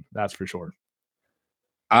next one. That's for sure.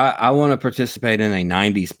 I want to participate in a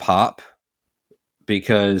 90s pop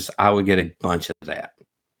because I would get a bunch of that.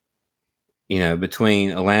 You know,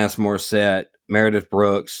 between Alanis Morissette, Meredith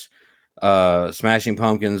Brooks, Smashing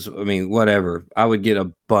Pumpkins, I mean, whatever. I would get a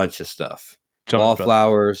bunch of stuff.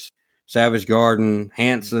 Wallflowers, Savage Garden,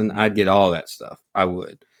 Hanson, I'd get all that stuff. I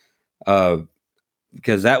would.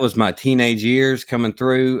 Because that was my teenage years coming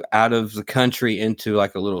through out of the country into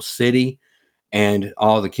like a little city. And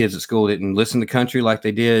all the kids at school didn't listen to country like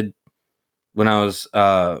they did when I was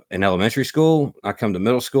in elementary school. I come to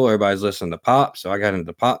middle school, everybody's listening to pop. So I got into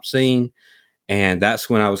the pop scene. And that's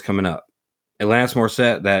when I was coming up. Alanis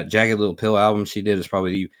Morissette, that Jagged Little Pill album she did is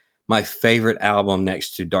probably my favorite album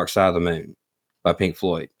next to Dark Side of the Moon by Pink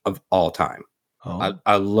Floyd of all time. Oh.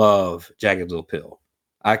 I love Jagged Little Pill.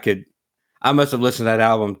 I must have listened to that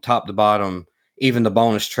album top to bottom, even the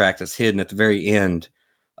bonus track that's hidden at the very end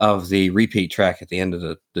of the repeat track at the end of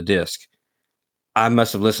the disc. I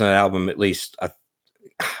must have listened to that album at least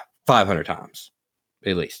 500 times.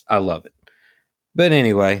 At least. I love it. But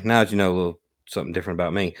anyway, now that you know a little something different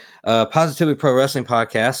about me. Positively Pro Wrestling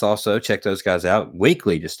Podcast, also check those guys out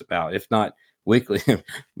weekly, just about. If not weekly,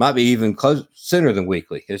 might be even sooner than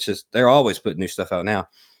weekly. It's just they're always putting new stuff out now.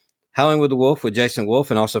 Howling with the Wolf with Jason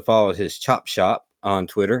Wolf, and also follow his Chop Shop on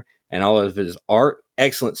Twitter and all of his art.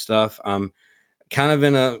 Excellent stuff. I'm kind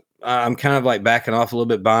of like backing off a little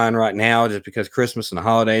bit buying right now just because Christmas and the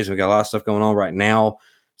holidays, we got a lot of stuff going on right now.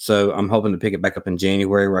 So I'm hoping to pick it back up in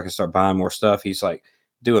January where I can start buying more stuff. He's like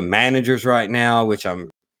doing managers right now, which I'm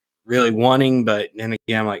really wanting, but then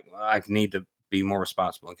again, I'm like, well, I need to be more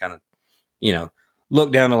responsible and kind of, you know,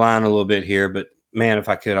 look down the line a little bit here. But man, if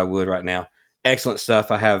I could, I would right now. Excellent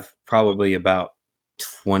stuff. I have probably about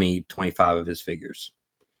 20, 25 of his figures.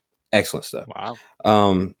 Excellent stuff.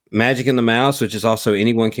 Wow. Magic and the Mouse, which is also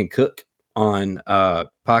Anyone Can Cook on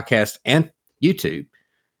podcast and YouTube.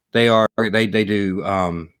 They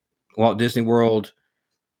do Walt Disney World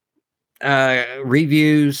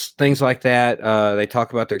reviews, things like that. They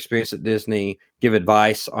talk about their experience at Disney, give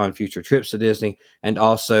advice on future trips to Disney, and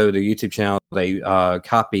also their YouTube channel. They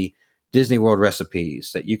copy Disney World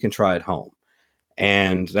recipes that you can try at home.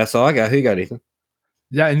 And that's all I got. Who you got, Ethan?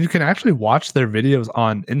 Yeah, and you can actually watch their videos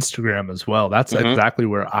on Instagram as well. That's exactly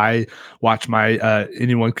where I watch my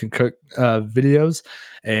Anyone Can Cook videos.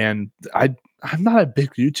 And I'm not a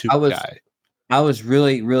big YouTube guy. I was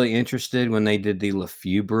really, really interested when they did the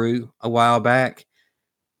LeFou brew a while back.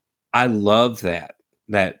 I love that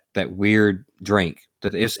weird drink.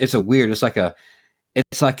 That it's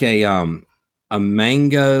like a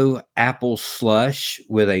mango apple slush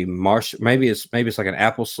with a maybe it's like an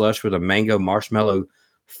apple slush with a mango marshmallow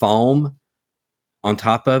foam on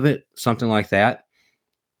top of it, something like that.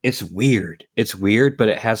 It's weird, but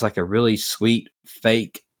it has like a really sweet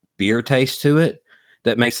fake beer taste to it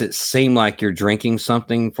that makes it seem like you're drinking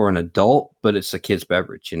something for an adult, but it's a kid's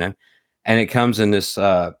beverage, and it comes in this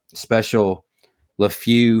special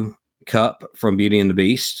LeFou cup from Beauty and the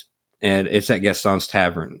Beast, and it's at Gaston's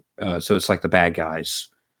Tavern. So it's like the bad guy's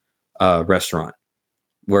restaurant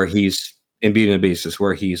where he's in Beauty and the Beast is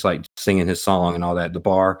where he's like singing his song and all that. The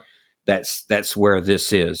bar, that's where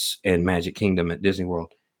this is in Magic Kingdom at Disney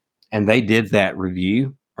World. And they did that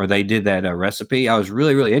review, or they did that recipe. I was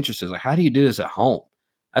really, really interested. Like, how do you do this at home?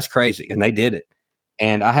 That's crazy. And they did it.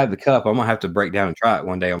 And I have the cup. I'm going to have to break down and try it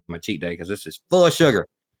one day on my cheat day because this is full of sugar.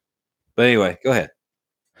 But anyway, go ahead.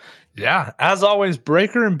 Yeah, as always,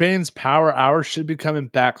 Breaker and Bane's Power Hour should be coming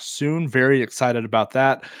back soon. Very excited about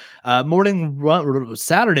that.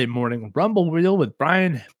 Saturday morning Rumble Wheel with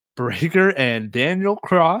Brian Breaker and Daniel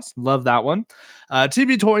Cross. Love that one.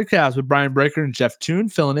 TV Toycast with Brian Breaker and Jeff Toon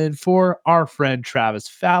filling in for our friend Travis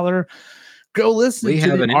Fowler. Go listen we to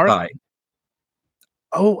have the an invite.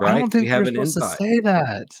 Oh, right? I don't think we have we're supposed to say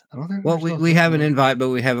that. I don't think. Well, we have an invite, but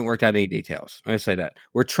we haven't worked out any details. I say that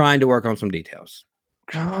we're trying to work on some details.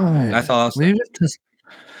 God, that's all. Leave it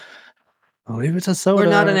to Soda. We're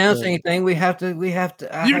not announcing anything. We have to.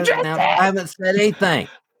 I haven't said anything.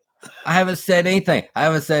 I haven't said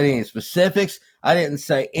any specifics. I didn't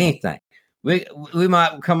say anything. We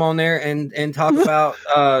might come on there and talk about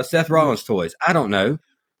Seth Rollins toys. I don't know.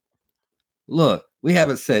 Look, we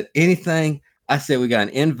haven't said anything. I said we got an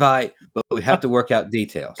invite, but we have to work out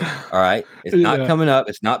details. All right. It's not coming up.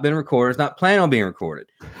 It's not been recorded. It's not planned on being recorded.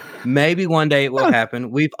 Maybe one day it will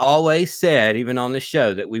happen. We've always said, even on this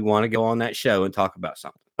show, that we want to go on that show and talk about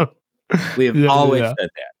something. We have always said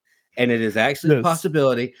that. And it is actually a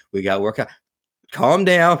possibility. We got to work out. Calm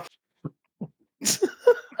down.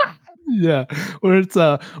 Yeah, we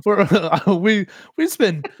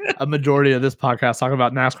spend a majority of this podcast talking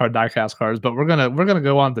about NASCAR diecast cars, but we're gonna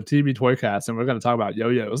go on the TV Toycast and we're gonna talk about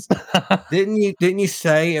yo-yos. Didn't you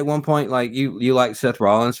say at one point like you like Seth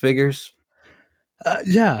Rollins figures?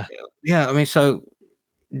 Yeah. I mean, so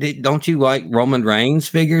don't you like Roman Reigns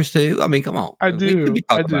figures too? I mean, come on. I do. We could be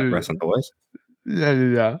talking about wrestling toys.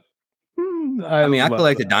 Yeah. I mean, I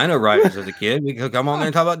collected Dino Riders as a kid. We could come on there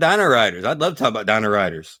and talk about Dino Riders. I'd love to talk about Dino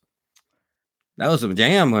Riders. That was a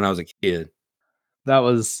jam when I was a kid. That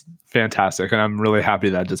was fantastic, and I'm really happy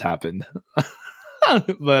that just happened.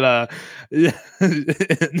 But yeah,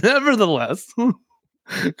 nevertheless,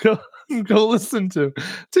 go listen to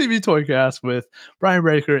TV Toycast with Brian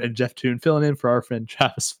Breaker and Jeff Toon filling in for our friend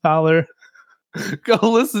Travis Fowler. Go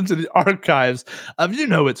listen to the archives of You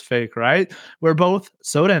Know It's Fake, right? Where both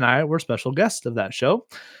Soda and I were special guests of that show.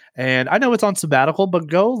 And I know it's on sabbatical, but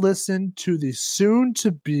go listen to the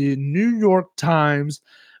soon-to-be New York Times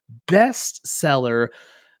bestseller,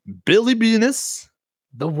 Billy Venus,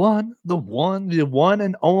 the one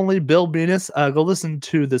and only Bill Venus. Go listen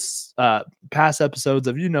to this past episodes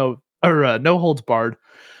of No Holds Barred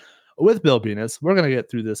with Bill Venus. We're going to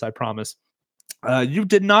get through this, I promise. You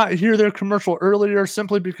did not hear their commercial earlier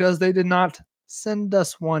simply because they did not send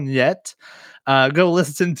us one yet. Go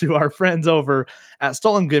listen to our friends over at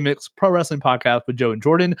Stolen Gimmicks Pro Wrestling Podcast with Joe and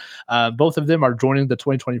Jordan. Both of them are joining the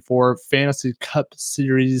 2024 Fantasy Cup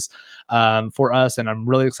Series for us, and I'm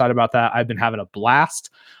really excited about that. I've been having a blast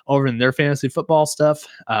over in their fantasy football stuff.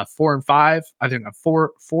 4-5. I think I'm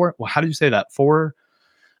 4. Well, how do you say that? 4.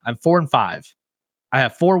 I'm 4-5. I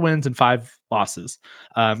have 4 wins and 5 losses.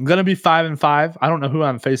 I'm gonna be 5-5. I don't know who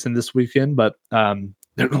I'm facing this weekend, but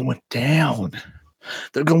they're going down.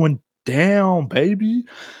 They're going down, baby.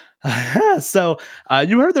 So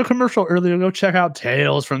you heard the commercial earlier. Go check out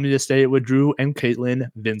Tales from the Estate with Drew and Caitlin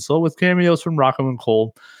Vinsel with cameos from Rocco and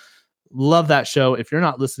Cole. Love that show. If you're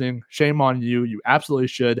not listening, shame on you. You absolutely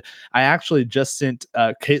should. I actually just sent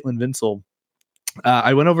Caitlin Vinsel.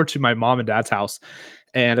 I went over to my mom and dad's house,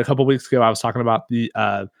 and a couple weeks ago, I was talking about the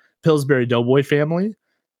Pillsbury Doughboy family.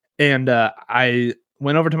 And I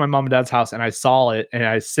went over to my mom and dad's house, and I saw it, and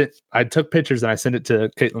I took pictures, and I sent it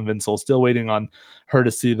to Caitlin Vinsel. Still waiting on her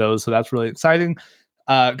to see those, so that's really exciting.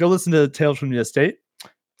 Go listen to Tales from the Estate.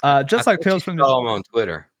 Just like Tales from the Estate on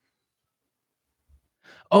Twitter.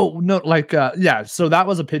 Oh no, like yeah. So that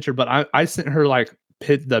was a picture, but I sent her like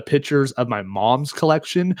the pictures of my mom's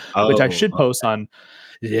collection, which I should post on.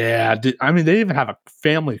 Yeah, I mean they even have a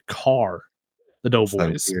family car, the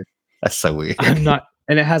Doughboys. That's so weird. I'm not,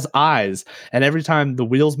 and it has eyes, and every time the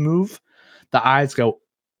wheels move, the eyes go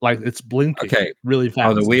like it's blinking. Okay, really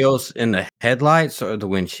fast. Are the wheels in the headlights or the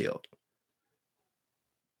windshield?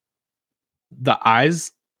 The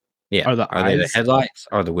eyes. Yeah, are they the headlights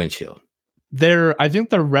or the windshield? I think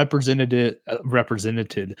they're represented.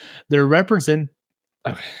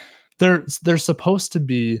 They're supposed to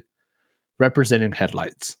be representing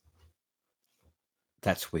headlights.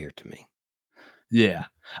 That's weird to me. Yeah.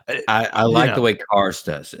 I like the way Cars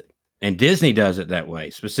does it. And Disney does it that way,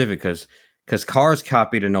 specifically because Cars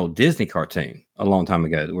copied an old Disney cartoon a long time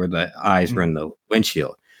ago where the eyes were in the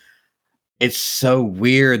windshield. It's so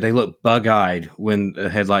weird. They look bug-eyed when the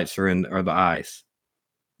headlights are the eyes.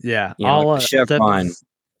 Yeah, you know, like the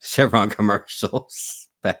Chevron commercials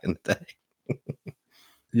back in the day.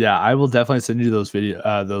 Yeah, I will definitely send you those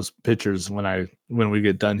pictures when we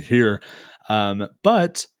get done here.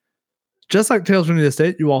 But just like Tales from the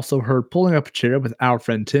Estate, you also heard Pulling Up a Chair with our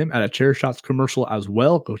friend Tim at a Chair Shots commercial as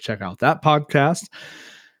well. Go check out that podcast.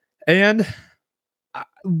 And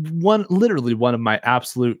literally one of my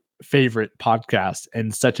absolute favorite podcasts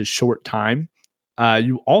in such a short time.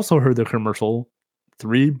 You also heard the commercial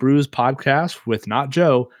 3 Brews podcast with Not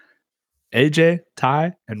Joe, AJ,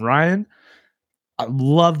 Ty, and Ryan. I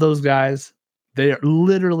love those guys. They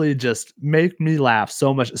literally just make me laugh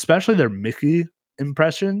so much, especially their Mickey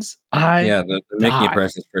impressions. The Mickey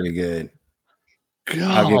impression is pretty good.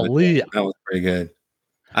 Golly, that was pretty good.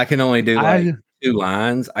 I can only do like 2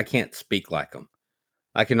 lines. I can't speak like them.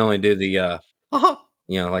 I can only do the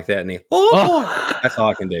like that. And that's all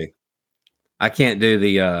I can do. I can't do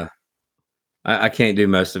the I can't do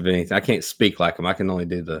most of anything. I can't speak like them. I can only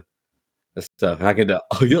do the stuff. And I can do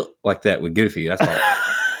like that with Goofy. That's all.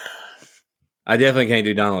 I definitely can't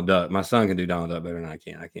do Donald Duck. My son can do Donald Duck better than I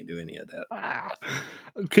can. I can't do any of that.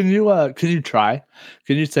 Can you try?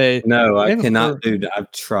 Can you say no? I cannot do that.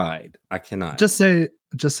 I've tried. I cannot. Just say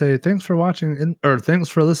thanks for watching or thanks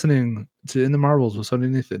for listening to In the Marbles with Sonny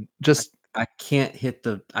Nathan. I can't hit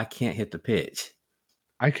the pitch.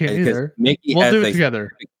 I can't either. Mickey we'll do it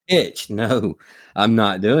together. Pitch. No, I'm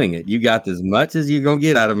not doing it. You got as much as you're gonna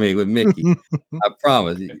get out of me with Mickey. I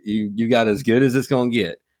promise. You got as good as it's gonna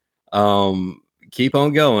get. Keep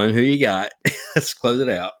on going. Who you got? Let's close it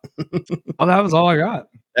out. Oh, that was all I got.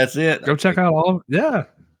 That's it. Go check out all. Yeah.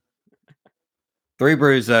 3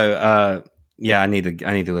 Brews though. Yeah, I need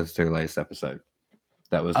to listen to the latest episode.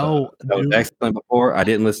 That was excellent before. I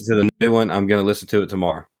didn't listen to the new one. I'm gonna listen to it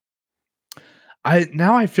tomorrow.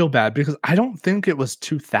 I feel bad because I don't think it was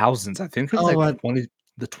 2000s. I think it was like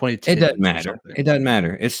 2010. It doesn't matter. It doesn't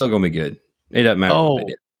matter. It's still gonna be good. It doesn't matter. Oh,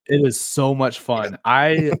 it is so much fun.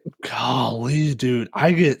 Golly, dude,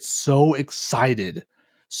 I get so excited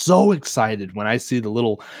when I see the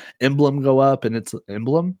little emblem go up, and it's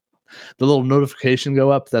the little notification go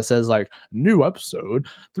up that says like new episode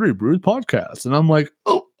 3 Brews podcast, and I'm like,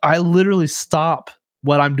 oh, I literally stop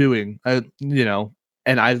what I'm doing,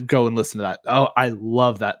 and I go and listen to that. Oh, I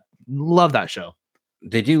love that show.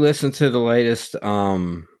 Did you listen to the latest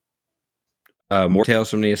More Tales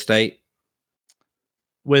from the Estate?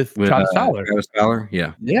 With Travis Fowler. Travis Fowler,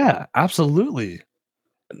 yeah. Yeah, absolutely.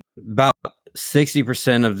 About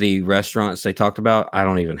 60% of the restaurants they talked about, I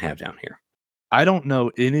don't even have down here. I don't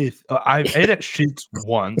know any. I've ate at Sheets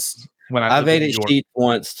once. I've ate at Sheets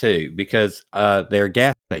once too, because they're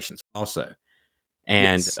gas stations also,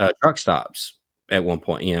 and truck stops at one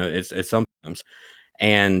point. It's sometimes.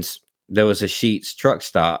 And there was a Sheets truck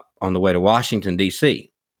stop on the way to Washington,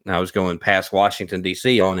 D.C. And I was going past Washington,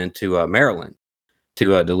 D.C. on into Maryland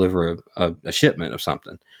to deliver a shipment of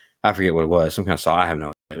something. I forget what it was. Some kind of saw. I have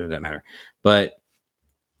no idea. It doesn't matter. But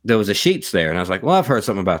there was a Sheets there. And I was like, well, I've heard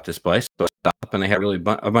something about this place. So I stopped, and they had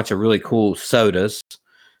a bunch of really cool sodas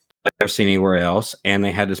I've never seen anywhere else. And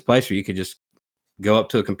they had this place where you could just go up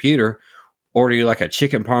to a computer, order you like a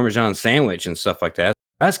chicken Parmesan sandwich and stuff like that.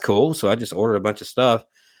 That's cool. So I just ordered a bunch of stuff,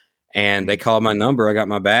 and they called my number. I got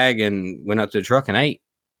my bag and went up to the truck and ate,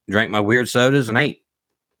 drank my weird sodas and ate.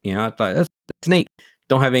 You know, I thought that's neat.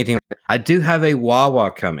 Don't have anything. I do have a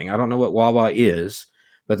Wawa coming. I don't know what Wawa is,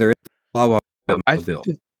 but there is a Wawa bill.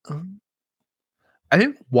 I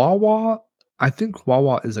think Wawa. I think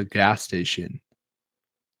Wawa is a gas station.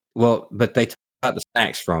 Well, but they took out the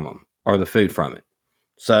snacks from them or the food from it.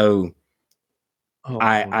 So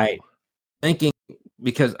I thinking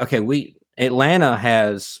because Atlanta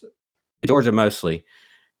has Georgia mostly.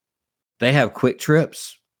 They have Quick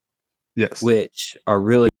Trips, yes, which are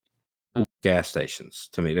really gas stations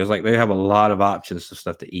to me. They have a lot of options of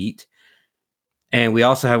stuff to eat, and we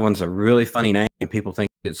also have ones that are really funny name. People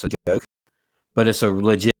think it's a joke, but it's a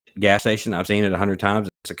legit gas station. I've seen it 100 times.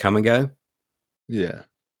 It's a Come and Go. Yeah.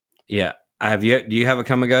 Do you have a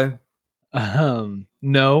Come and Go?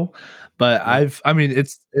 No, but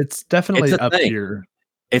it's definitely up thing. here.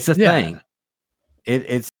 It's a thing.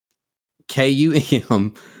 It's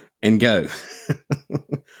KUM and go.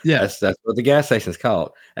 Yeah, that's what the gas station's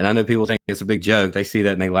called. And I know people think it's a big joke. They see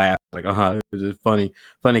that and they laugh like, "Oh, it's a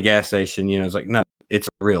funny gas station." You know, it's like, no, it's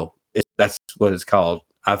real. That's what it's called.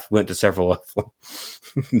 I've went to several of them,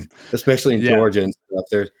 especially in Georgia and stuff.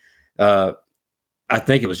 There's, I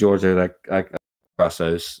think it was Georgia that I crossed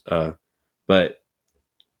those. But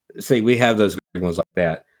see, we have those big ones like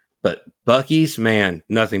that. But Buc-ee's, man,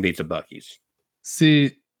 nothing beats a Buc-ee's.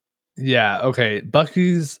 See, yeah, okay.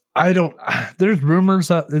 Buc-ee's, there's rumors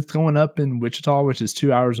that it's going up in Wichita, which is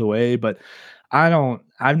 2 hours away, but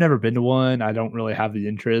I've never been to one. I don't really have the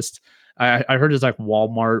interest. I heard it's like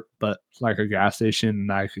Walmart, but like a gas station,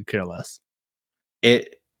 and I could care less. I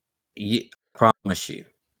promise you,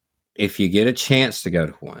 if you get a chance to go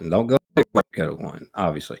to one, don't go to one,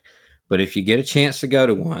 obviously. But if you get a chance to go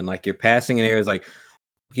to one, like you're passing an area, it's like,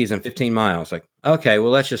 he's in 15 miles. Like, okay,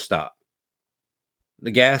 well, let's just stop.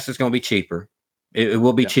 The gas is going to be cheaper. It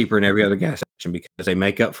will be cheaper in every other gas station because they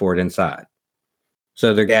make up for it inside.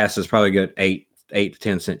 So their gas is probably good 8 to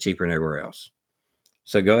 10 cents cheaper than everywhere else.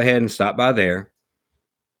 So go ahead and stop by there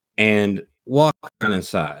and walk around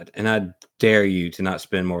inside. And I dare you to not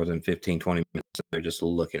spend more than 15, 20 minutes there just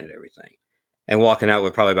looking at everything and walking out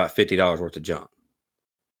with probably about $50 worth of junk.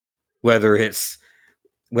 Whether it's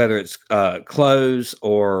clothes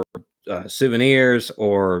or souvenirs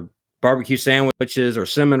or barbecue sandwiches or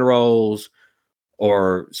cinnamon rolls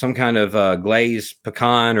or some kind of glazed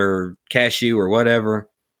pecan or cashew or whatever.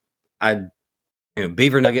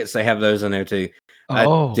 Beaver nuggets, they have those in there too.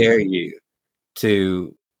 I dare you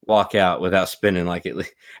to walk out without spending like it.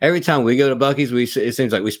 Every time we go to Buc-ee's, it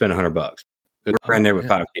seems like we spend $100. We're in there with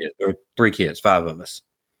 5 kids or 3 kids, 5 of us.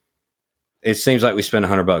 It seems like we spend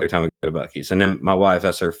 $100 every time we go to Buc-ee's. And then my wife,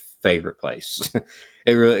 that's her favorite place.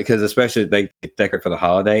 It really, because especially they decorate for the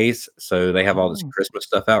holidays. So they have all this Christmas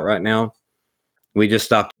stuff out right now. We just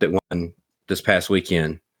stopped at one this past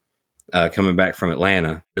weekend, coming back from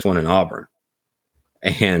Atlanta. There's one in Auburn.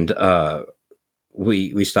 And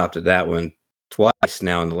we stopped at that one twice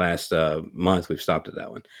now in the last month. We've stopped at that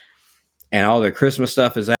one. And all their Christmas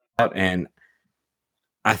stuff is out. And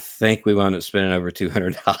I think we wound up spending over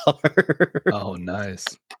 $200. Oh, nice.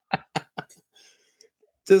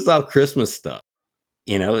 Just all Christmas stuff.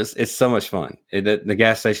 You know, it's so much fun. The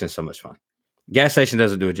gas station is so much fun. Gas station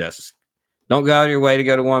doesn't do it justice. Don't go out of your way to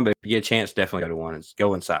go to one, but if you get a chance, definitely go to one and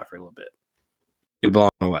go inside for a little bit. You're blown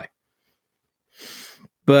away.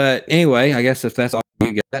 But anyway, I guess if that's all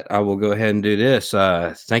you got, I will go ahead and do this.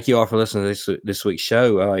 Thank you all for listening to this week's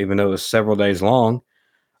show, even though it was several days long.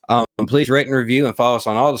 Please rate and review and follow us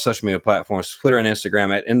on all the social media platforms, Twitter and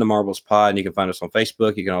Instagram at In the Marbles Pod. And you can find us on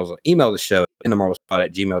Facebook. You can also email the show at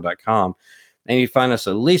inthemarblespod@gmail.com. And if you find us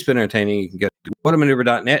at least bit entertaining, you can go to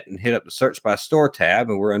whatamaneuver.net and hit up the search by store tab.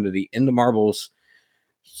 And we're under the In the Marbles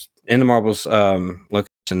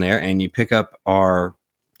location there. And you pick up our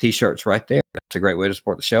t-shirts right there. That's a great way to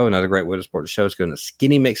support the show. Another great way to support the show is go to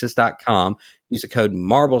skinnymixes.com. Use the code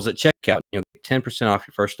MARBLES at checkout. You'll get 10% off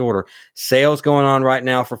your first order. Sales going on right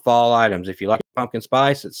now for fall items. If you like pumpkin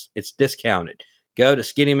spice, it's discounted. Go to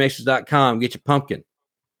skinnymixes.com. Get your pumpkin.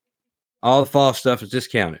 All the fall stuff is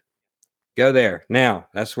discounted. Go there. Now,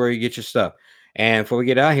 that's where you get your stuff. And before we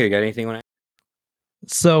get out here, you got anything on that?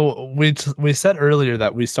 So we said earlier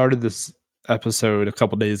that we started this episode a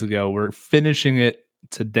couple days ago. We're finishing it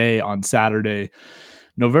today on Saturday,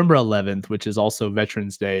 November 11th, which is also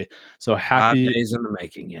Veterans Day. So happy 5 days in the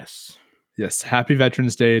making. Yes. Happy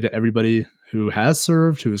Veterans Day to everybody who has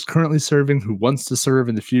served, who is currently serving, who wants to serve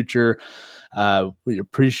in the future. We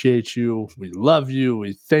appreciate you. We love you.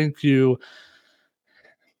 We thank you.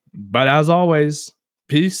 But as always,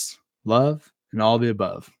 peace, love, and all the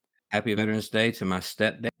above. Happy Veterans Day to my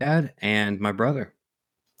stepdad and my brother,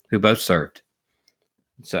 who both served.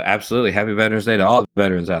 So absolutely, happy Veterans Day to all the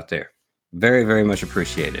veterans out there. Very, very much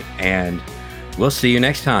appreciated. And we'll see you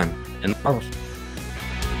next time in the Marvels.